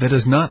matter that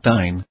is not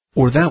thine,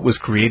 or that was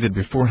created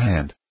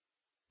beforehand.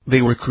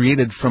 They were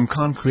created from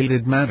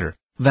concreted matter,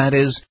 that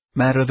is,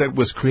 matter that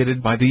was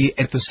created by thee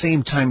at the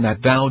same time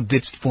that thou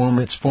didst form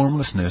its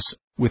formlessness,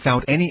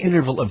 without any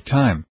interval of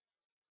time.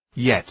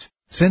 Yet,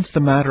 since the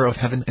matter of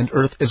heaven and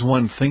earth is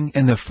one thing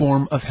and the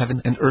form of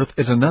heaven and earth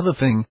is another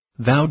thing,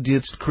 thou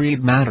didst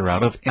create matter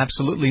out of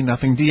absolutely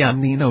nothing,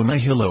 diem nihilo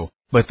nihilo,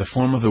 but the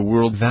form of the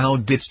world thou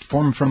didst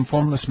form from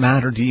formless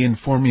matter, de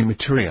informi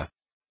materia.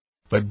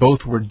 But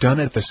both were done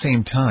at the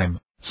same time,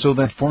 so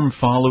that form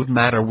followed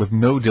matter with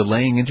no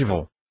delaying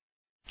interval.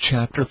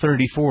 Chapter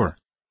 34.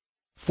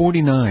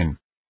 49.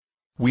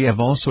 We have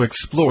also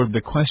explored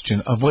the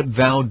question of what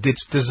thou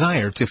didst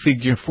desire to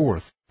figure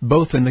forth,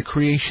 both in the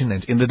creation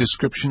and in the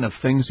description of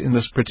things in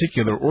this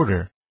particular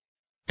order.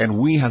 And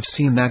we have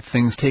seen that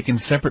things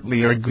taken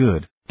separately are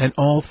good, and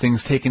all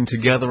things taken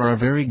together are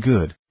very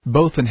good,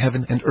 both in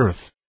heaven and earth.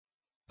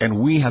 And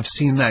we have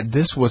seen that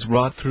this was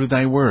wrought through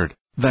thy word,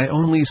 thy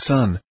only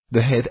Son,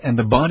 the head and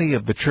the body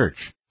of the church,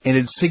 and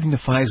it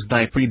signifies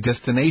thy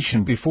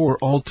predestination before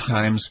all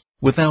times,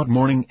 without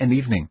morning and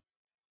evening.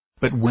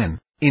 But when,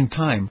 in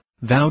time,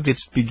 thou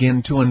didst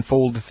begin to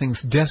unfold things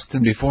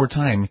destined before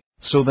time,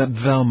 so that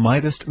thou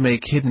mightest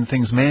make hidden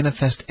things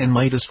manifest and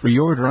mightest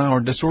reorder our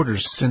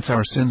disorders, since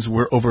our sins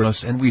were over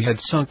us and we had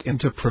sunk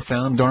into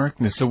profound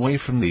darkness away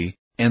from thee,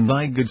 and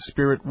thy good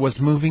Spirit was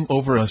moving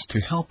over us to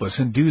help us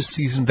in due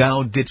season,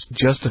 thou didst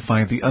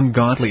justify the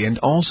ungodly and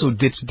also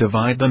didst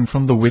divide them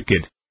from the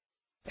wicked.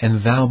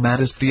 And thou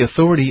madest the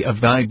authority of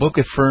thy book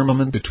a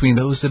firmament between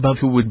those above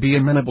who would be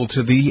amenable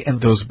to thee and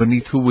those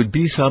beneath who would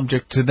be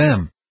subject to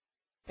them.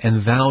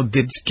 And thou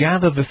didst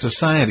gather the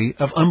society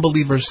of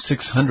unbelievers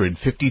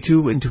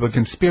 652 into a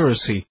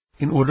conspiracy,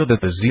 in order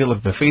that the zeal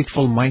of the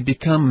faithful might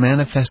become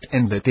manifest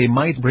and that they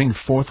might bring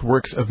forth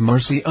works of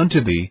mercy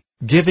unto thee,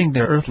 giving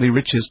their earthly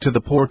riches to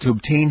the poor to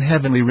obtain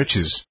heavenly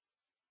riches.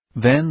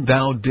 Then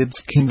thou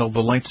didst kindle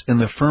the lights in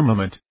the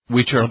firmament,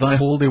 which are thy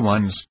holy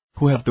ones,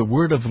 who have the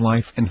word of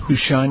life and who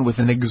shine with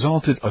an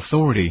exalted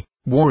authority,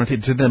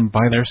 warranted to them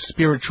by their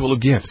spiritual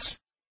gifts.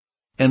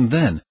 And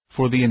then,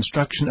 for the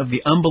instruction of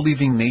the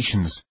unbelieving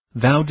nations,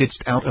 thou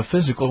didst out of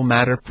physical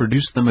matter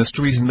produce the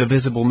mysteries and the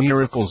visible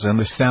miracles and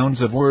the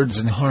sounds of words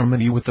in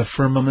harmony with the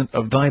firmament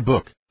of thy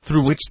book,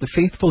 through which the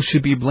faithful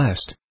should be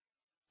blessed.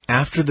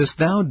 After this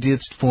thou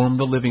didst form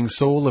the living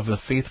soul of the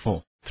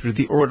faithful, through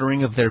the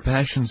ordering of their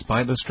passions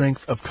by the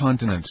strength of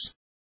continence.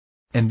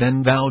 And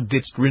then thou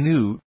didst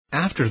renew,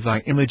 after thy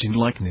image and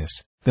likeness,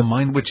 the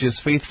mind which is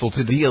faithful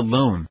to thee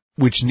alone,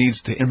 which needs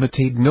to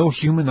imitate no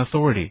human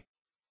authority.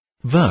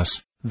 Thus,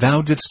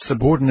 thou didst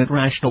subordinate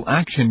rational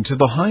action to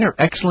the higher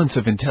excellence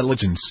of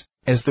intelligence,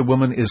 as the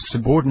woman is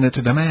subordinate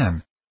to the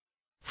man.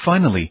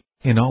 Finally,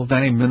 in all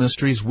thy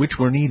ministries which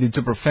were needed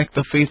to perfect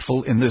the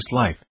faithful in this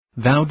life,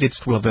 thou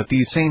didst will that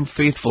these same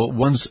faithful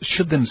ones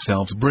should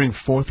themselves bring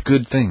forth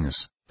good things,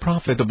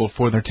 profitable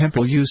for their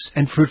temporal use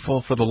and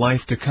fruitful for the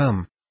life to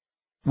come.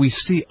 We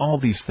see all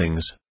these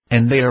things,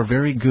 and they are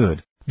very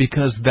good,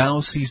 because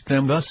thou seest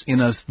them thus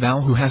in us,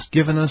 thou who hast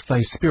given us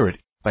thy Spirit,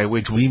 by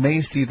which we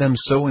may see them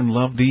so and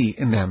love thee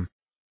in them.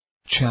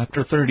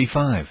 Chapter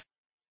 35.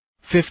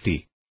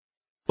 50.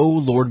 O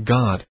Lord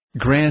God,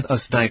 grant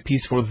us thy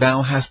peace, for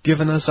thou hast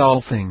given us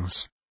all things.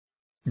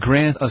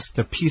 Grant us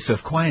the peace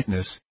of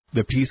quietness,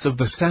 the peace of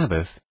the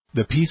Sabbath,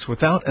 the peace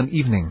without an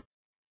evening.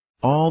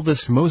 All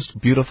this most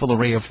beautiful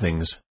array of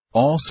things,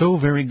 all so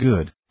very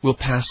good, will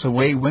pass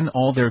away when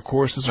all their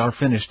courses are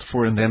finished,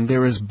 for in them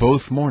there is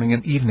both morning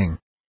and evening.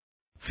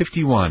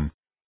 51.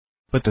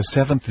 But the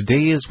seventh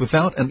day is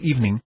without an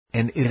evening,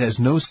 and it has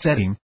no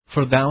setting,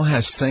 for thou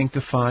hast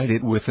sanctified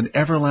it with an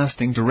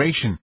everlasting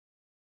duration.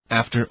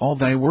 After all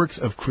thy works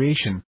of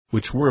creation,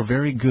 which were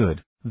very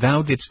good,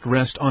 thou didst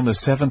rest on the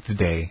seventh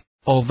day,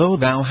 although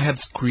thou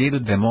hadst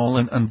created them all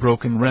in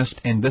unbroken rest,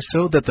 and this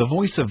so that the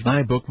voice of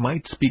thy book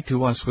might speak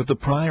to us with the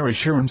prior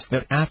assurance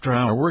that after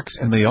our works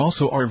and they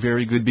also are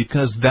very good,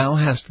 because thou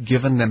hast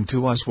given them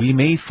to us, we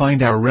may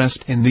find our rest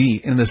in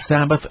thee in the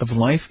Sabbath of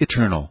life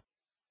eternal.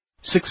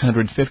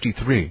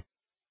 653.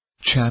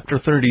 Chapter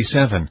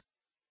 37.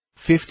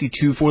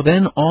 52 For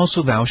then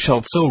also thou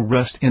shalt so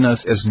rest in us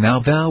as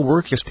now thou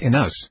workest in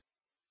us.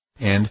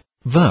 And,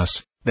 thus,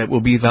 that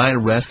will be thy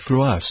rest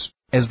through us,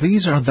 as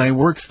these are thy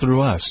works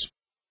through us.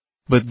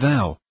 But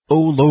thou, O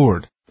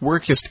Lord,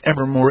 workest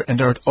evermore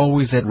and art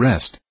always at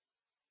rest.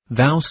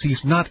 Thou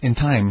ceasest not in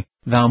time,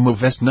 thou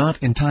movest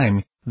not in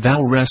time,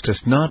 thou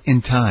restest not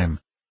in time.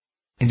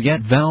 And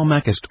yet thou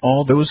makest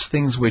all those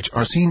things which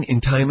are seen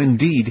in time,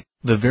 indeed,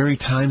 the very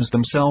times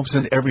themselves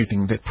and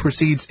everything that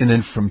proceeds in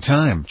and from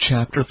time.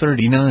 Chapter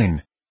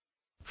 39.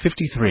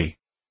 53.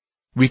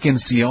 We can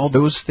see all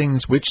those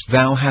things which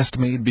thou hast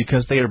made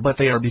because they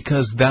are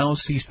because thou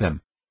seest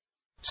them.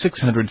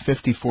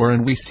 654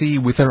 And we see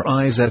with our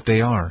eyes that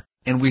they are,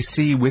 and we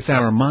see with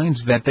our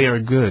minds that they are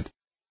good.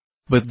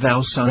 But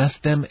thou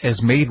sawest them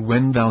as made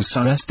when thou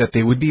sawest that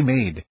they would be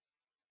made.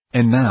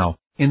 And now,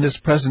 in this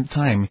present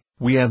time,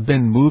 we have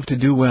been moved to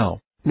do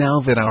well,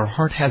 now that our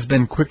heart has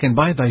been quickened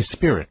by thy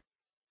Spirit.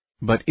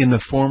 But in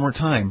the former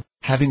time,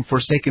 having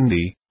forsaken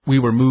thee, we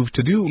were moved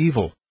to do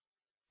evil.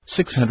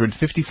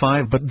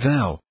 655 But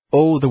thou,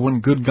 O the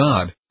one good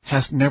God,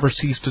 hast never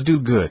ceased to do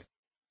good.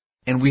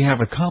 And we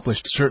have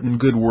accomplished certain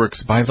good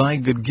works by thy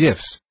good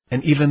gifts,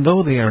 and even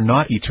though they are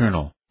not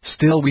eternal,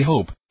 still we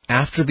hope,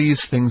 after these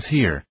things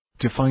here,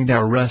 to find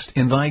our rest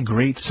in thy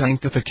great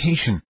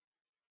sanctification.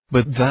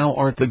 But thou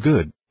art the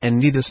good, and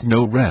needest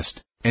no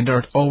rest, and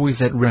art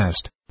always at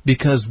rest,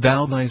 because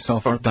thou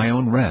thyself art thy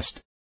own rest.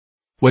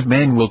 What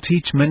man will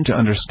teach men to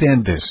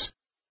understand this?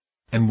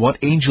 And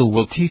what angel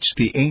will teach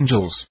the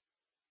angels?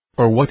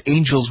 Or what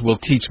angels will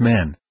teach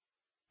men?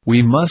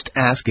 We must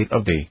ask it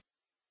of thee.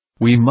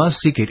 We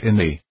must seek it in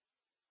thee.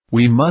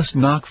 We must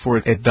knock for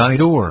it at thy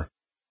door.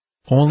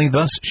 Only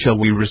thus shall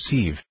we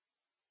receive.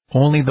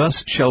 Only thus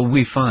shall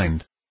we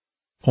find.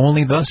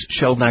 Only thus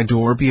shall thy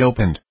door be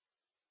opened.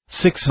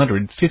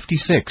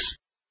 656.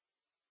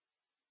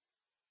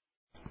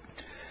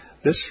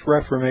 This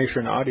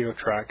Reformation audio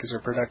track is a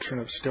production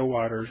of Still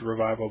Waters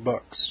Revival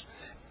Books.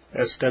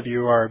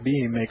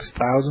 SWRB makes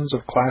thousands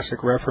of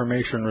classic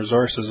Reformation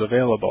resources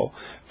available,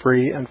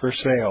 free and for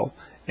sale,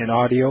 in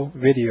audio,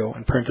 video,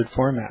 and printed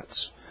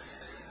formats.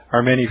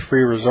 Our many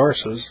free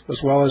resources,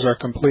 as well as our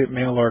complete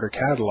mail-order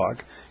catalog,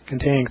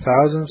 containing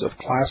thousands of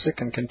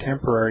classic and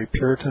contemporary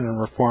Puritan and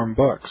Reformed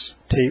books,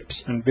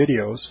 tapes, and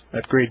videos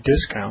at great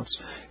discounts,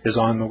 is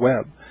on the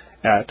web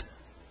at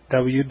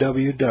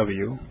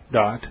www.swrb.com.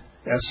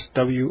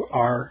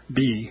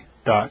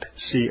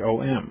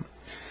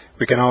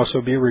 We can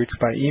also be reached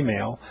by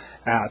email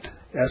at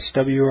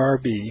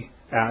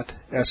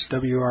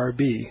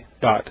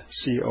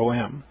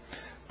swrb@swrb.com,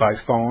 by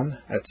phone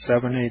at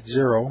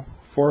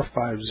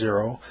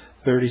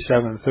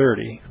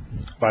 780-450-3730,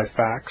 by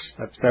fax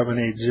at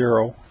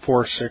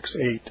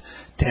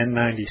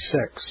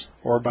 780-468-1096,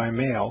 or by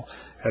mail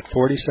at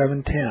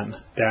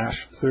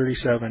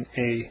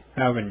 4710-37A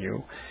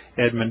Avenue,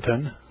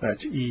 Edmonton,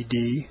 that's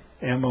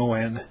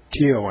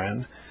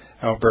Edmonton,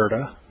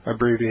 Alberta,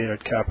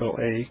 abbreviated capital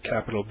A,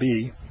 capital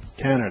B,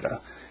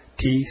 Canada,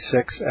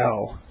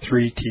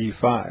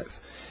 T6L3T5.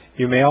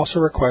 You may also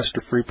request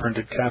a free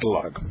printed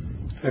catalog.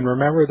 And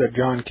remember that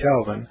John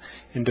Calvin,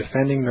 in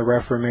defending the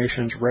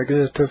Reformation's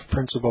regulative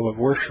principle of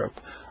worship,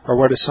 or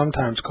what is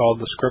sometimes called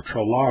the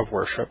scriptural law of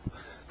worship,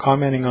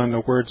 commenting on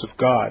the words of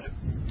God,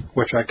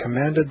 which I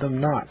commanded them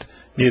not,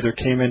 neither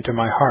came into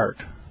my heart,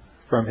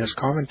 from his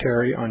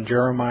commentary on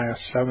Jeremiah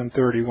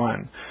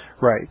 7:31,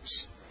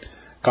 writes,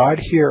 God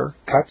here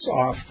cuts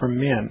off from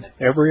men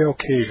every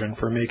occasion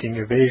for making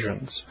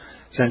evasions,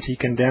 since he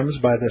condemns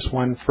by this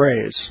one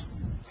phrase,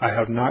 I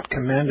have not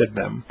commanded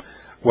them,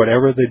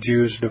 whatever the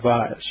Jews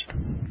devised.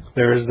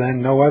 There is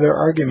then no other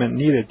argument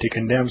needed to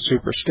condemn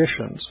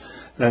superstitions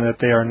than that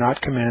they are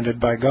not commanded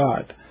by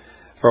God.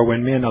 For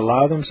when men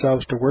allow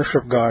themselves to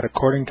worship God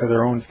according to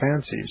their own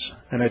fancies,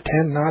 and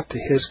attend not to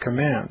his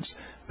commands,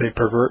 they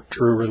pervert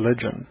true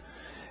religion.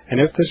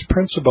 And if this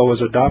principle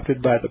was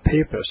adopted by the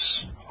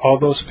Papists, all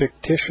those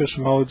fictitious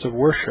modes of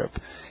worship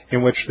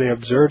in which they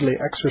absurdly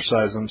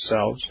exercise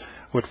themselves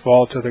would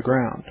fall to the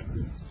ground.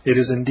 It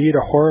is indeed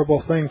a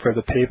horrible thing for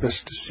the Papists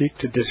to seek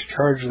to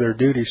discharge their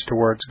duties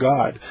towards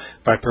God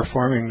by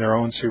performing their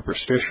own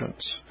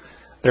superstitions.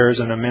 There is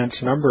an immense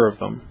number of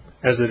them,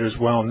 as it is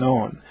well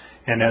known,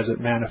 and as it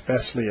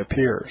manifestly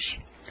appears.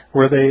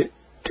 Were they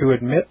to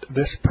admit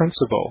this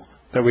principle,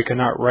 that we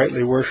cannot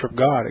rightly worship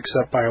God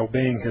except by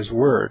obeying his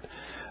word,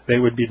 they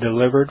would be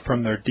delivered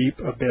from their deep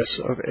abyss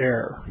of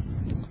error.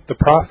 The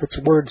prophet's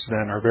words,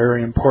 then, are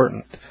very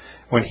important,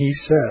 when he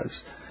says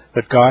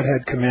that God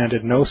had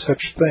commanded no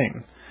such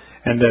thing,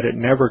 and that it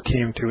never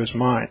came to his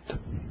mind,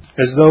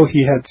 as though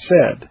he had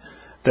said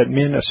that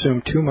men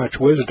assume too much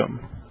wisdom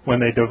when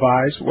they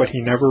devise what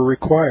he never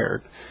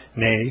required,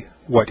 nay,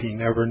 what he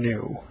never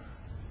knew.